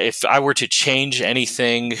think if I were to change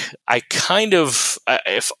anything, I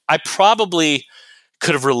probably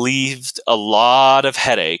could have relieved a lot of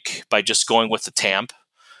headache by just going with the TAMP,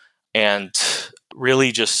 and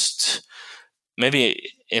really just maybe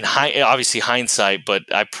obviously hindsight, but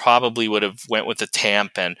I probably would have went with the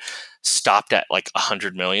TAMP and stopped at like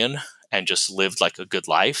 100 million and just lived like a good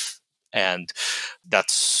life. And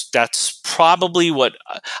that's probably what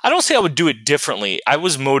I don't say I would do it differently. I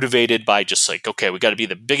was motivated by just like, okay, we got to be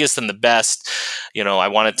the biggest and the best. I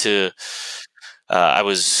wanted to, I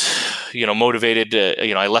was, motivated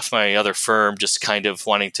to, I left my other firm just kind of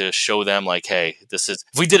wanting to show them like, hey, if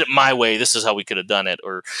we did it my way, this is how we could have done it,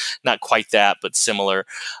 or not quite that, but similar.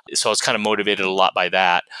 So I was kind of motivated a lot by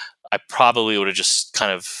that. I probably would have just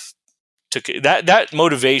kind of took that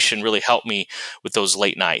motivation really helped me with those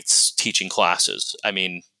late nights teaching classes. I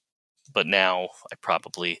mean, but now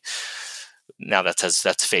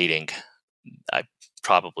that's fading.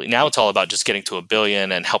 Now it's all about just getting to $1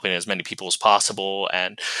 billion and helping as many people as possible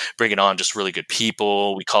and bringing on just really good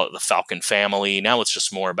people. We call it the Falcon family. Now it's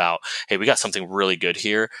just more about, hey, we got something really good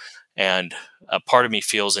here. And a part of me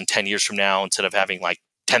feels in 10 years from now, instead of having like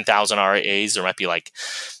 10,000 RIAs, there might be like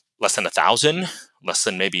less than 1,000, less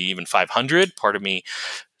than maybe even 500. Part of me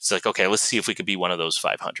is like, okay, let's see if we could be one of those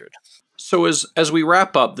 500. So as we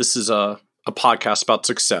wrap up, this is a podcast about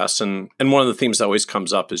success. And one of the themes that always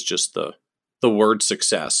comes up is just the word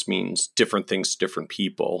success means different things to different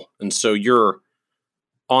people. And so you're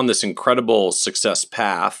on this incredible success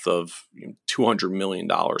path of $200 million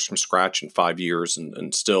from scratch in 5 years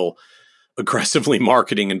and still aggressively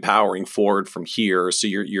marketing and powering forward from here. So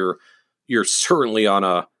you're certainly on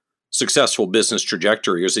a successful business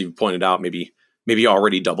trajectory, as you pointed out, maybe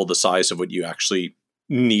already double the size of what you actually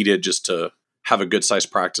needed just to have a good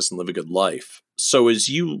sized practice and live a good life. So as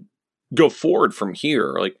you go forward from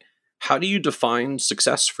here, like, how do you define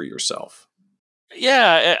success for yourself?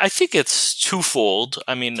 Yeah, I think it's twofold.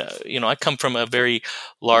 I mean, I come from a very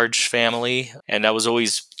large family, and I was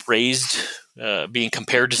always raised being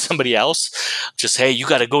compared to somebody else. Just, hey, you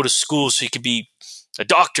got to go to school so you could be a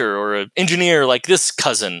doctor or an engineer like this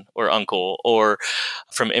cousin or uncle, or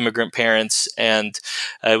from immigrant parents. And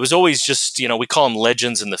it was always just, we call them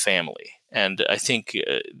legends in the family. And I think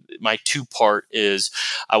my two-part is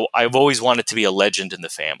I've always wanted to be a legend in the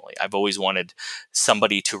family. I've always wanted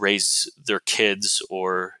somebody to raise their kids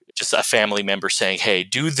or just a family member saying, hey,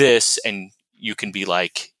 do this and you can be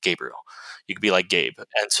like Gabriel. You can be like Gabe.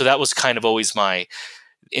 And so that was kind of always my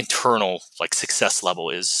internal like success level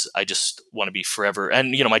is I just want to be forever.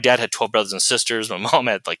 And, my dad had 12 brothers and sisters. My mom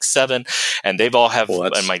had like 7 and they've all have,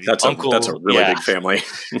 and my uncle. That's a really big family.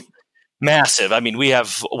 Massive. I mean, we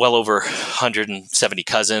have well over 170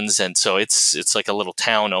 cousins. And so it's like a little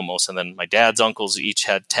town almost. And then my dad's uncles each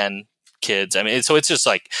had 10 kids. I mean, so it's just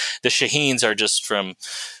like the Shaheens are just from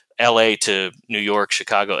LA to New York,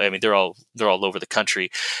 Chicago. I mean, they're all over the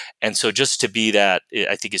country. And so just to be that,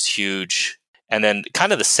 I think is huge. And then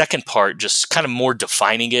kind of the second part, just kind of more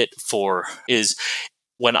defining it is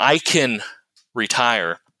when I can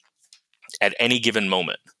retire at any given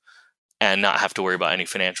moment and not have to worry about any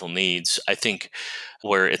financial needs. I think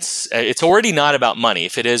where it's already not about money.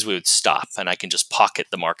 If it is, we would stop and I can just pocket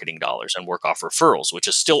the marketing dollars and work off referrals, which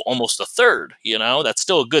is still almost a third, that's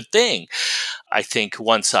still a good thing. I think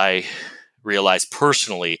once I realized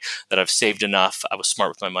personally that I've saved enough, I was smart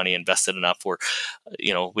with my money, invested enough where,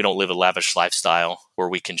 we don't live a lavish lifestyle where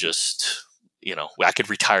we can just, I could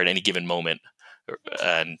retire at any given moment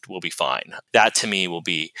and we'll be fine. That to me will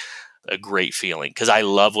be a great feeling because I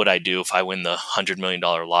love what I do. If I win the $100 million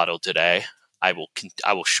lotto today, I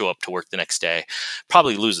will show up to work the next day,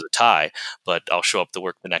 probably lose the tie, but I'll show up to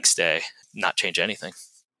work the next day, not change anything.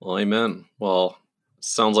 Well, amen. Well,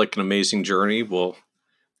 sounds like an amazing journey. Well,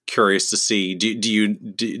 curious to see,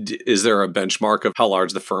 is there a benchmark of how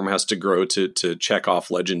large the firm has to grow to check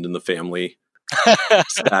off legend in the family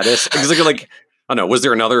status? Because like, I don't know, was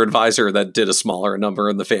there another advisor that did a smaller number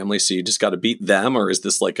in the family, so you just got to beat them, or is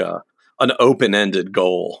this like an open-ended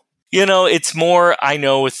goal? It's more, I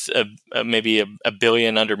know with maybe a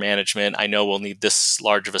billion under management, I know we'll need this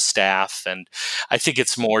large of a staff. And I think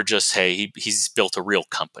it's more just, hey, he's built a real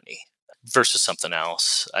company versus something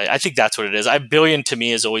else. I think that's what it is. $1 billion to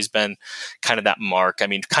me has always been kind of that mark. I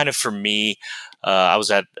mean, kind of for me, I was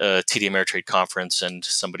at a TD Ameritrade conference and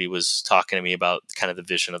somebody was talking to me about kind of the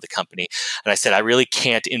vision of the company. And I said, I really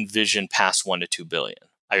can't envision past 1 to 2 billion.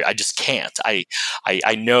 I just can't. I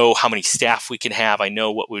know how many staff we can have. I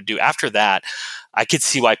know what we would do. After that, I could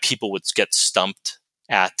see why people would get stumped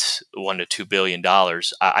at $1 to $2 billion.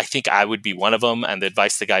 I think I would be one of them. And the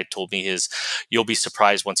advice the guy told me is, you'll be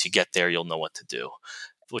surprised once you get there, you'll know what to do,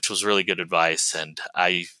 which was really good advice. And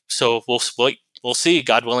so we'll see,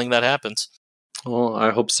 God willing, that happens. Well,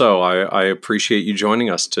 I hope so. I appreciate you joining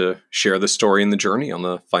us to share the story and the journey on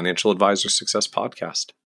the Financial Advisor Success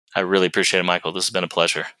Podcast. I really appreciate it, Michael. This has been a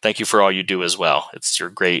pleasure. Thank you for all you do as well. You're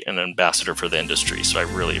great and an ambassador for the industry, so I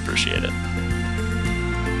really appreciate it.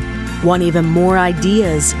 Want even more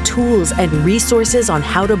ideas, tools, and resources on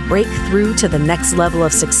how to break through to the next level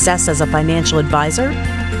of success as a financial advisor?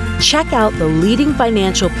 Check out the leading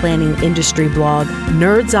financial planning industry blog,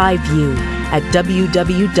 Nerd's Eye View, at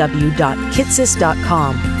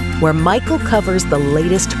www.kitces.com, where Michael covers the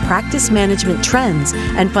latest practice management trends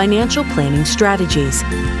and financial planning strategies.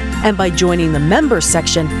 And by joining the members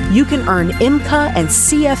section, you can earn IMCA and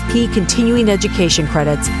CFP continuing education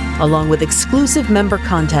credits, along with exclusive member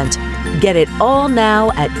content. Get it all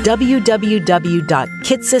now at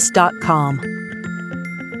www.kitces.com.